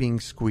mind was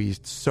being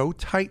squeezed so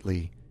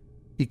tightly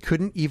he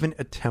couldn't even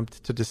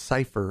attempt to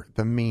decipher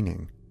the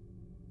meaning.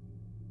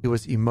 He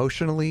was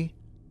emotionally,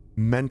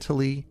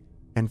 mentally,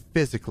 and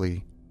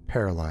physically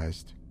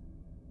paralyzed.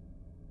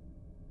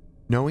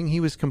 Knowing he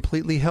was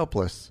completely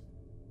helpless,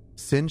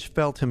 Singe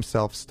felt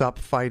himself stop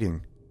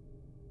fighting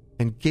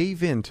and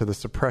gave in to the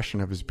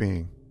suppression of his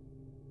being.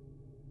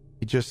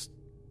 He just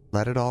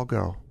let it all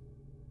go.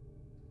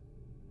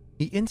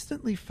 He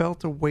instantly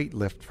felt a weight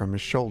lift from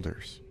his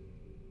shoulders.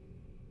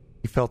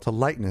 He felt a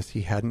lightness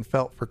he hadn't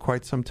felt for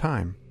quite some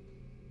time.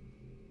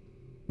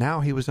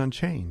 Now he was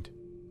unchained.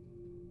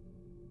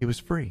 He was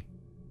free.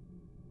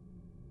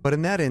 But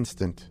in that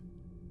instant,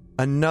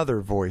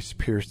 another voice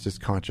pierced his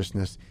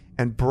consciousness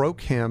and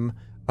broke him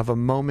of a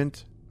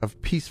moment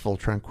of peaceful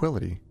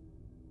tranquility.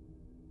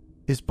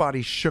 His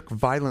body shook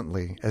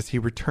violently as he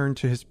returned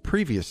to his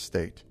previous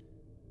state,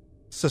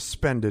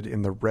 suspended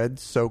in the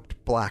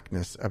red-soaked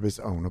blackness of his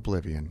own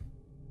oblivion.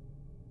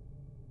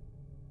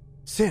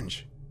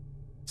 Singe!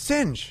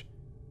 Singe!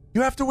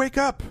 You have to wake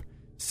up!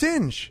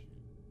 Singe!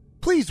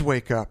 Please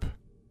wake up!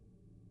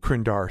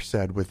 Krindar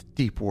said with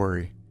deep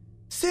worry.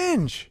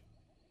 Singe!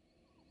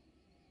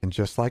 And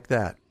just like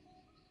that,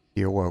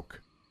 he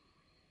awoke.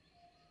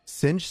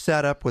 Singe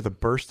sat up with a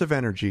burst of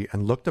energy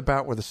and looked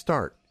about with a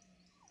start,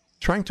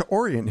 trying to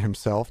orient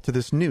himself to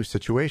this new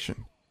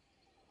situation.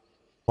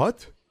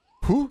 What?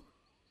 Who?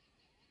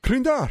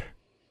 Krindar!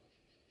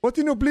 What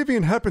in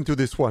oblivion happened to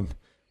this one?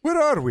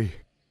 Where are we?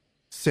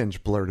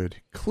 Singe blurted,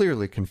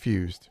 clearly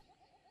confused.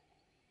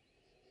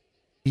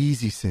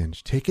 Easy,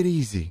 Singe. Take it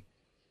easy,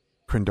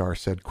 Krindar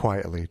said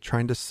quietly,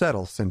 trying to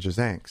settle Singe's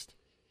angst.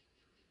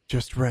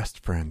 Just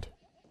rest, friend.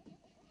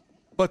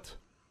 But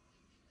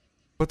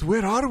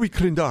where are we,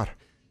 Krindar?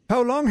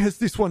 How long has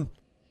this one...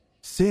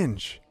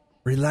 Singe,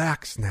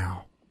 relax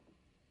now.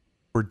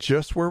 We're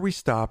just where we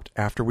stopped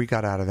after we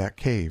got out of that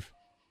cave.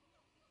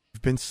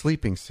 You've been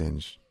sleeping,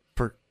 Singe,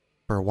 for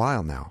a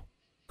while now,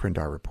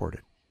 Krindar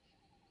reported.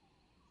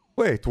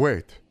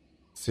 Wait,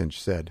 Singe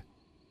said,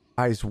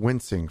 eyes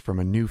wincing from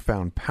a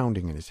newfound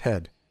pounding in his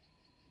head.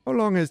 How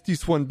long has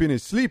this one been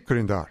asleep,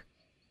 Krindar?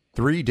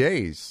 3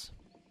 days,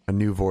 a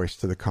new voice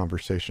to the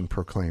conversation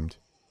proclaimed.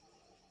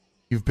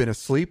 You've been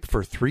asleep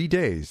for 3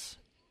 days.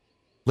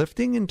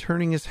 Lifting and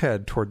turning his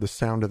head toward the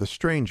sound of the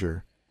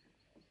stranger,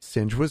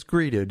 Singe was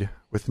greeted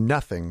with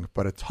nothing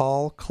but a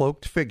tall,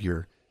 cloaked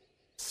figure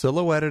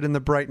silhouetted in the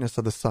brightness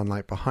of the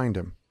sunlight behind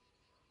him.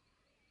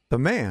 The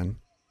man,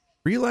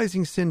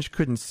 realizing Singe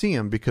couldn't see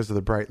him because of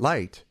the bright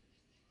light,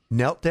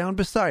 knelt down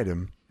beside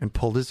him and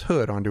pulled his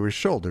hood onto his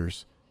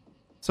shoulders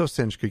so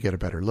Singe could get a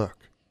better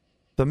look.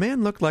 The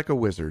man looked like a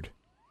wizard.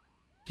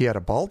 He had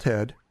a bald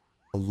head,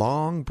 a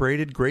long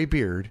braided gray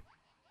beard,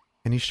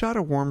 and he shot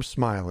a warm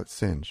smile at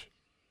Singe.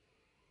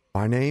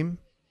 My name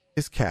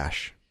is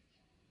Cash,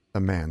 the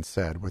man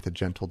said with a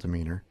gentle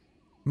demeanor.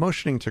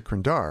 Motioning to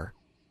Krindar,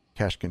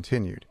 Cash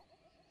continued.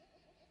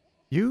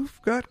 You've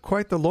got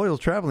quite the loyal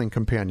traveling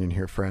companion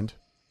here, friend.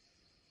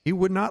 He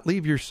would not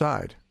leave your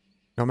side,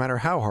 no matter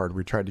how hard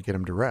we tried to get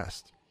him to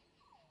rest.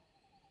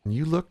 And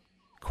you look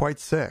quite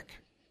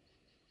sick,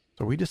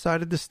 so we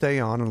decided to stay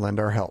on and lend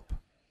our help.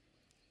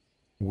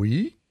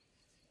 We?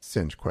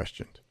 Singe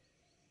questioned.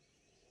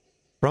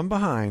 From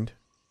behind,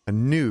 a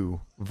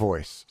new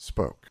voice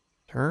spoke.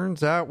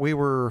 Turns out we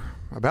were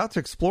about to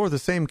explore the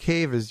same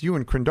cave as you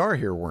and Krindar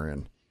here were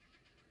in.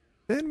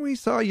 Then we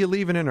saw you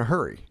leaving in a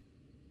hurry.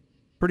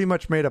 Pretty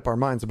much made up our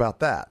minds about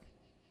that.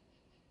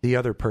 The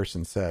other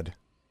person said,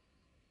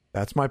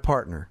 That's my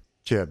partner,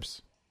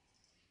 Jibs.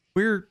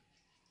 We're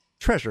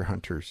treasure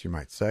hunters, you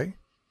might say.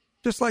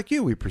 Just like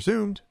you, we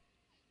presumed.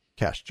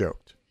 Cash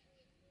joked.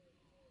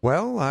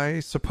 Well, I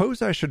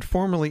suppose I should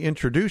formally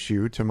introduce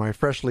you to my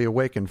freshly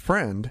awakened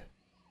friend.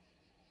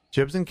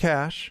 Jibs and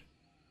Cash,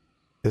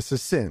 this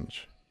is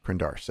Singe,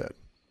 Krindar said.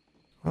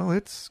 Well,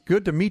 it's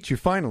good to meet you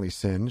finally,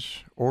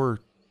 Singe. Or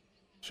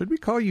should we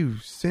call you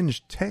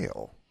Singe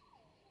Tail?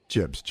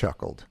 Jibs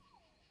chuckled.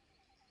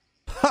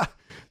 Ha!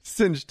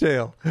 Singe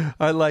Tail.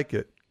 I like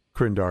it,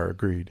 Krindar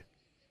agreed.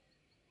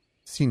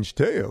 Singe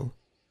Tail?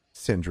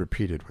 Singe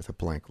repeated with a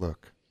blank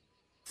look.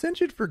 Singe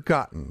had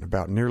forgotten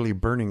about nearly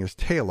burning his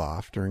tail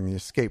off during the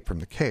escape from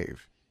the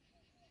cave.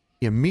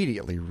 He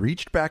immediately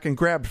reached back and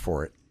grabbed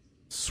for it,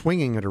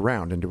 swinging it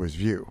around into his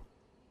view.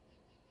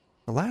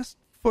 The last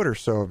foot or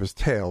so of his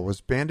tail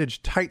was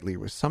bandaged tightly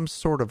with some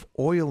sort of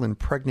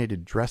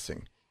oil-impregnated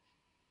dressing.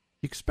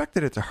 He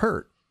expected it to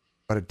hurt,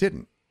 but it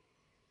didn't.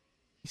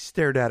 He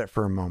stared at it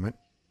for a moment,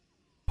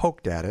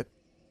 poked at it,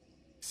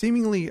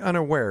 seemingly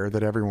unaware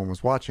that everyone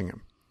was watching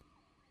him.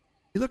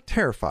 He looked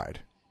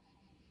terrified.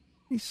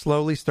 He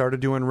slowly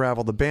started to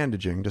unravel the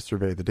bandaging to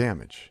survey the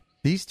damage.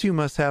 These two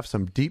must have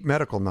some deep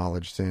medical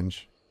knowledge,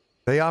 Singe.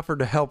 They offered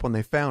to help when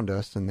they found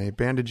us, and they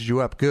bandaged you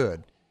up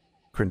good,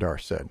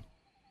 Krindar said.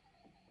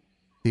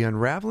 The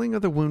unraveling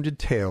of the wounded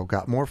tail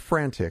got more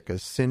frantic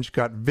as Singe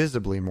got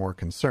visibly more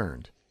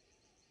concerned.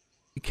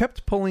 He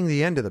kept pulling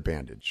the end of the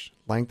bandage,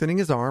 lengthening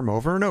his arm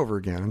over and over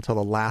again until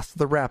the last of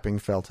the wrapping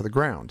fell to the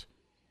ground.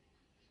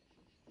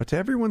 But to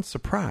everyone's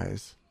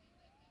surprise,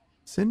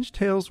 Singe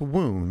Tail's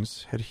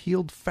wounds had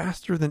healed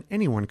faster than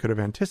anyone could have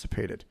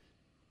anticipated.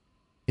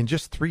 In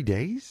just 3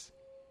 days?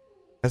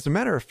 As a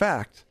matter of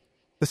fact,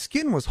 the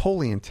skin was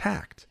wholly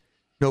intact.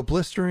 No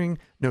blistering,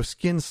 no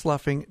skin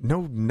sloughing,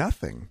 no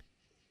nothing.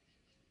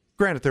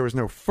 Granted, there was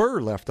no fur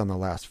left on the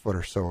last foot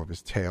or so of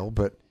his tail,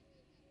 but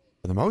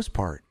for the most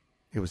part,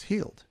 it was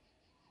healed.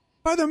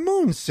 By the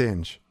moon,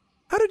 Singe!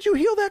 How did you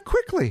heal that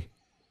quickly?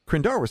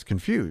 Krindar was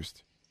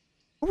confused.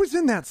 What was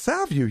in that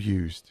salve you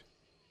used?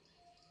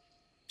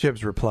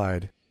 Jibs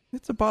replied,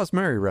 It's a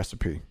Bosmeri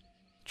recipe.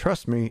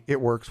 Trust me, it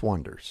works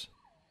wonders.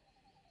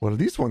 Well,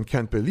 this one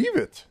can't believe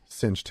it,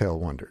 Singe Tail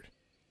wondered.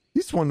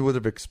 This one would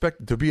have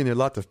expected to be in a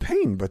lot of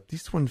pain, but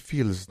this one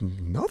feels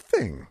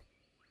nothing.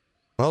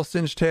 Well,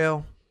 Singe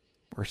Tail,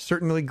 we're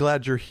certainly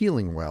glad you're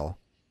healing well,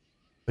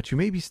 but you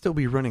may still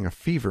be running a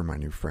fever, my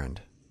new friend,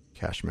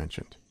 Cash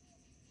mentioned.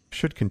 You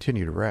should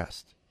continue to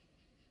rest.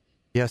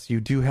 Yes,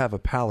 you do have a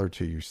pallor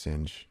to you,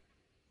 Singe.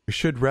 We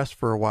should rest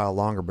for a while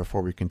longer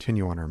before we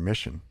continue on our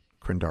mission,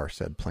 Krindar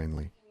said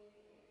plainly.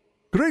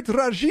 Great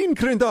Rajin,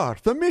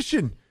 Krindar! The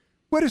mission!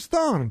 Where is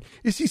Tharn?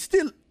 Is he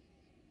still...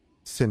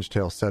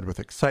 Singetail said with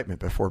excitement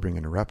before being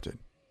interrupted.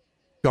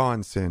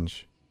 Gone,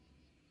 Singe.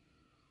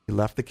 He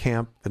left the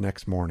camp the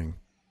next morning.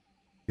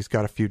 He's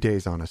got a few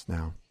days on us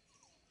now.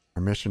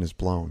 Our mission is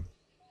blown,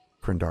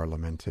 Krindar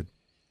lamented.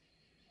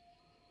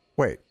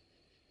 Wait,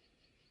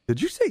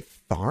 did you say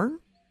Tharn?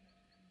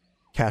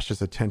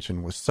 Cash's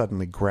attention was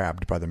suddenly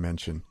grabbed by the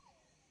mention.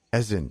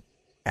 As in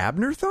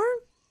Abner Tharn?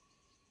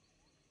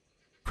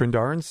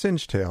 Krindar and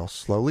Singetail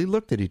slowly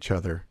looked at each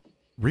other,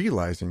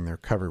 realizing their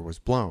cover was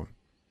blown.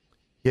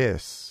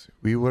 Yes,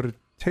 we were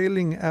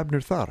tailing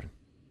Abner Tharn.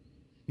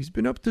 He's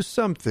been up to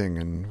something,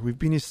 and we've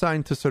been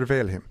assigned to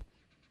surveil him.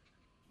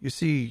 You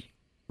see,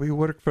 we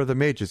work for the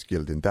Mages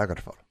Guild in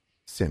Daggerfall,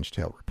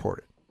 Singetail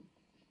reported.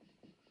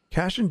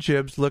 Cash and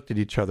Jibbs looked at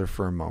each other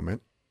for a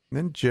moment, and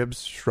then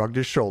Jibbs shrugged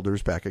his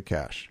shoulders back at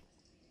Cash.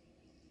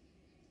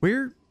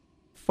 We're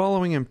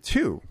following him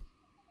too.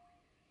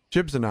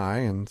 Jibbs and I,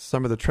 and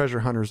some of the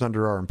treasure hunters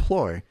under our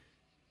employ,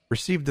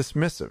 received this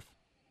missive.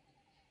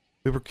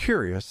 We were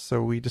curious,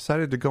 so we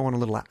decided to go on a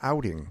little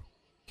outing,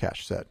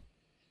 Cash said.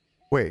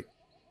 Wait,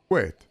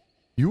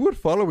 you were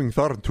following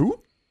Tharn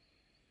too?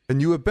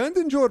 And you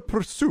abandoned your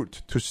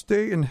pursuit to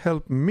stay and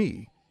help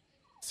me?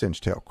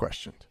 Singetail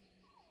questioned.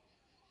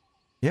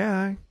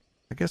 Yeah,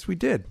 I guess we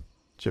did,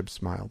 Jibbs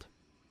smiled.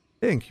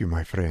 Thank you,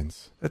 my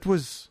friends. That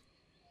was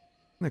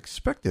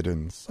unexpected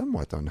and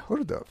somewhat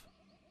unheard of.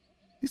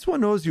 This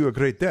one owes you a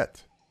great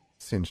debt,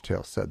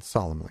 Singetail said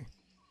solemnly.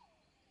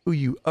 Who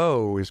you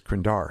owe is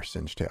Krindar,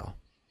 Singetail.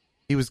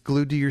 He was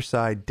glued to your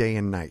side day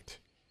and night.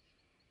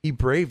 He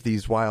braved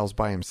these wiles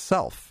by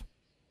himself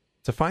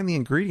to find the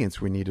ingredients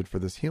we needed for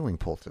this healing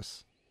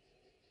poultice.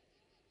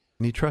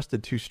 And he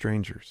trusted two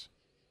strangers.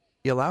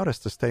 He allowed us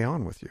to stay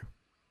on with you,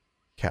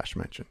 Cash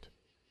mentioned.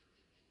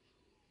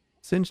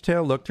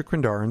 Singetail looked to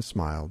Krindar and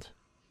smiled.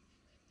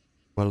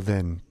 Well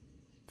then,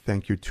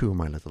 thank you too,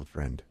 my little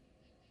friend.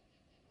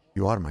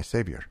 You are my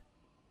savior.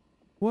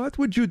 What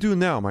would you do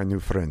now, my new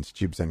friends,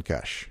 Jibbs and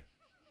Cash?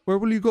 Where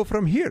will you go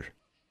from here?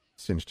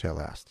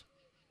 Singetail asked.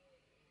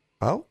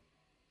 Well,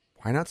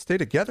 why not stay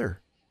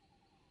together?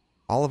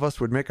 All of us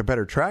would make a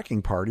better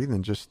tracking party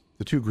than just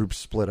the two groups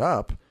split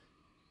up.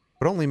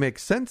 Would only make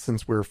sense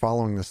since we're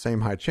following the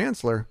same High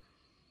Chancellor.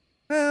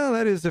 Well,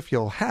 that is if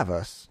you'll have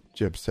us,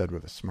 Jibbs said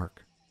with a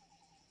smirk.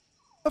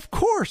 Of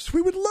course,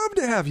 we would love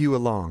to have you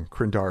along,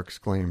 Krindar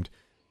exclaimed,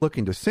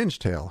 looking to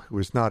Singetail, who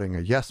was nodding a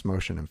yes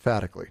motion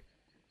emphatically.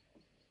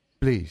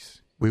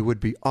 Please, we would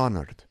be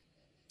honored,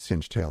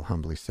 Singetail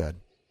humbly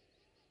said.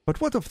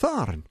 But what of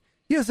Tharn?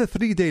 He has a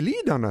 3-day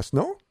lead on us,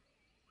 no?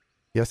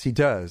 Yes, he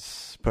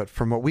does, but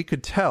from what we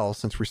could tell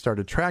since we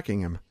started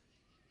tracking him,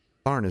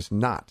 Tharn is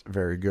not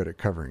very good at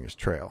covering his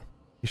trail.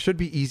 He should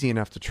be easy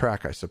enough to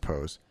track, I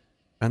suppose,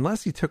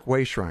 unless he took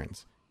way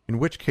shrines, in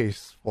which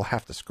case we'll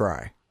have to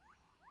scry,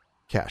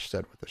 Cash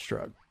said with a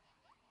shrug.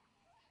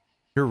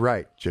 You're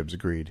right, Jibbs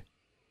agreed.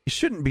 He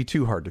shouldn't be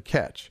too hard to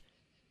catch.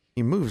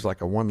 He moves like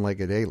a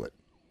one-legged alet,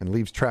 and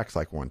leaves tracks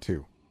like one,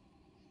 too.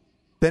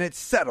 Then it's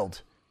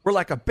settled. We're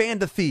like a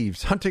band of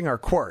thieves hunting our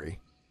quarry,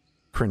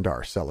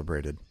 Krindar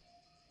celebrated.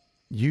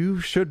 You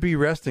should be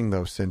resting,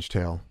 though,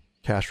 Singetail,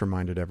 Cash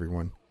reminded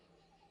everyone.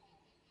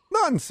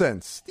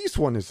 Nonsense! This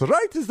one is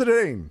right as the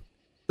rain.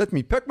 Let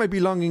me pack my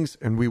belongings,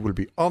 and we will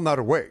be on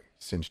our way,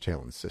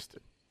 Singetail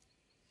insisted.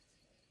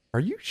 Are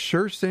you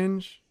sure,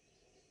 Singe?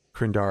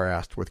 Krindar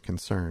asked with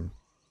concern,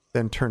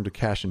 then turned to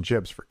Cash and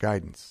Jibbs for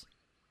guidance.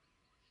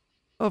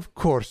 Of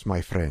course, my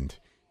friend.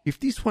 If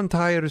this one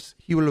tires,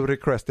 he will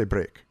request a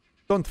break.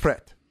 Don't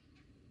fret.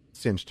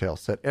 Singetail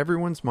set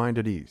everyone's mind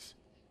at ease.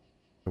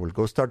 I will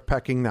go start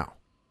packing now.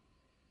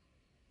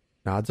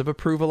 Nods of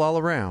approval all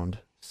around,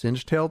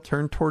 Singetail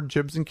turned toward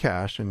Jibbs and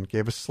Cash and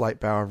gave a slight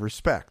bow of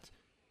respect,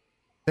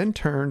 then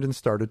turned and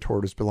started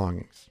toward his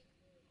belongings.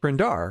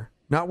 Krindar,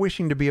 not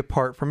wishing to be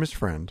apart from his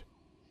friend,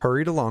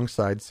 hurried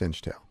alongside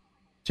Singetail.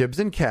 Jibbs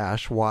and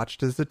Cash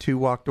watched as the two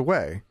walked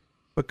away,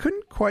 but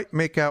couldn't quite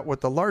make out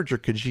what the larger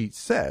Khajiit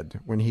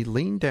said when he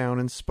leaned down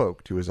and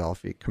spoke to his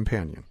Alfie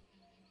companion.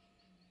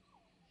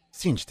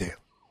 Singetail.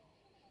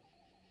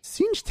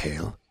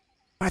 Singetail?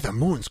 By the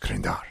moons,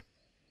 Krindar.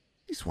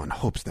 This one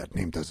hopes that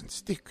name doesn't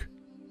stick.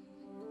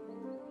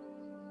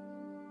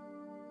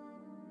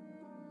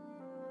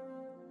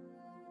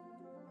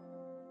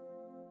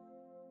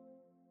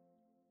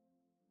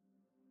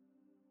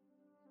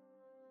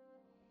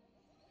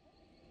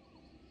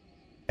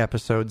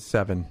 Episode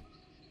 7.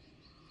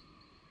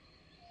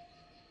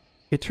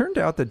 It turned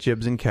out that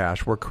Jibbs and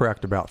Cash were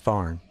correct about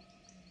Tharn.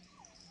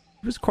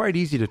 It was quite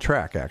easy to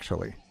track,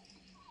 actually.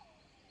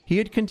 He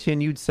had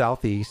continued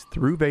southeast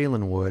through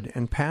Valenwood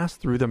and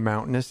passed through the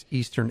mountainous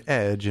eastern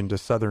edge into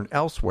southern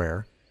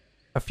Elsewhere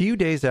a few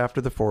days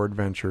after the four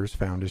adventurers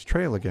found his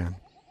trail again.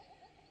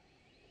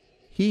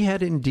 He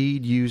had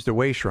indeed used a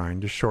way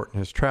shrine to shorten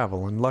his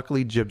travel, and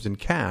luckily Jibbs and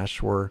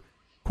Cash were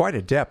quite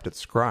adept at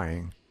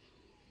scrying.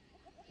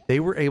 They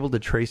were able to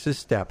trace his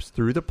steps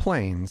through the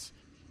plains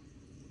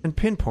and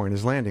pinpoint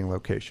his landing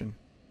location.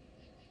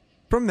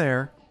 From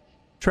there,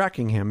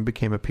 tracking him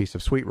became a piece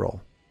of sweet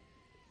roll.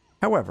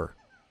 However,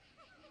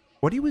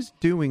 what he was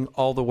doing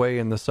all the way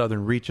in the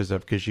southern reaches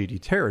of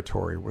Khajiit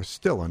territory was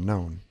still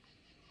unknown.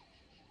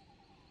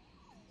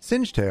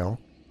 Singetail,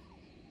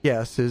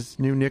 yes, his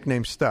new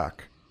nickname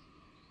stuck,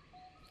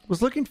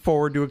 was looking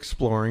forward to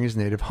exploring his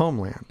native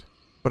homeland,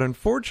 but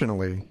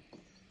unfortunately,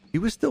 he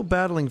was still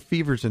battling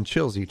fevers and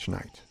chills each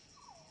night.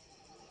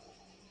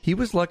 He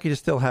was lucky to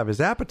still have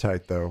his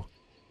appetite, though,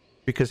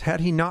 because had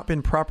he not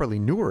been properly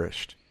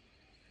nourished,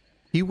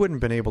 he wouldn't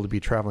have been able to be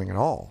traveling at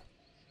all.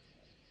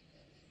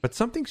 But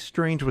something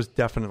strange was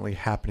definitely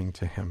happening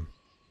to him.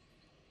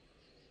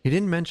 He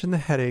didn't mention the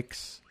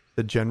headaches,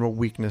 the general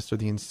weakness, or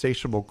the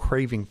insatiable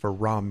craving for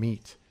raw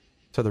meat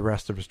to the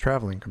rest of his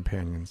traveling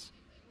companions.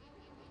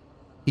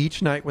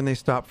 Each night when they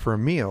stopped for a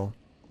meal,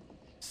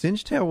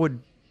 Singetail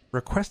would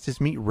request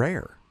his meat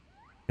rare,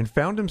 and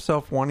found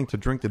himself wanting to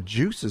drink the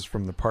juices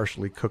from the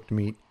partially cooked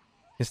meat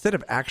instead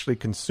of actually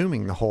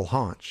consuming the whole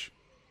haunch.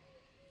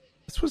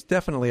 This was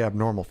definitely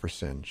abnormal for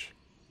Singe.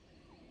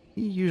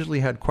 He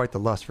usually had quite the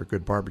lust for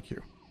good barbecue.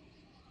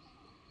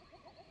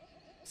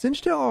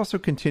 Singetail also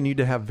continued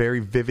to have very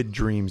vivid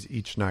dreams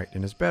each night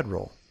in his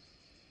bedroll.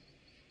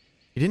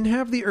 He didn't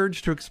have the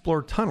urge to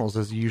explore tunnels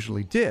as he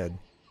usually did,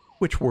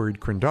 which worried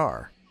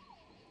Krindar.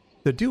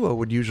 The duo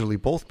would usually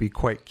both be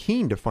quite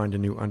keen to find a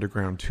new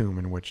underground tomb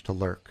in which to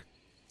lurk.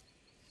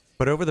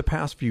 But over the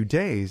past few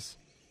days,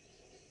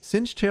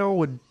 Singetail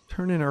would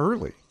turn in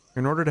early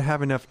in order to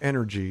have enough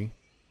energy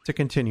to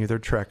continue their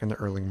trek in the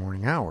early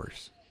morning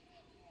hours.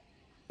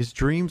 His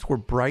dreams were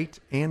bright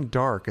and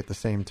dark at the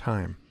same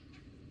time.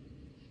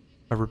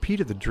 A repeat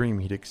of the dream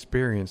he'd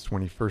experienced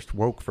when he first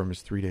woke from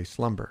his 3-day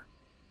slumber.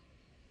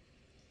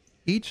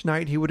 Each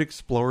night he would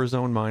explore his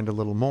own mind a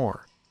little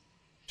more,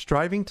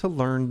 striving to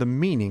learn the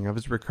meaning of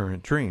his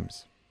recurrent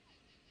dreams.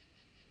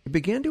 He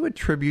began to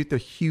attribute the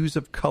hues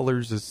of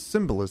colors as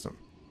symbolism.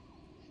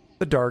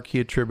 The dark he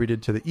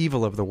attributed to the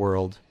evil of the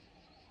world,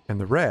 and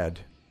the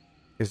red,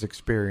 his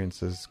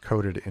experiences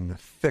coated in a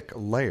thick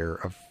layer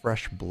of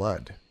fresh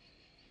blood.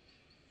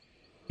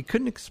 He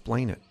couldn't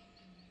explain it,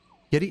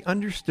 yet he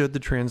understood the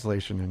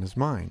translation in his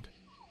mind.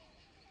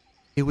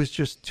 It was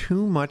just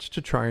too much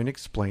to try and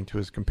explain to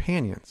his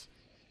companions,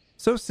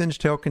 so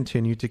Singetail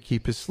continued to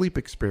keep his sleep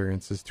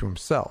experiences to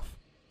himself.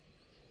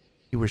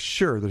 He was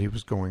sure that he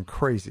was going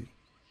crazy,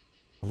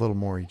 a little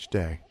more each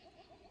day.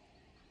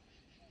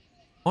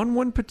 On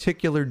one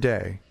particular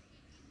day,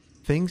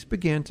 things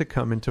began to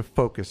come into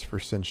focus for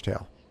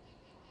Singetail.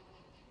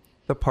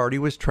 The party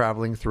was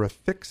traveling through a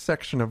thick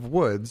section of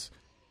woods,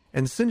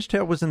 and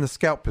Singetail was in the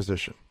scout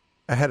position,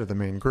 ahead of the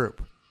main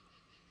group.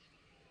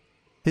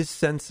 His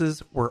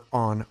senses were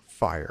on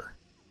fire.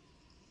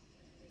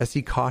 As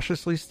he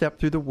cautiously stepped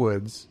through the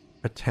woods,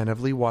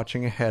 attentively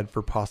watching ahead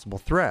for possible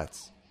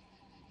threats,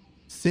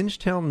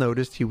 Singetail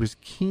noticed he was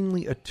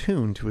keenly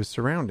attuned to his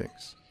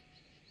surroundings.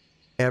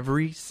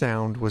 Every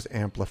sound was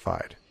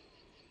amplified,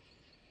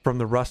 from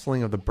the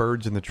rustling of the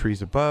birds in the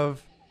trees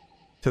above,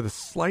 to the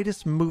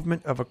slightest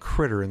movement of a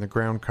critter in the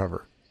ground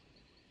cover.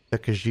 The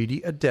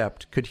Khajiit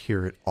adept could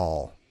hear it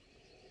all.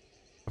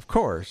 Of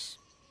course,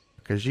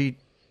 Khajiit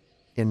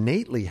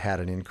innately had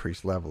an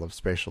increased level of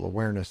spatial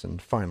awareness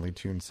and finely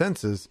tuned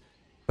senses,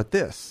 but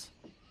this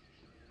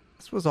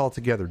was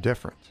altogether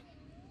different.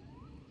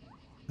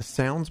 The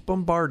sounds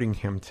bombarding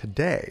him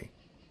today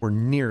were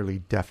nearly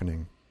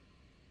deafening.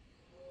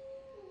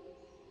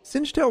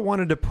 Singetail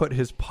wanted to put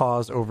his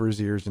paws over his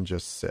ears and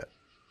just sit.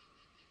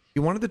 He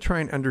wanted to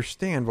try and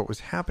understand what was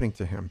happening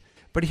to him,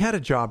 but he had a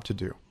job to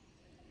do.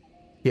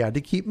 He had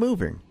to keep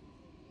moving.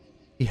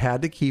 He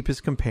had to keep his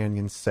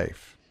companions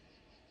safe.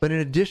 But in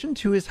addition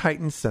to his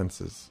heightened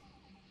senses,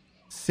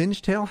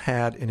 Singetail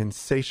had an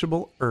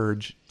insatiable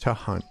urge to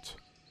hunt.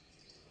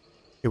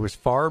 It was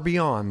far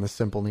beyond the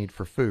simple need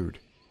for food.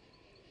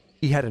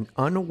 He had an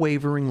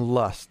unwavering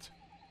lust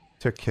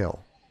to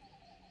kill.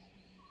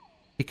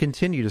 He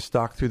continued to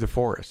stalk through the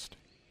forest,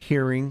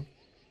 hearing,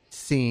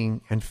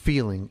 seeing, and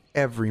feeling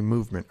every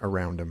movement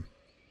around him.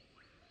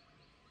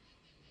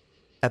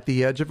 At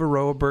the edge of a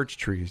row of birch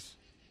trees,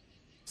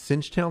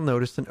 Singetail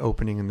noticed an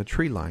opening in the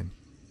tree line.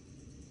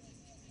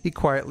 He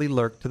quietly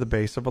lurked to the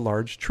base of a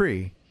large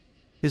tree,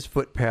 his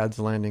footpads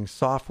landing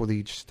soft with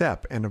each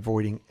step and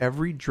avoiding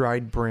every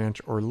dried branch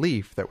or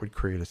leaf that would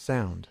create a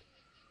sound.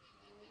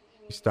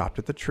 He stopped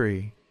at the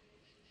tree,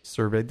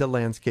 surveyed the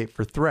landscape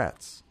for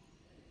threats,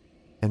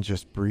 and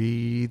just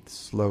breathed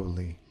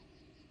slowly,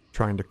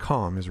 trying to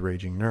calm his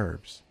raging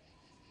nerves.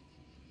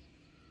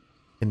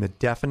 In the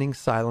deafening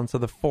silence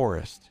of the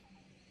forest,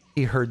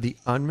 he heard the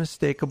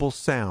unmistakable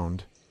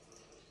sound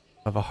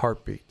of a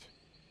heartbeat.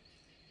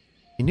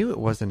 He knew it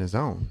wasn't his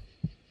own.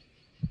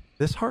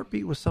 This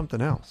heartbeat was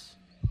something else.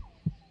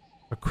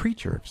 A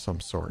creature of some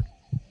sort.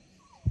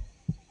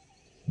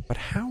 But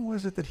how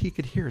was it that he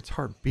could hear its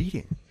heart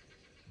beating?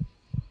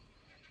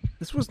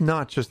 This was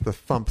not just the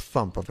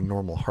thump-thump of a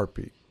normal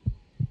heartbeat.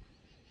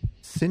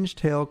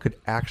 Singetail could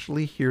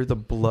actually hear the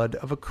blood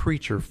of a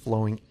creature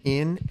flowing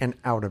in and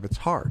out of its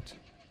heart.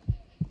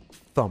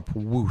 Thump,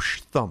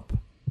 whoosh, thump.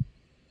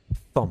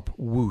 Thump,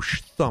 whoosh,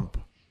 thump.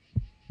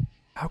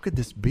 How could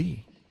this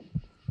be?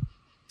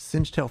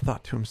 Singetail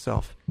thought to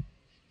himself.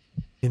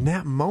 In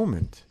that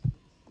moment,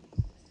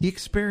 he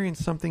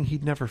experienced something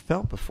he'd never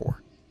felt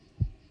before.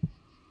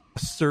 A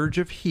surge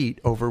of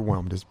heat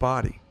overwhelmed his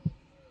body.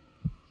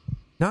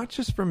 Not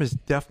just from his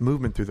deft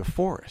movement through the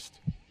forest.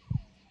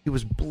 He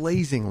was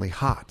blazingly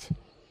hot.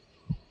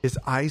 His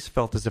eyes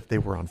felt as if they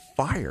were on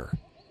fire.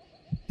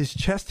 His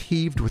chest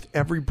heaved with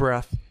every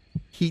breath,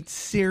 heat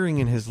searing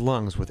in his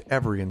lungs with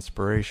every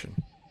inspiration.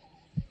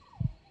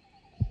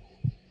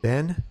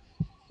 Then,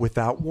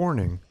 without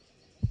warning,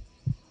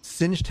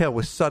 Singetail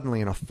was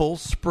suddenly in a full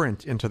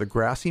sprint into the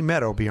grassy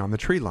meadow beyond the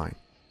tree line.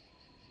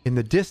 In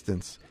the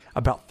distance,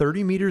 about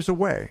 30 meters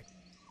away,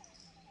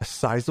 a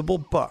sizable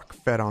buck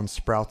fed on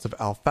sprouts of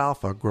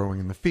alfalfa growing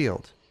in the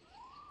field.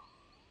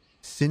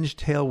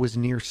 Singetail was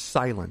near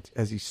silent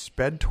as he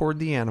sped toward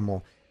the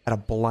animal at a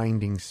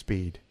blinding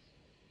speed.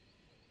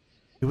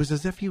 It was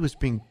as if he was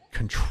being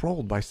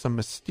controlled by some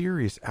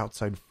mysterious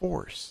outside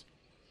force.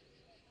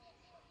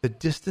 The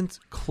distance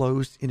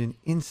closed in an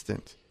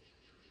instant.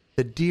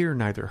 The deer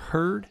neither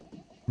heard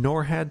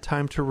nor had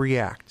time to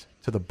react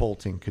to the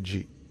bolting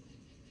Khajiit.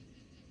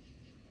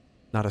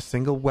 Not a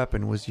single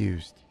weapon was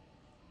used.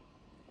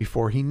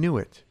 Before he knew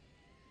it,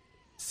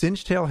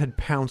 Singetail had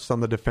pounced on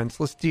the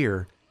defenseless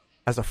deer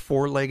as a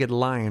four-legged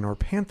lion or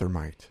panther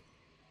might.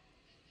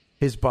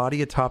 His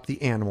body atop the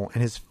animal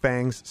and his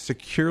fangs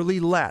securely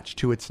latched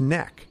to its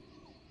neck.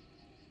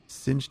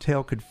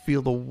 Singetail could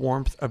feel the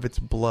warmth of its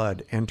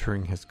blood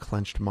entering his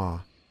clenched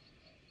maw.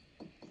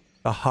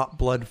 The hot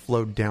blood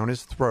flowed down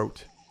his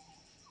throat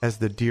as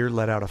the deer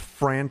let out a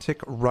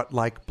frantic,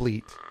 rut-like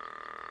bleat,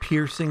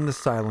 piercing the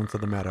silence of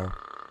the meadow.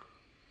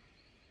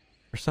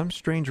 For some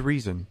strange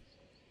reason,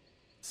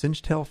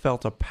 Singetail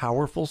felt a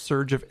powerful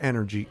surge of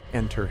energy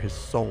enter his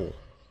soul.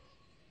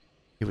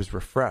 He was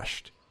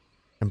refreshed,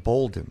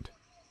 emboldened.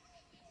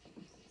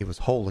 He was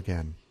whole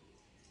again.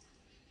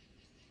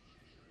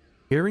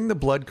 Hearing the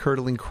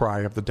blood-curdling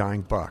cry of the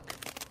dying buck,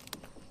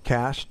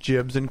 Cash,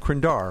 Jibbs, and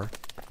Krindar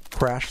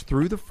crashed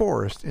through the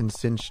forest in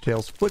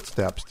Singetail's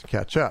footsteps to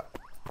catch up.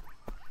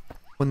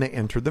 When they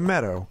entered the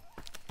meadow,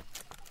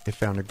 they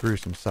found a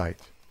gruesome sight.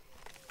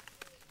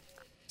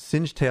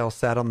 Singetail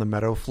sat on the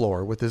meadow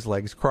floor with his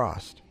legs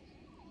crossed,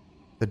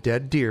 the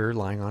dead deer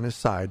lying on his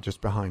side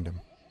just behind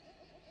him.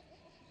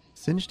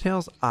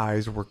 Singetail's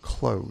eyes were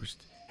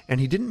closed, and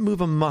he didn't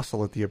move a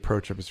muscle at the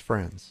approach of his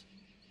friends.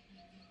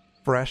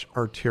 Fresh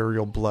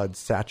arterial blood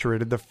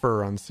saturated the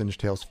fur on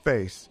Singetail's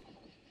face,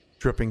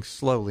 dripping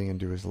slowly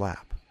into his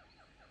lap.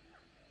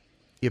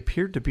 He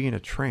appeared to be in a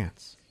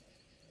trance,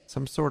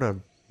 some sort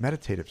of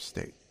meditative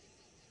state.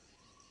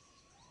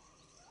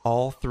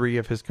 All three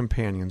of his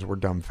companions were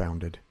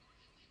dumbfounded.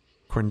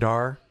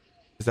 Krindar,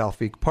 his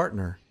Alfiq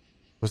partner,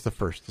 was the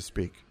first to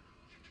speak.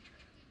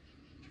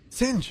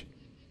 Singe!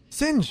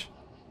 Singe!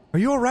 Are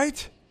you all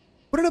right?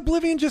 What in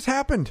oblivion just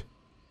happened?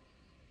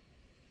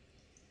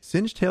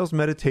 Singetail's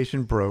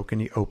meditation broke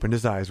and he opened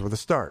his eyes with a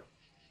start.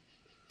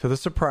 To the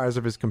surprise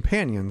of his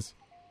companions,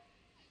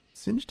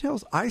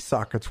 Singetail's eye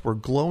sockets were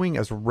glowing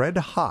as red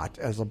hot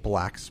as a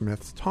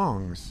blacksmith's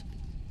tongs.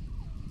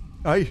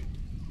 I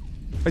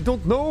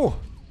don't know.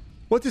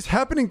 What is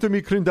happening to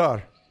me,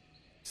 Krindar?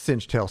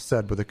 Singetail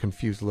said with a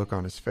confused look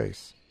on his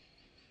face.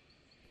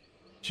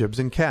 Jibbs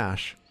and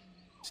Cash,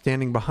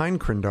 standing behind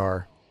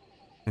Krindar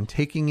and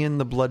taking in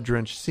the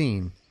blood-drenched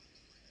scene,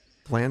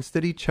 glanced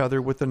at each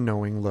other with a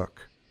knowing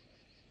look.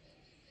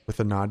 With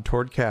a nod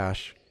toward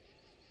Cash,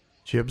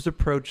 Jibbs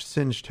approached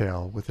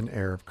Singetail with an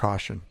air of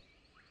caution.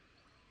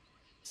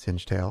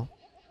 Singetail,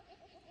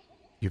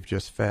 you've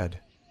just fed.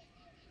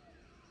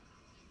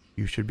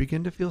 You should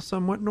begin to feel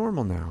somewhat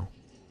normal now,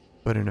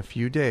 but in a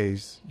few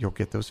days you'll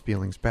get those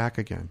feelings back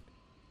again.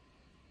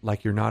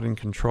 Like you're not in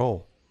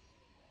control,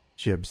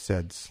 Jibbs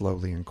said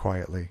slowly and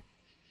quietly.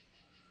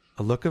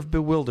 A look of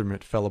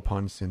bewilderment fell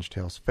upon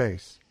Singetail's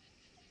face.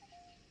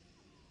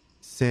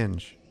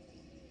 Singe,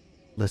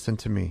 listen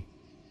to me.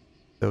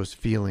 Those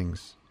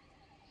feelings,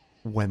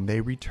 when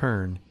they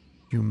return,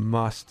 you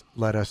must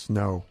let us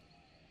know.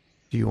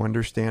 Do you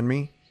understand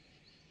me?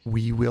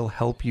 We will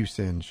help you,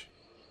 Singe,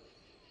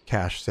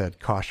 Cash said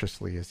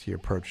cautiously as he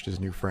approached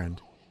his new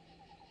friend.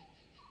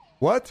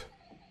 What?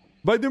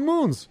 By the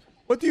moons!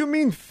 What do you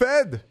mean,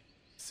 fed?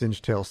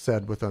 Singetail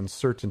said with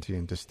uncertainty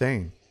and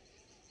disdain.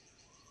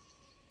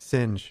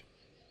 Singe,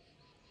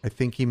 I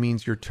think he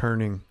means you're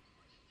turning,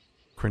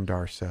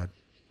 Krindar said.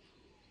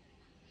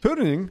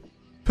 Turning?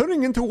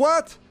 Turning into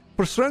what?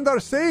 For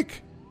Srendar's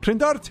sake?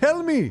 Krindar,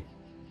 tell me!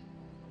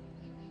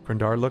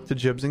 Krindar looked at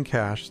Jibbs and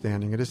Cash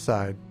standing at his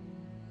side,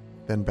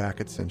 then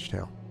back at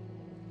Singetail.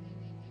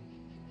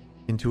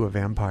 Into a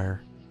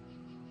vampire.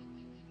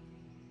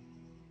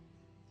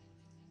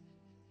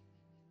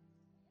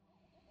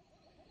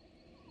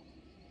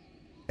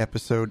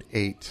 Episode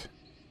 8.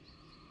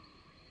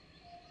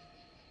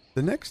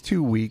 The next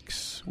 2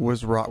 weeks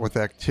was wrought with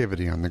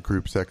activity on the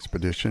group's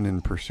expedition in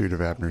pursuit of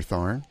Abner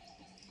Tharn.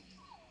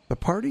 The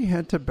party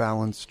had to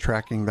balance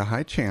tracking the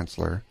High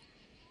Chancellor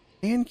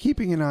and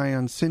keeping an eye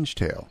on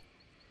Singetail,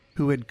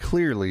 who had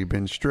clearly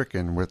been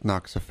stricken with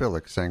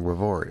Noxophilic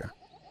sanguivoria.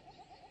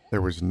 There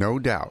was no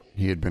doubt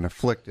he had been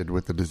afflicted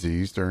with the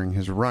disease during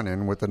his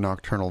run-in with the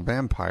nocturnal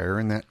vampire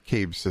in that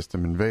cave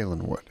system in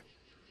Valenwood.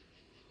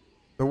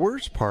 The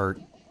worst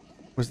part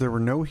was there were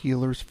no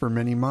healers for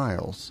many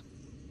miles,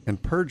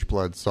 and purge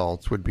blood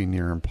salts would be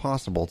near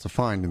impossible to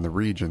find in the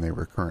region they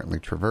were currently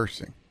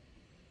traversing.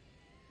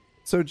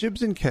 So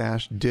Jibs and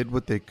Cash did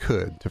what they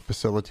could to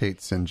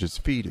facilitate Singe's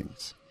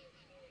feedings.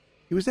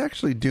 He was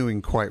actually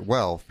doing quite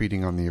well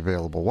feeding on the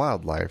available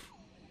wildlife,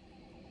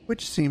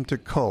 which seemed to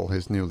cull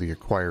his newly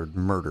acquired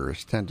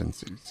murderous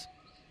tendencies.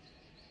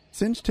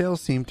 Singetail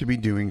seemed to be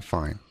doing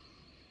fine.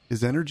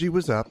 His energy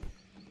was up,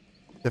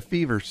 the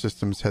fever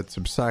symptoms had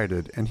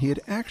subsided, and he had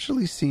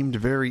actually seemed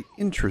very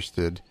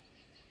interested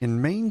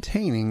in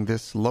maintaining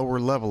this lower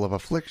level of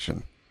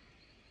affliction.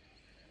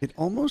 It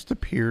almost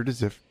appeared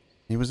as if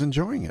he was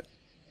enjoying it.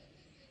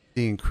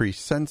 The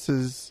increased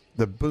senses,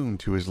 the boon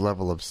to his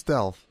level of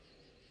stealth,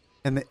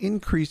 and the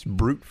increased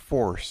brute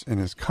force in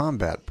his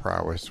combat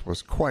prowess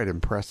was quite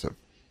impressive.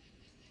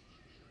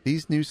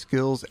 These new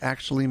skills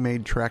actually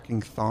made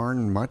tracking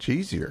Tharn much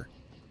easier.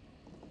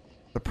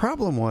 The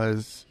problem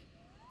was,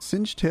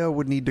 Singetail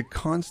would need to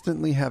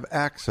constantly have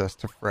access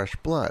to fresh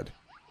blood,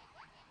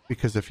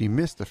 because if he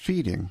missed a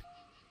feeding,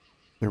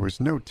 there was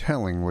no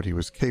telling what he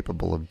was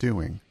capable of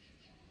doing.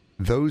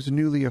 Those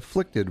newly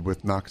afflicted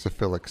with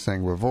Noxophilic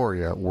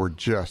sanguivoria were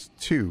just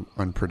too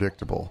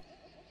unpredictable.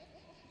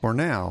 For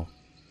now,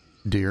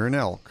 deer and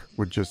elk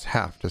would just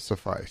have to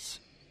suffice.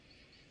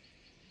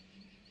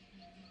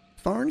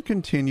 Tharn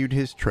continued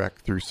his trek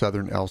through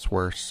southern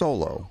Elsewhere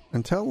solo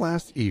until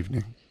last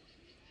evening,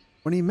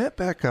 when he met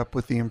back up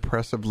with the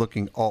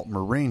impressive-looking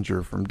Altmer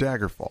Ranger from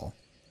Daggerfall.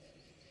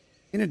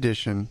 In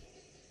addition,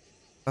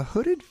 a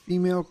hooded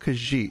female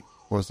Khajiit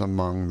was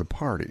among the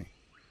party.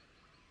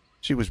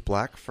 She was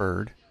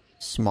black-furred,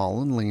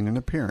 small and lean in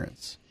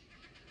appearance.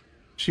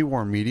 She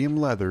wore medium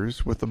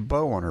leathers with a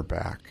bow on her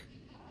back,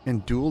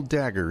 and dual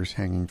daggers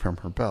hanging from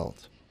her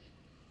belt.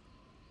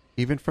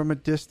 Even from a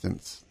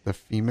distance, the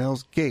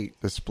female's gait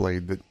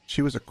displayed that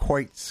she was a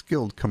quite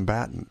skilled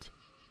combatant,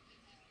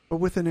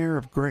 but with an air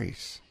of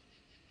grace.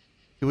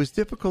 It was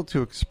difficult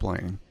to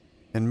explain,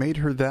 and made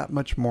her that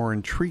much more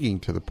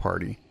intriguing to the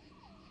party,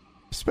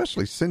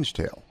 especially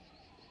Singetail,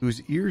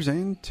 whose ears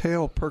and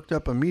tail perked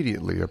up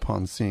immediately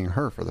upon seeing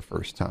her for the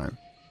first time.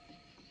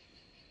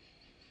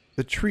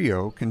 The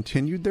trio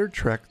continued their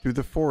trek through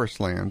the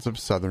forest lands of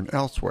southern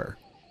Elsewhere,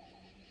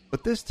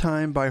 but this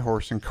time by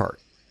horse and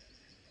cart.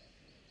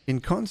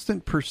 In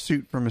constant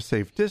pursuit from a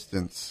safe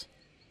distance,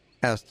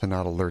 as to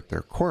not alert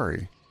their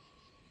quarry,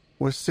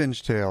 was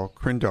Singetail,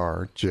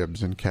 Krindar,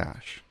 Jibs, and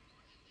Cash.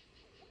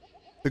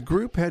 The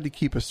group had to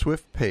keep a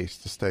swift pace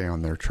to stay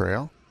on their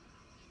trail,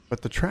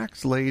 but the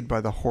tracks laid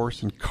by the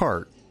horse and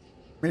cart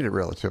made it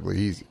relatively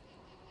easy.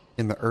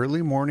 In the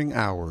early morning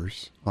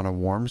hours, on a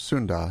warm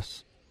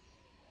Sundas,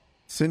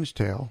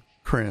 Singetail,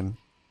 Kryn,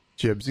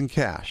 Jibs, and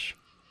Cash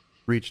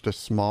reached a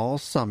small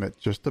summit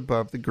just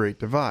above the Great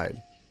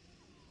Divide,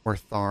 where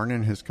Tharn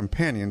and his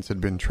companions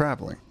had been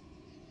traveling.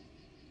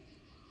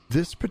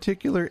 This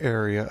particular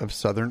area of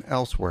southern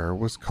Elsewhere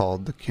was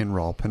called the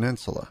Kinral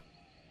Peninsula.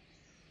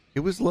 It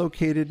was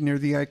located near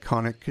the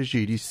iconic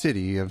Khajiiti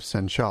city of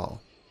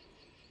Senchal.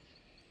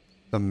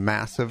 The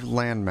massive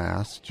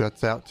landmass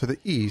juts out to the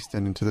east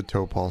and into the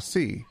Topal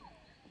Sea.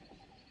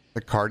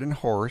 The cart and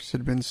horse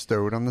had been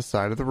stowed on the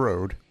side of the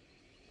road.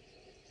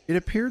 It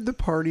appeared the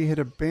party had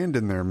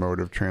abandoned their mode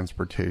of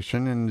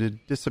transportation and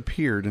had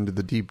disappeared into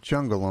the deep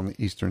jungle on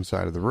the eastern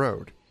side of the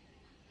road.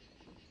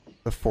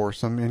 The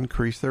foursome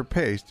increased their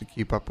pace to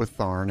keep up with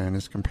Tharn and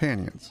his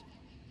companions.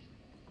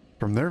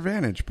 From their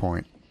vantage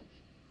point,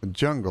 the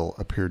jungle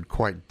appeared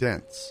quite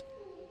dense,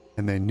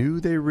 and they knew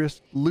they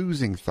risked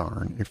losing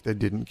Tharn if they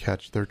didn't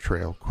catch their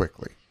trail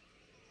quickly.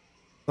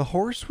 The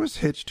horse was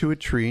hitched to a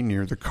tree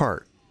near the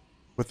cart,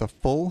 with a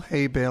full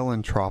hay bale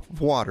and trough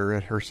of water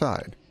at her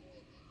side.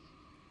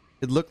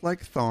 It looked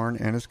like Tharn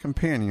and his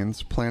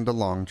companions planned a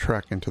long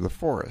trek into the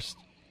forest.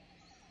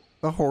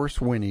 The horse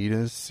whinnied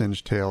as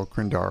Singetail,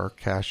 Krindar,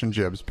 Cash, and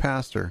Jibs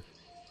passed her,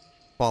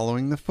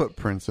 following the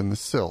footprints in the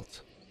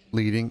silt,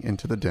 leading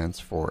into the dense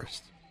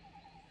forest.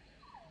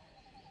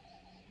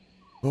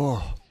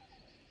 Oh,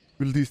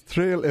 will this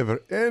trail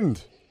ever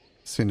end?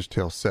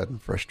 Singetail said in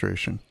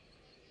frustration.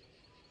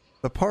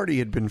 The party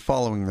had been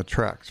following the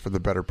tracks for the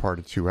better part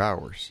of 2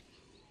 hours.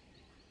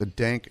 The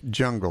dank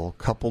jungle,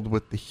 coupled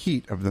with the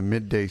heat of the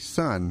midday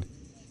sun,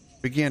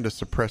 began to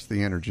suppress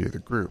the energy of the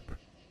group.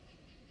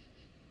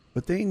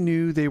 But they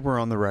knew they were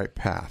on the right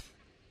path.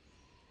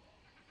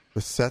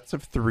 The sets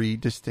of 3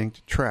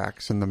 distinct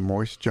tracks in the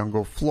moist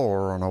jungle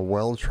floor on a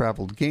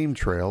well-traveled game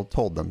trail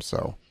told them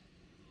so.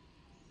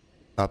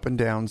 Up and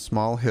down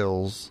small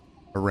hills,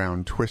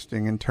 around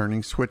twisting and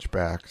turning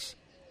switchbacks,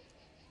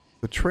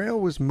 the trail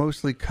was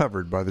mostly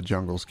covered by the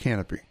jungle's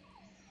canopy.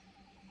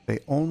 They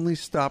only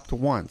stopped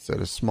once at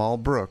a small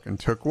brook and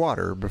took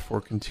water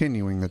before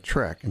continuing the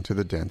trek into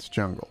the dense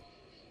jungle.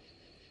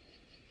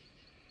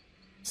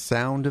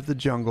 Sound of the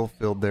jungle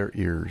filled their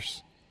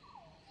ears.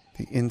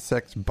 The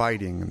insects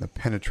biting and the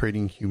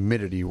penetrating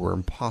humidity were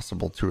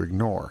impossible to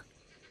ignore.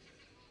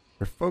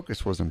 Their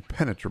focus was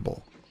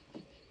impenetrable.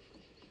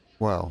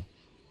 Well,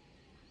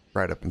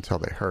 right up until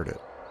they heard it.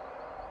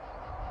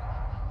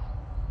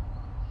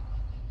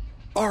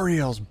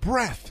 "Ariel's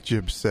breath,"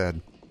 Jibbs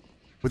said,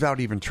 without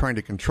even trying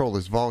to control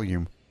his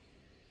volume.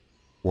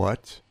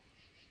 "What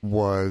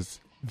was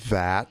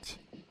that?"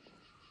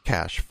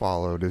 Cash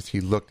followed as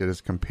he looked at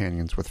his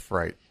companions with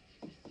fright.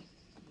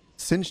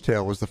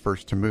 Singetail was the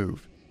first to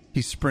move.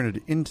 He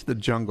sprinted into the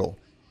jungle,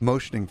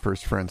 motioning for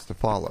his friends to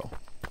follow.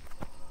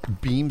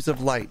 Beams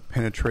of light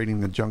penetrating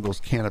the jungle's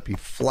canopy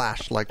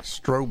flashed like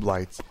strobe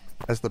lights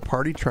as the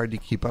party tried to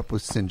keep up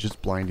with Singe's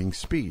blinding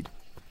speed.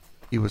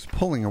 He was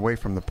pulling away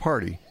from the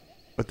party,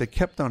 but they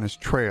kept on his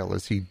trail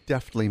as he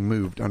deftly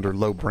moved under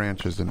low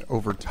branches and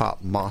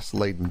overtop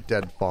moss-laden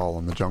deadfall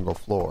on the jungle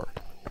floor.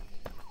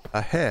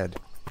 Ahead,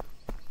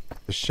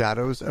 the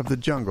shadows of the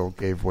jungle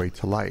gave way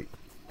to light,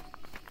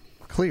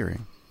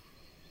 clearing.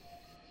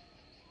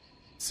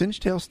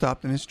 Singetail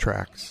stopped in his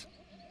tracks,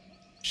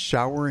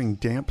 showering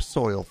damp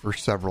soil for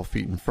several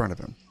feet in front of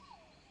him.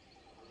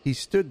 He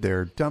stood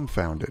there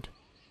dumbfounded,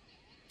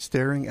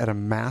 staring at a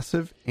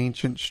massive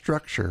ancient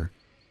structure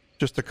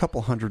just a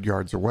couple 100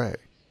 yards away.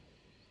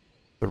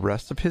 The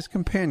rest of his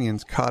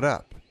companions caught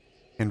up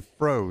and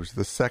froze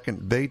the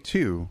second they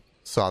too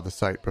saw the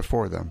sight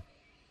before them.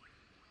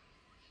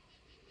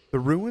 The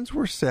ruins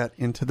were set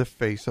into the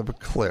face of a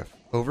cliff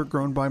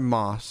overgrown by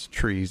moss,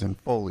 trees, and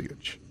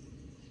foliage.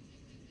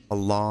 A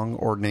long,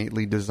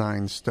 ornately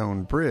designed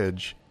stone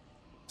bridge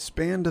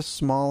spanned a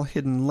small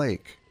hidden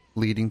lake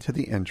leading to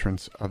the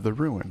entrance of the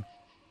ruin.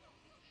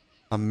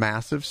 A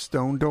massive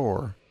stone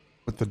door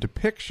with the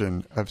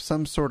depiction of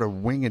some sort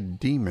of winged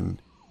demon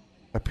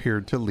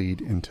appeared to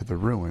lead into the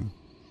ruin.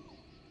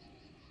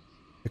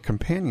 The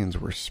companions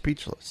were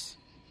speechless.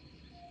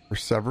 For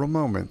several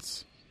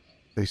moments,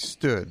 they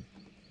stood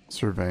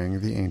surveying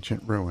the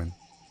ancient ruin.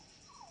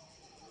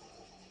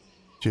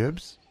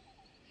 "Jibbs?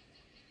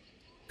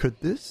 Could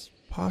this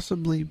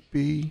possibly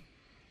be?"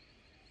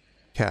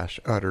 Cash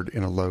uttered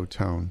in a low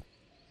tone.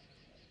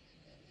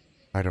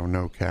 "I don't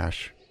know,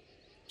 Cash,"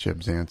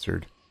 Jibbs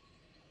answered.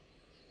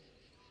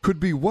 "Could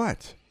be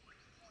what?"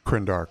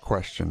 Krindar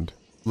questioned,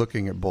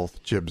 looking at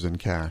both Jibbs and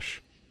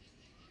Cash.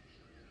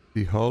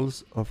 "The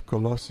hulls of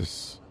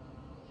Colossus,"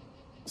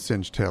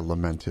 Singetail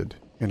lamented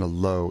in a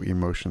low,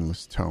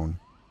 emotionless tone.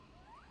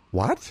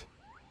 "What?"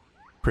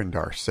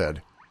 Krindar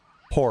said,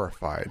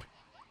 horrified,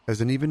 as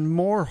an even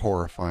more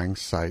horrifying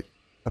sight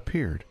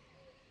appeared.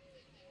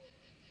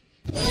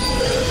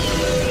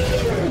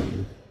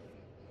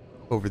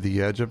 Over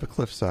the edge of a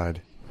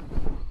cliffside,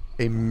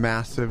 a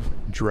massive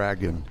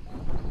dragon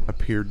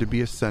appeared to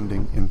be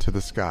ascending into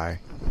the sky,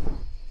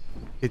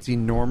 its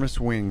enormous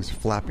wings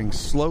flapping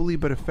slowly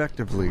but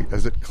effectively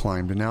as it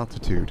climbed in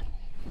altitude.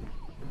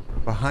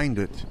 Behind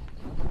it,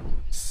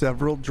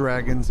 several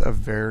dragons of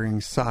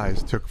varying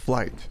size took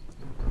flight,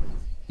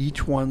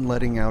 each one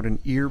letting out an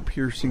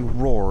ear-piercing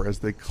roar as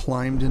they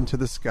climbed into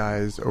the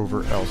skies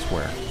over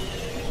elsewhere.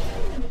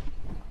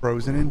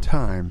 Frozen in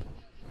time,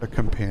 the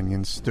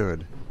companions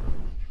stood,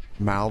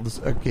 mouths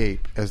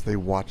agape as they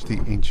watched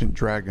the ancient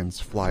dragons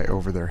fly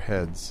over their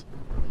heads.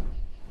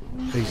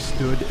 They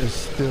stood as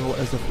still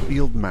as a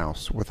field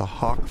mouse with a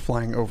hawk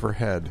flying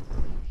overhead,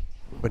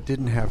 but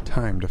didn't have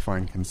time to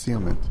find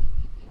concealment.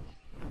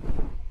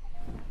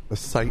 The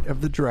sight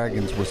of the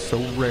dragons was so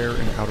rare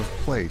and out of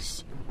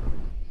place,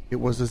 it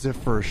was as if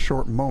for a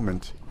short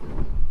moment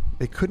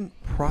they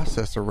couldn't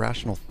process a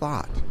rational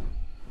thought.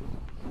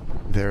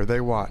 There they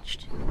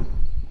watched.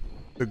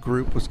 The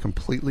group was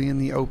completely in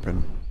the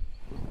open,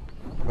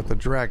 but the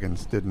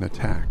dragons didn't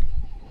attack.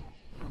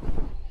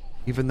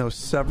 Even though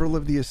several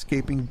of the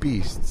escaping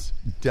beasts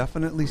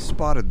definitely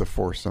spotted the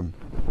foursome,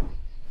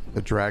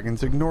 the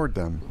dragons ignored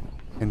them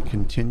and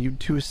continued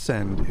to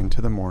ascend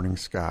into the morning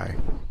sky.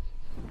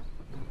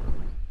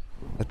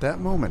 At that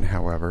moment,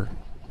 however,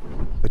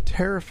 the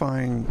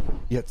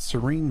terrifying yet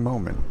serene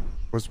moment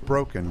was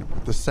broken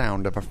with the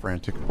sound of a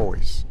frantic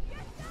voice.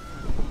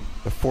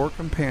 The four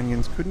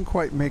companions couldn't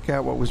quite make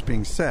out what was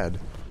being said,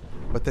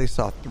 but they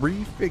saw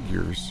three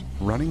figures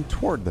running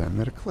toward them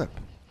at a clip.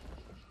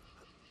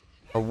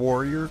 A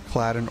warrior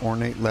clad in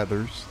ornate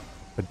leathers,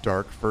 a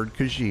dark-furred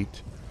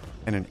Khajiit,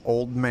 and an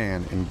old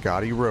man in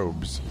gaudy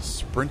robes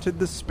sprinted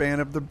the span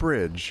of the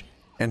bridge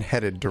and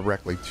headed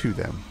directly to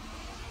them.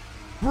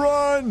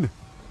 "Run!"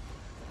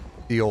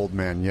 the old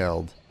man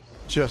yelled,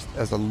 just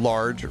as a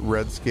large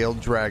red-scaled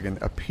dragon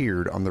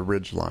appeared on the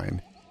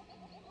ridgeline.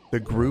 The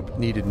group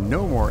needed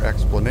no more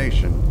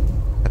explanation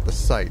at the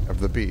sight of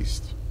the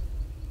beast.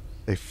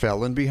 They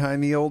fell in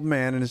behind the old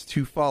man and his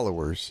two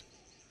followers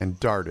and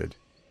darted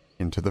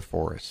into the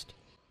forest.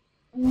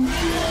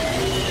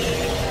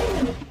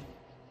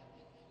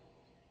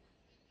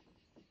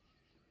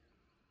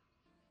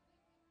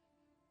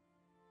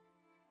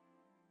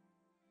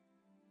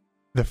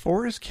 The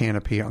forest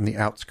canopy on the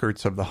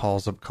outskirts of the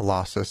halls of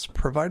Colossus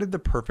provided the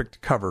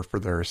perfect cover for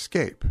their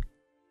escape,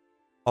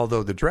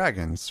 although the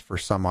dragons, for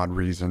some odd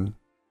reason,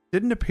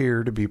 didn't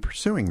appear to be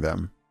pursuing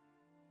them.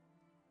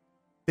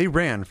 They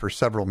ran for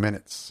several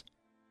minutes,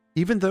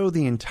 even though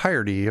the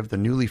entirety of the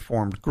newly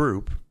formed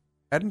group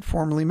hadn't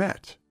formally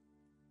met.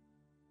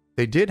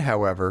 They did,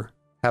 however,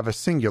 have a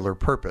singular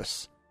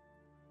purpose: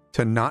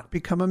 to not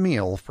become a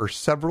meal for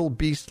several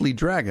beastly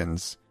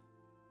dragons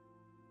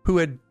who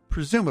had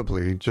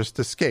presumably just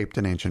escaped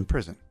an ancient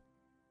prison.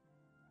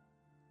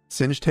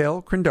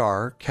 Singetail,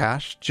 Krindar,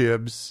 Cash,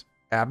 Jibs,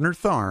 Abner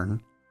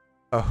Tharn,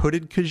 a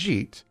hooded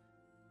Khajiit,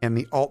 and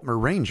the Altmer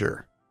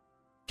Ranger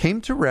came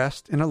to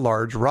rest in a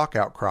large rock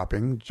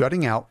outcropping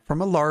jutting out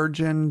from a large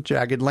and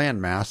jagged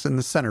landmass in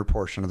the center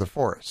portion of the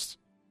forest.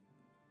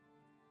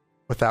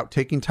 Without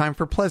taking time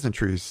for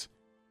pleasantries,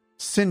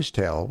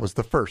 Singetail was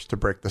the first to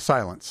break the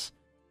silence,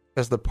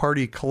 as the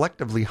party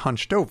collectively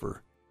hunched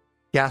over,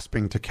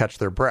 gasping to catch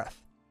their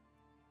breath.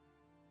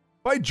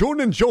 "By Jone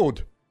and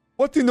Jode,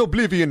 what in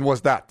oblivion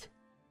was that?"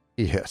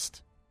 he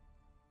hissed.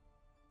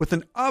 With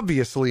an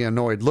obviously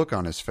annoyed look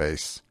on his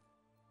face,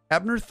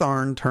 Abner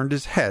Tharn turned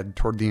his head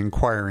toward the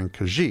inquiring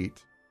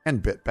Khajiit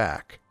and bit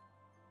back.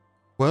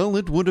 "Well,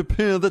 it would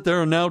appear that there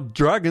are now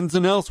dragons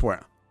in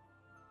Elsewhere.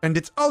 And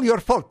it's all your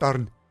fault,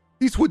 Tharn.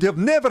 This would have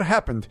never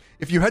happened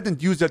if you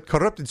hadn't used that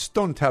corrupted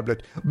stone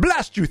tablet.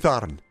 Blast you,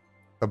 Tharn!"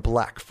 The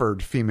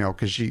black-furred female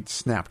Khajiit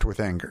snapped with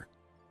anger.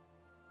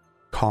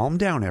 "Calm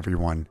down,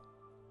 everyone.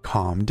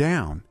 Calm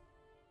down,"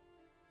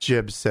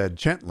 Jib said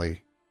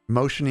gently,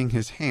 motioning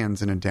his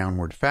hands in a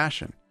downward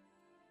fashion.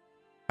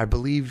 "I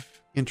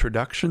believe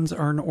introductions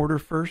are in order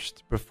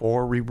first,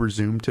 before we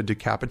resume to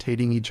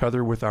decapitating each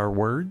other with our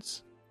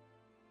words."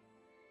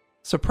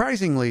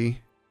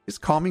 Surprisingly, his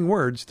calming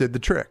words did the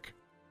trick.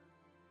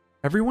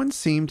 Everyone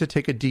seemed to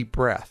take a deep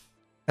breath,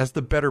 as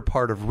the better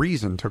part of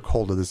reason took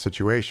hold of the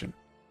situation.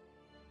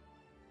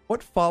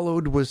 What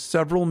followed was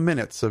several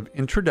minutes of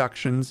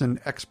introductions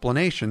and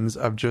explanations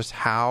of just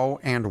how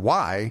and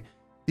why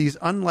these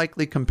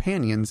unlikely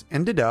companions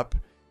ended up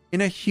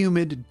in a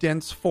humid,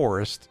 dense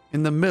forest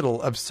in the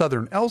middle of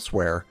southern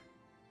Elsewhere,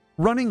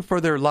 running for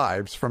their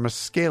lives from a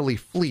scaly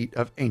fleet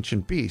of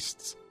ancient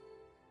beasts.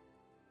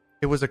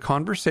 It was a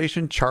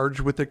conversation charged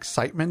with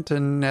excitement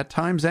and at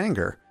times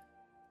anger,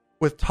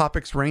 with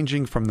topics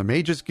ranging from the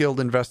Mages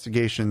Guild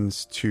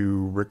investigations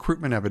to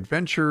recruitment of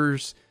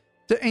adventurers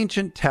to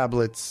ancient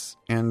tablets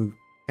and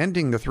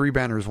ending the Three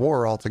Banners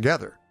War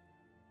altogether.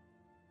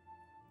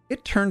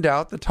 It turned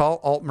out the tall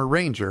Altmer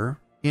Ranger,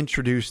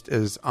 introduced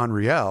as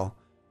Anriel,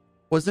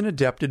 was an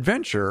adept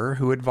adventurer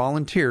who had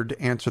volunteered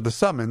to answer the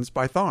summons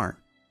by Tharn.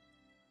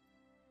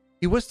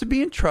 He was to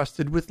be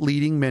entrusted with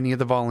leading many of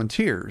the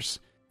volunteers,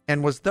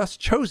 and was thus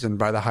chosen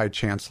by the High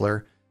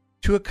Chancellor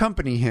to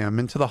accompany him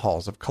into the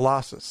halls of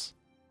Colossus.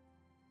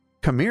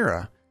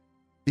 Chimera,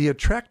 the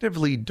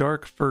attractively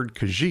dark-furred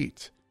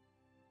Khajiit,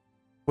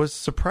 was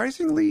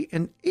surprisingly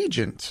an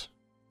agent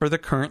for the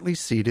currently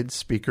seated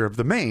Speaker of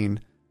the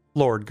Main,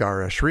 Lord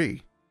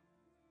Gar-Eshri.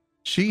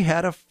 She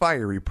had a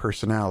fiery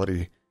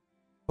personality,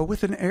 but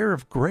with an air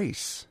of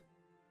grace.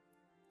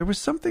 There was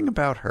something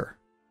about her.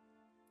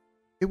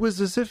 It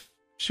was as if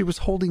she was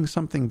holding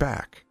something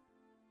back.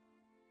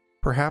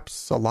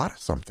 Perhaps a lot of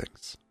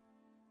somethings.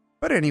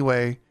 But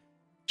anyway,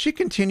 she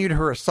continued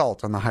her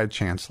assault on the High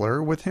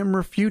Chancellor, with him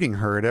refuting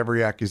her at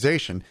every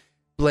accusation,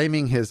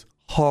 blaming his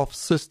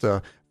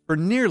half-sister for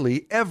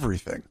nearly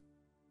everything.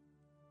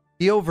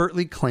 He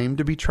overtly claimed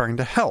to be trying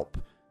to help,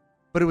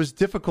 but it was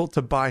difficult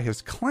to buy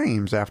his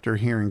claims after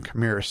hearing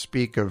Chimera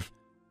speak of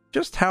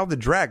just how the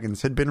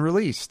dragons had been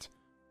released.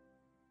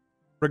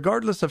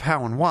 Regardless of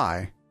how and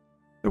why,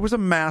 there was a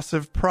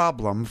massive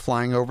problem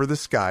flying over the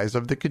skies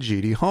of the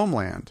Khajiit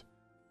homeland,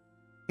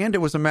 and it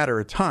was a matter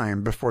of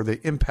time before they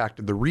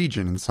impacted the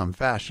region in some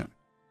fashion.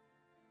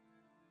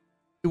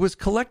 It was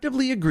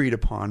collectively agreed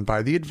upon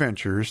by the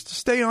adventurers to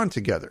stay on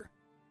together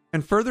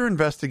and further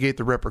investigate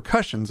the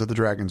repercussions of the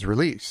dragon's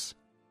release.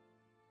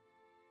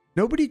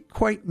 Nobody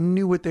quite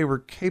knew what they were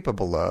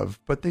capable of,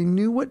 but they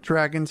knew what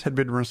dragons had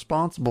been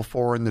responsible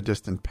for in the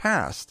distant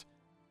past,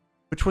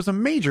 which was a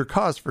major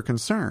cause for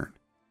concern.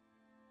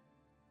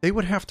 They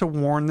would have to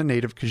warn the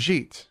native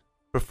Khajiit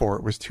before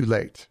it was too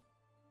late.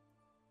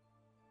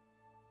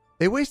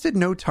 They wasted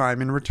no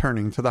time in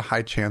returning to the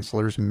High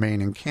Chancellor's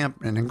main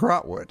encampment in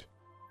Grotwood.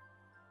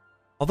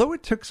 Although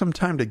it took some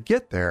time to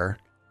get there,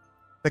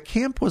 the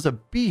camp was a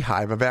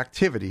beehive of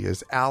activity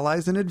as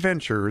allies and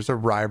adventurers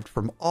arrived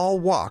from all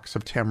walks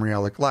of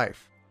Tamrielic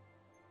life.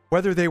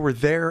 Whether they were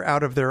there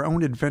out of their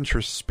own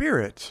adventurous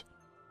spirit,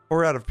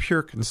 or out of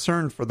pure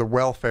concern for the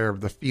welfare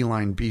of the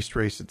feline beast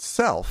race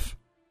itself,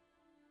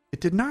 it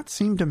did not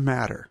seem to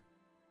matter.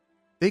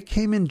 They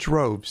came in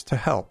droves to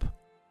help.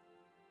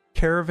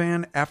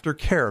 Caravan after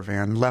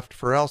caravan left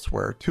for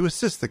Elsewhere to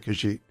assist the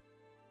Khajiit,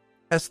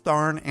 as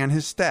Tharn and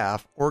his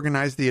staff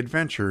organized the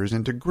adventurers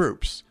into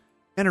groups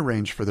and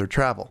arranged for their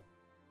travel.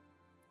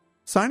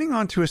 Signing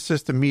on to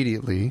assist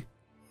immediately,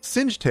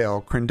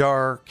 Singetail,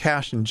 Krindar,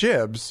 Cash, and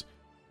Jibs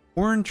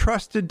were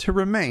entrusted to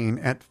remain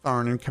at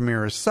Tharn and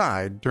Chimera's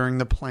side during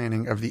the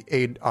planning of the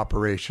aid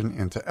operation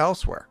into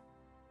Elsewhere.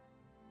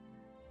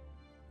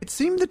 It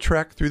seemed the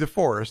trek through the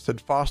forest had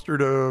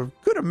fostered a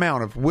good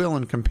amount of will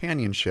and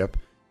companionship,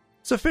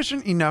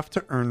 sufficient enough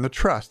to earn the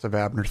trust of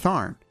Abner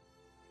Tharn.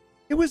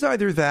 It was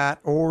either that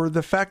or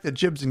the fact that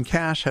Jibbs and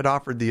Cash had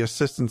offered the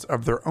assistance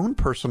of their own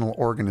personal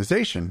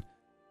organization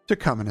to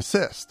come and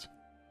assist.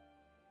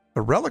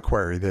 The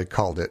Reliquary, they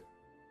called it,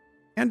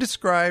 and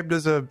described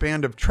as a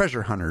band of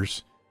treasure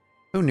hunters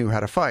who knew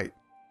how to fight.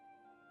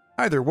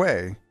 Either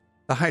way,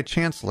 the High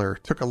Chancellor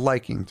took a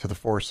liking to the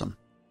foursome.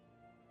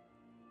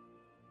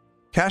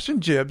 Cash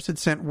and Jibbs had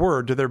sent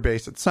word to their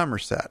base at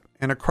Somerset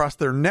and across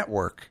their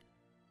network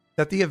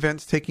that the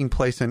events taking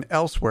place in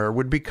Elsewhere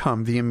would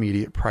become the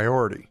immediate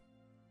priority.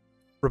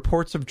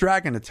 Reports of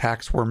dragon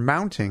attacks were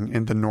mounting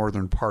in the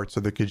northern parts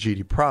of the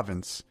Khajiit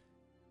province,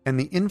 and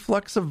the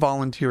influx of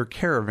volunteer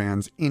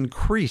caravans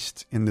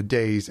increased in the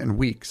days and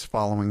weeks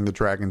following the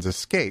dragon's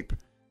escape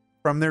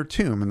from their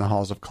tomb in the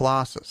halls of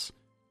Colossus.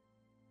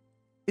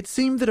 It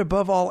seemed that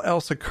above all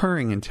else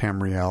occurring in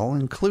Tamriel,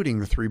 including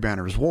the Three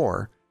Banners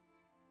War,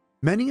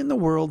 many in the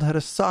world had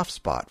a soft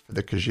spot for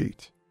the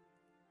Khajiit,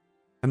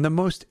 and the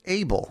most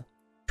able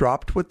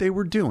dropped what they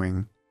were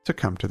doing to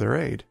come to their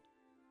aid.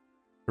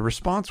 The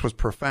response was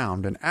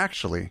profound and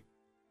actually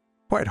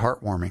quite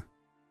heartwarming.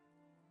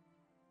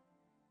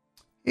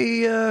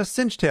 "Hey,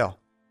 Singe-tail,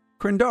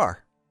 Krindar,"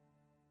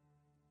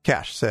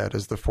 Cash said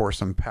as the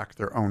foursome packed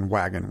their own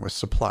wagon with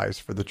supplies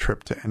for the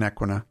trip to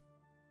Enequina.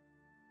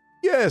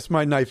 "Yes,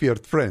 my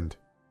knife-eared friend,"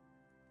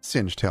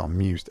 Singe-tail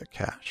mused at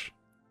Cash.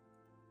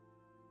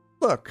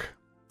 "Look,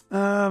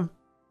 I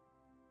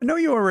know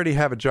you already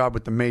have a job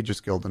with the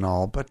Mages Guild and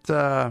all, but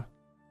how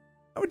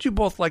would you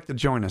both like to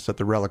join us at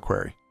the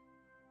Reliquary?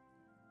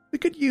 We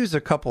could use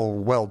a couple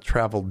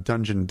well-traveled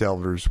dungeon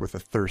delvers with a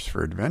thirst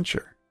for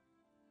adventure.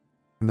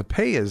 And the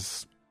pay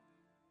is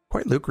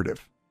quite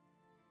lucrative,"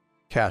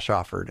 Cash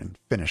offered and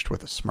finished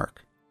with a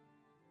smirk.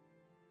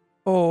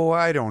 "Oh,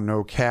 I don't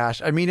know,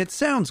 Cash. I mean, it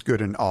sounds good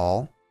and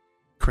all."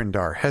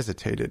 Krindar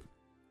hesitated.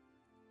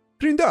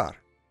 "Krindar,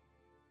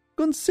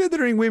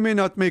 considering we may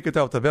not make it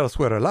out of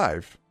Elsewhere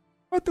alive,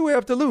 what do we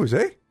have to lose,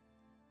 eh?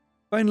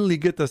 Finally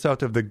get us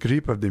out of the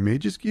grip of the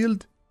Mages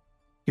Guild?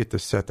 Get to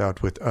set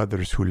out with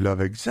others who love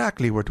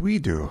exactly what we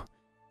do.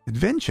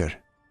 Adventure.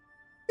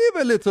 Give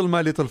a little,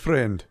 my little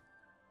friend."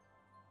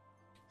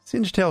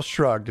 Singe-tail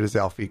shrugged at his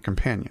elfie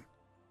companion.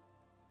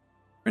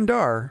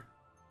 Krindar,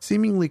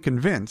 seemingly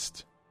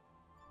convinced,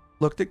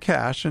 looked at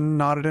Cash and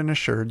nodded an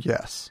assured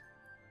yes.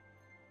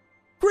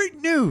 "Great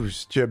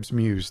news," Jibbs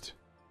mused.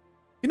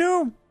 "You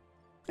know,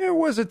 there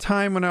was a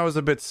time when I was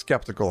a bit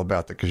skeptical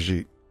about the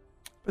Khajiit.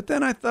 But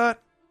then I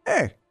thought,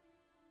 hey,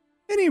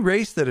 any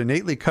race that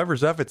innately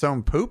covers up its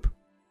own poop?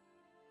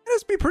 It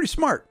has to be pretty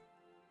smart."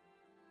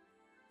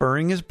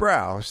 Furrowing his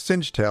brow,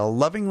 Singe-tail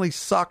lovingly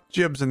socked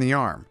Jibbs in the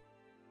arm,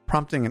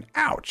 prompting an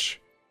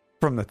ouch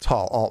from the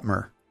tall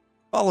Altmer,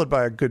 followed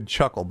by a good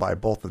chuckle by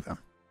both of them.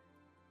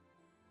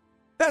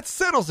 "That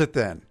settles it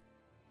then.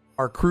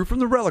 Our crew from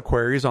the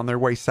Reliquary is on their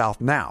way south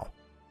now.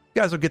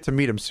 You guys will get to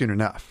meet them soon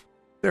enough.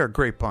 They're a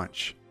great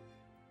bunch.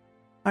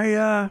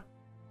 I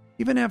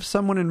even have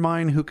someone in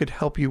mind who could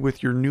help you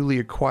with your newly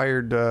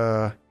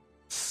acquired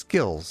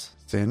skills,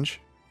 Singe.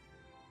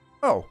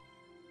 Oh,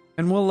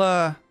 and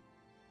we'll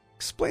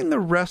explain the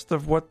rest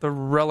of what the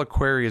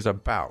Reliquary is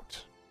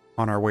about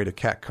on our way to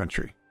Cat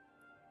Country.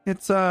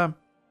 It's kind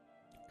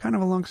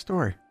of a long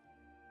story."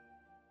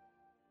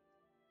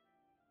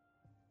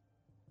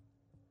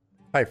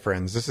 Hi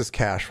friends, this is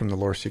Cash from the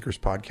Lore Seekers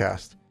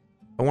podcast.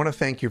 I want to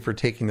thank you for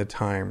taking the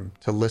time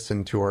to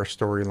listen to our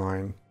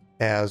storyline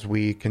as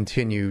we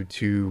continue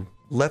to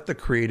let the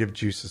creative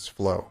juices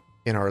flow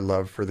in our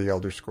love for the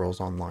Elder Scrolls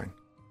Online.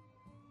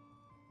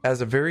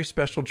 As a very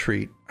special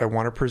treat, I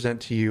want to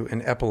present to you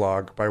an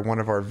epilogue by one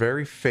of our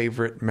very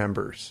favorite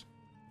members,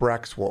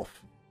 Braxwolf.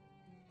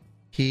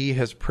 He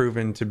has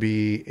proven to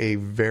be a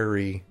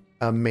very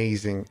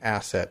amazing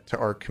asset to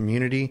our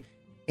community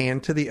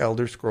and to the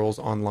Elder Scrolls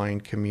Online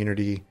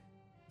community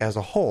as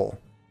a whole,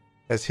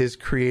 as his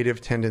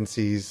creative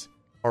tendencies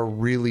are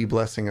really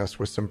blessing us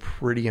with some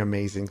pretty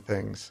amazing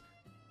things.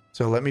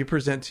 So let me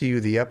present to you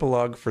the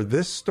epilogue for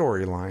this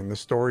storyline, the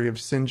story of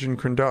Singe and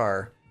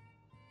Krindar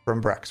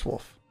from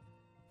Braxwolf.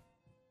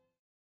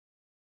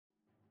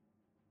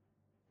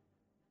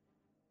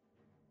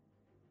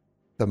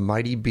 The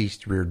mighty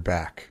beast reared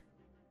back,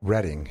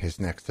 readying his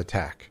next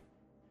attack.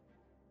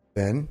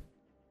 Then,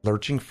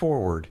 lurching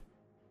forward,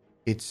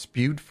 it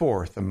spewed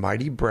forth a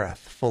mighty breath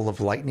full of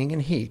lightning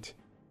and heat.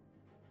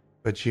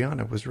 But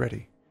Gianna was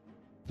ready.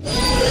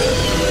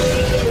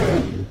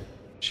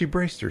 She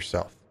braced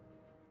herself,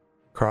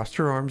 crossed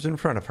her arms in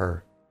front of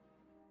her,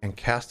 and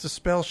cast a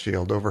spell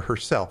shield over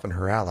herself and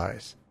her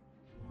allies,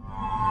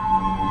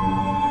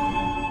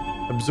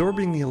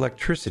 absorbing the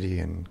electricity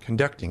and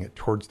conducting it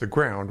towards the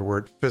ground where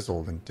it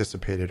fizzled and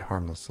dissipated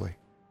harmlessly.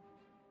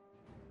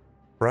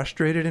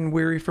 Frustrated and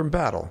weary from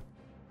battle,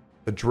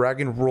 the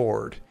dragon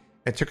roared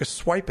and took a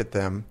swipe at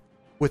them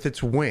with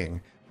its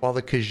wing, while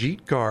the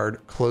Khajiit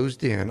guard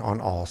closed in on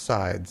all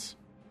sides.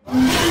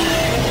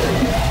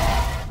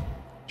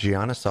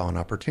 Gianna saw an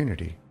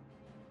opportunity.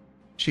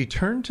 She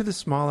turned to the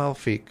small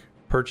Elfiq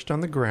perched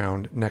on the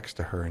ground next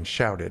to her and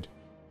shouted,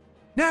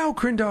 "Now,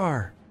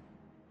 Krindar!"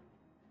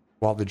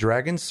 While the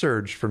dragon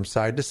surged from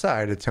side to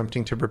side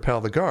attempting to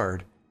repel the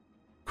guard,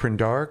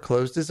 Krindar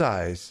closed his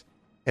eyes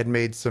and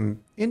made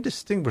some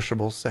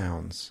indistinguishable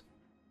sounds.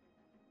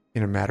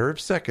 In a matter of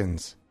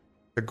seconds,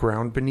 the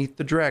ground beneath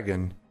the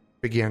dragon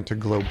began to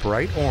glow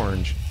bright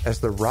orange as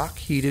the rock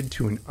heated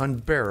to an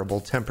unbearable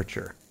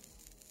temperature.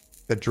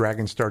 The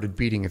dragon started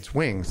beating its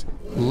wings,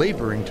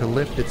 laboring to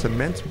lift its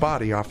immense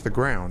body off the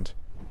ground,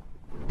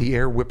 the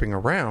air whipping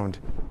around,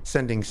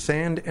 sending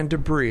sand and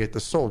debris at the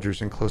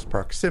soldiers in close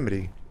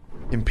proximity,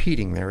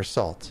 impeding their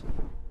assault.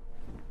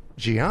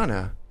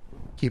 Gianna,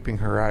 keeping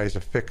her eyes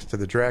affixed to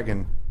the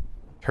dragon,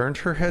 turned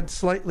her head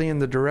slightly in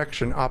the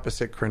direction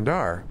opposite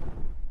Krindar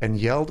and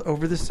yelled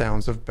over the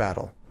sounds of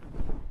battle.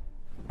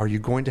 "Are you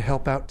going to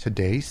help out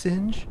today,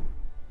 Singe?"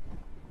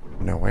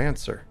 No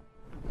answer.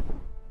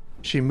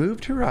 She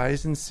moved her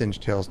eyes in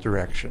Singetail's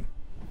direction,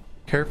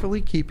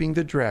 carefully keeping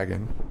the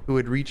dragon, who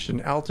had reached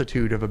an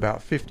altitude of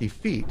about 50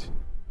 feet,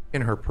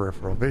 in her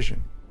peripheral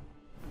vision.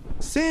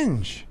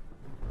 "Singe!"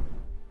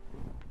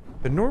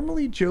 The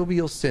normally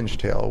jovial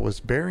Singetail was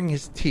baring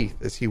his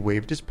teeth as he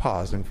waved his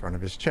paws in front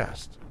of his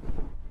chest.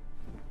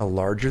 A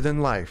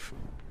larger-than-life,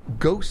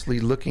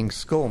 ghostly-looking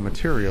skull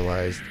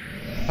materialized,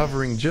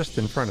 hovering just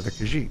in front of the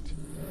Khajiit.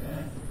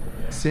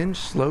 Singe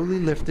slowly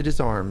lifted his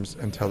arms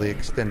until they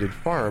extended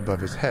far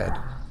above his head.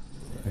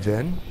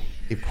 Then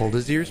he pulled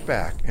his ears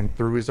back and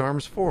threw his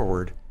arms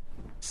forward,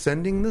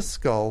 sending the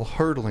skull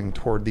hurtling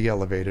toward the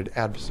elevated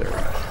adversary.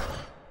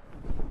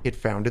 It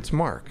found its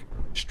mark,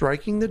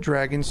 striking the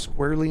dragon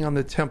squarely on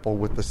the temple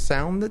with the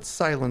sound that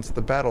silenced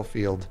the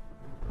battlefield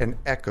and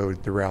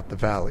echoed throughout the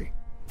valley.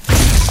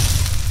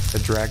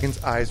 The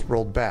dragon's eyes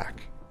rolled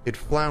back, it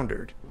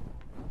floundered,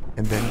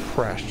 and then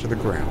crashed to the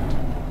ground.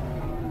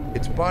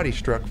 Its body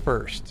struck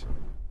first,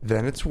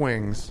 then its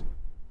wings,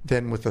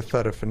 then with a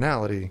thud of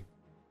finality,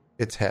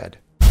 its head.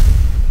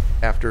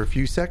 After a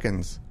few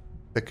seconds,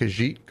 the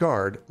Khajiit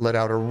guard let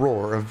out a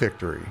roar of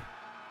victory.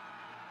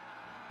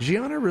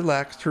 Gianna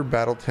relaxed her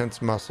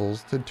battle-tense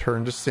muscles to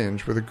turn to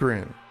Singe with a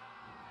grin.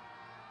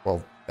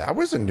 "Well, that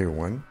was a new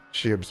one,"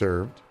 she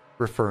observed,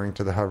 referring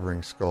to the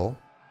hovering skull.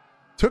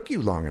 "Took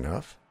you long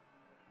enough."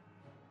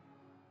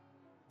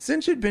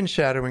 Singe had been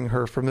shadowing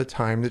her from the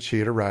time that she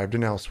had arrived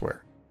in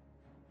Elsewhere.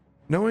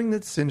 Knowing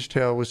that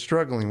Singetail was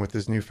struggling with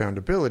his newfound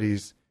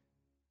abilities,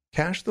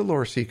 Cash the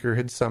Lore Seeker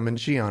had summoned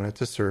Gianna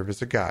to serve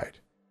as a guide,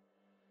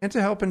 and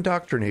to help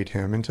indoctrinate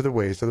him into the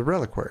ways of the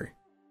reliquary.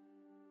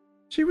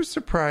 She was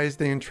surprised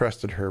they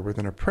entrusted her with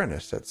an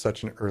apprentice at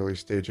such an early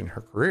stage in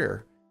her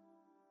career,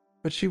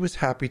 but she was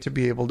happy to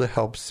be able to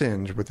help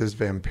Singe with his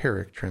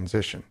vampiric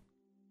transition,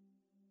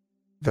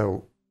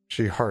 though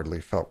she hardly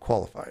felt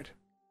qualified.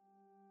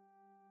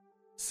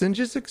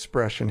 Singe's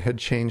expression had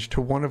changed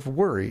to one of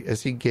worry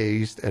as he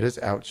gazed at his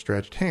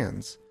outstretched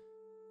hands.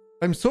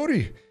 "I'm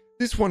sorry.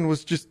 This one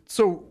was just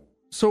so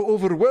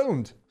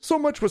overwhelmed. So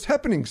much was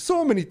happening.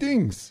 So many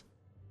things."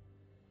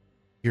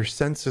 "Your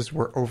senses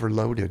were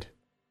overloaded.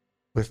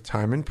 With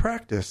time and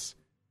practice,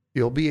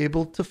 you'll be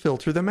able to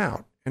filter them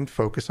out and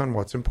focus on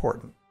what's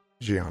important,"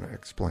 Gianna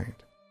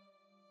explained.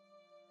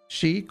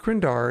 She,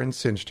 Krindar, and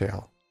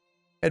Singetail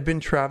had been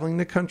traveling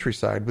the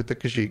countryside with the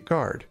Khajiit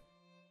guard,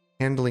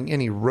 handling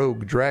any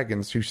rogue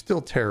dragons who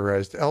still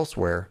terrorized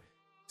Elsewhere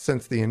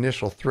since the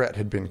initial threat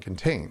had been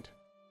contained.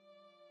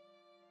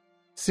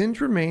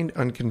 Singe remained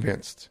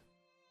unconvinced.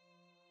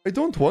 "I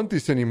don't want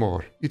this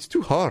anymore. It's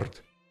too hard.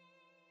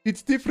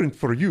 It's different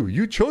for you.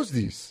 You chose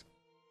this."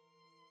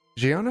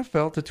 Gianna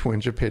felt a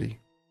twinge of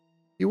pity.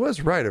 He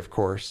was right, of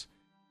course.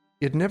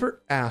 He had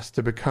never asked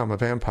to become a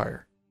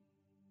vampire.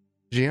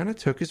 Gianna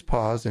took his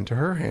paws into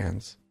her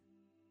hands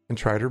and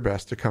tried her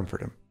best to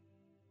comfort him.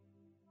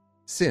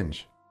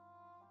 "Singe,"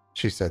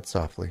 she said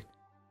softly,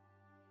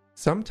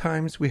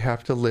 "sometimes we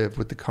have to live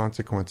with the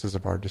consequences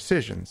of our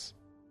decisions,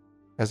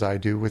 as I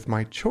do with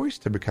my choice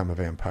to become a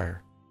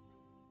vampire.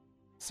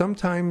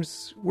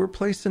 Sometimes we're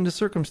placed into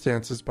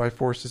circumstances by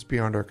forces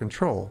beyond our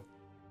control,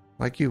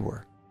 like you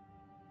were.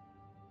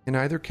 In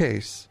either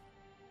case,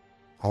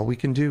 all we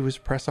can do is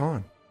press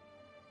on.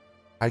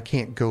 I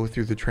can't go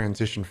through the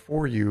transition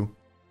for you.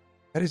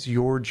 That is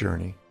your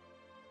journey.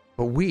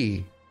 But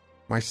we,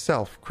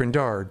 myself,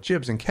 Krindar,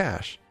 Jibs, and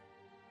Cash,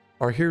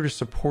 are here to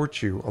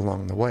support you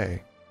along the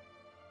way.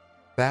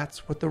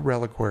 That's what the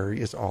reliquary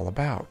is all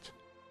about.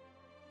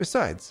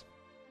 Besides,"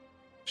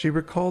 she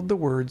recalled the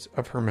words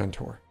of her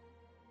mentor,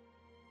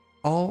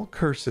 "all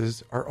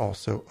curses are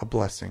also a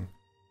blessing,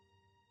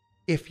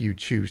 if you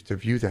choose to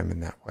view them in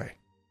that way."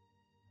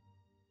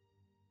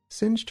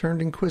 Singe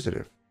turned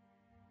inquisitive.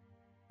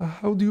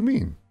 "How do you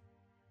mean?"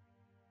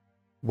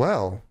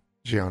 "Well,"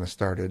 Gianna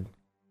started,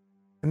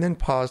 and then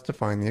paused to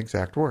find the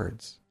exact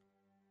words.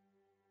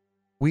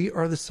 "We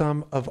are the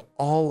sum of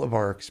all of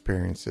our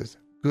experiences,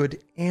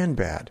 good and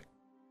bad.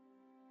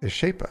 They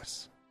shape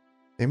us.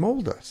 They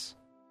mold us.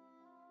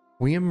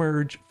 We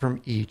emerge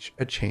from each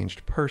a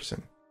changed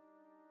person,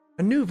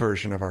 a new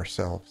version of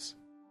ourselves.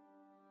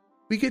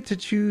 We get to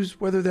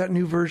choose whether that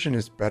new version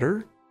is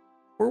better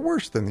or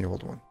worse than the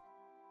old one.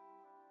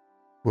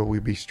 Will we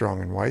be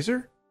strong and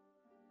wiser,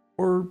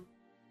 or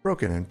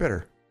broken and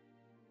bitter?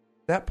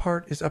 That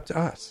part is up to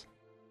us.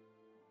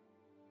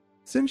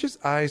 Singe's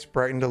eyes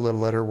brightened a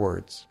little at her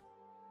words,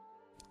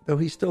 though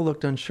he still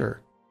looked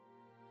unsure.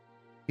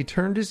 He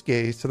turned his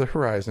gaze to the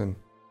horizon,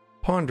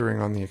 pondering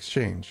on the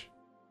exchange.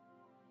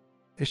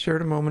 They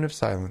shared a moment of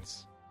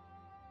silence,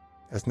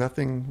 as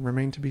nothing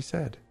remained to be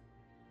said.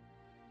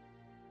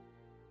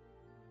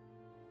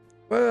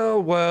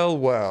 "Well, well,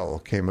 well,"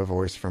 came a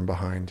voice from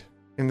behind,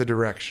 in the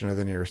direction of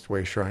the nearest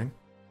way shrine.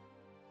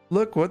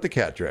 "Look what the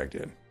cat dragged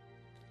in,"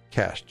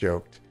 Cash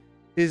joked,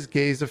 his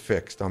gaze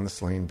affixed on the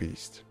slain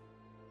beast.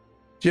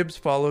 Jibbs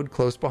followed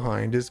close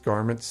behind, his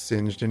garments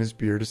singed and his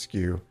beard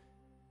askew.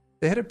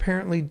 They had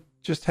apparently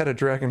just had a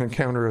dragon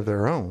encounter of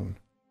their own.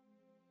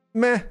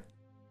 "Meh,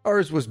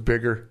 ours was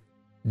bigger,"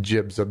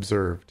 Jibbs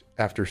observed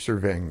after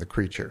surveying the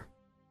creature.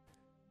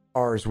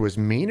 "Ours was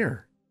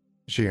meaner,"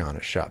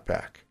 Gianna shot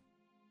back.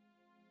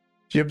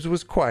 Jibbs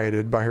was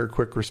quieted by her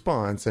quick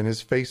response, and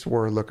his face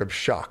wore a look of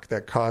shock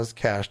that caused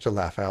Cash to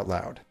laugh out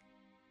loud.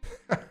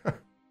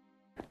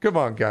 "Come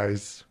on,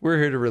 guys. We're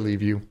here to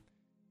relieve you.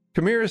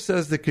 Chimera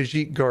says the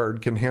Khajiit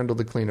guard can handle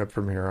the cleanup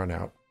from here on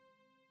out.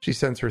 She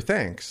sends her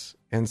thanks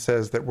and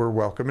says that we're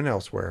welcome in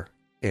Elsewhere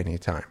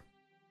anytime."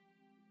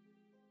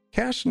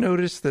 Cash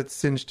noticed that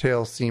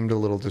Singetail seemed a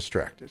little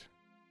distracted.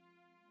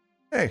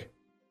 "Hey,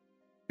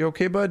 you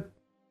okay, bud?"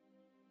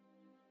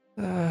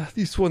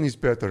 This one is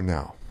better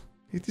now.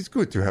 It is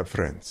good to have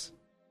friends,"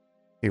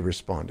 he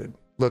responded,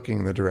 looking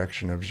in the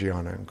direction of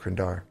Gianna and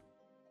Krindar.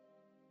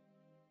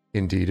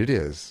 "Indeed it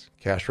is,"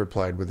 Cash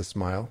replied with a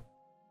smile.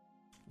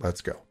 "Let's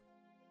go."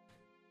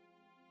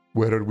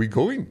 "Where are we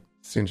going?"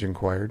 Singe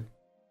inquired.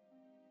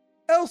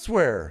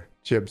 "Elsewhere,"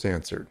 Jibbs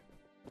answered.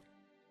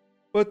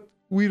 "But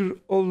we're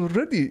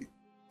already..."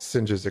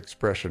 Singe's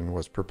expression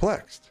was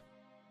perplexed.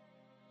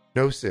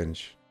 "No,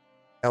 Singe.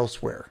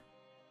 Elsewhere.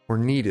 We're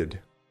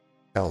needed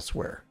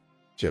elsewhere,"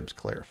 Jibbs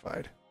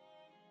clarified.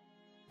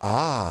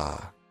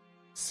 "Ah,"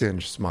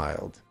 Singe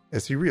smiled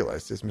as he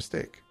realized his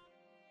mistake.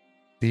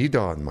 "Lead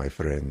on, my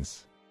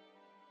friends."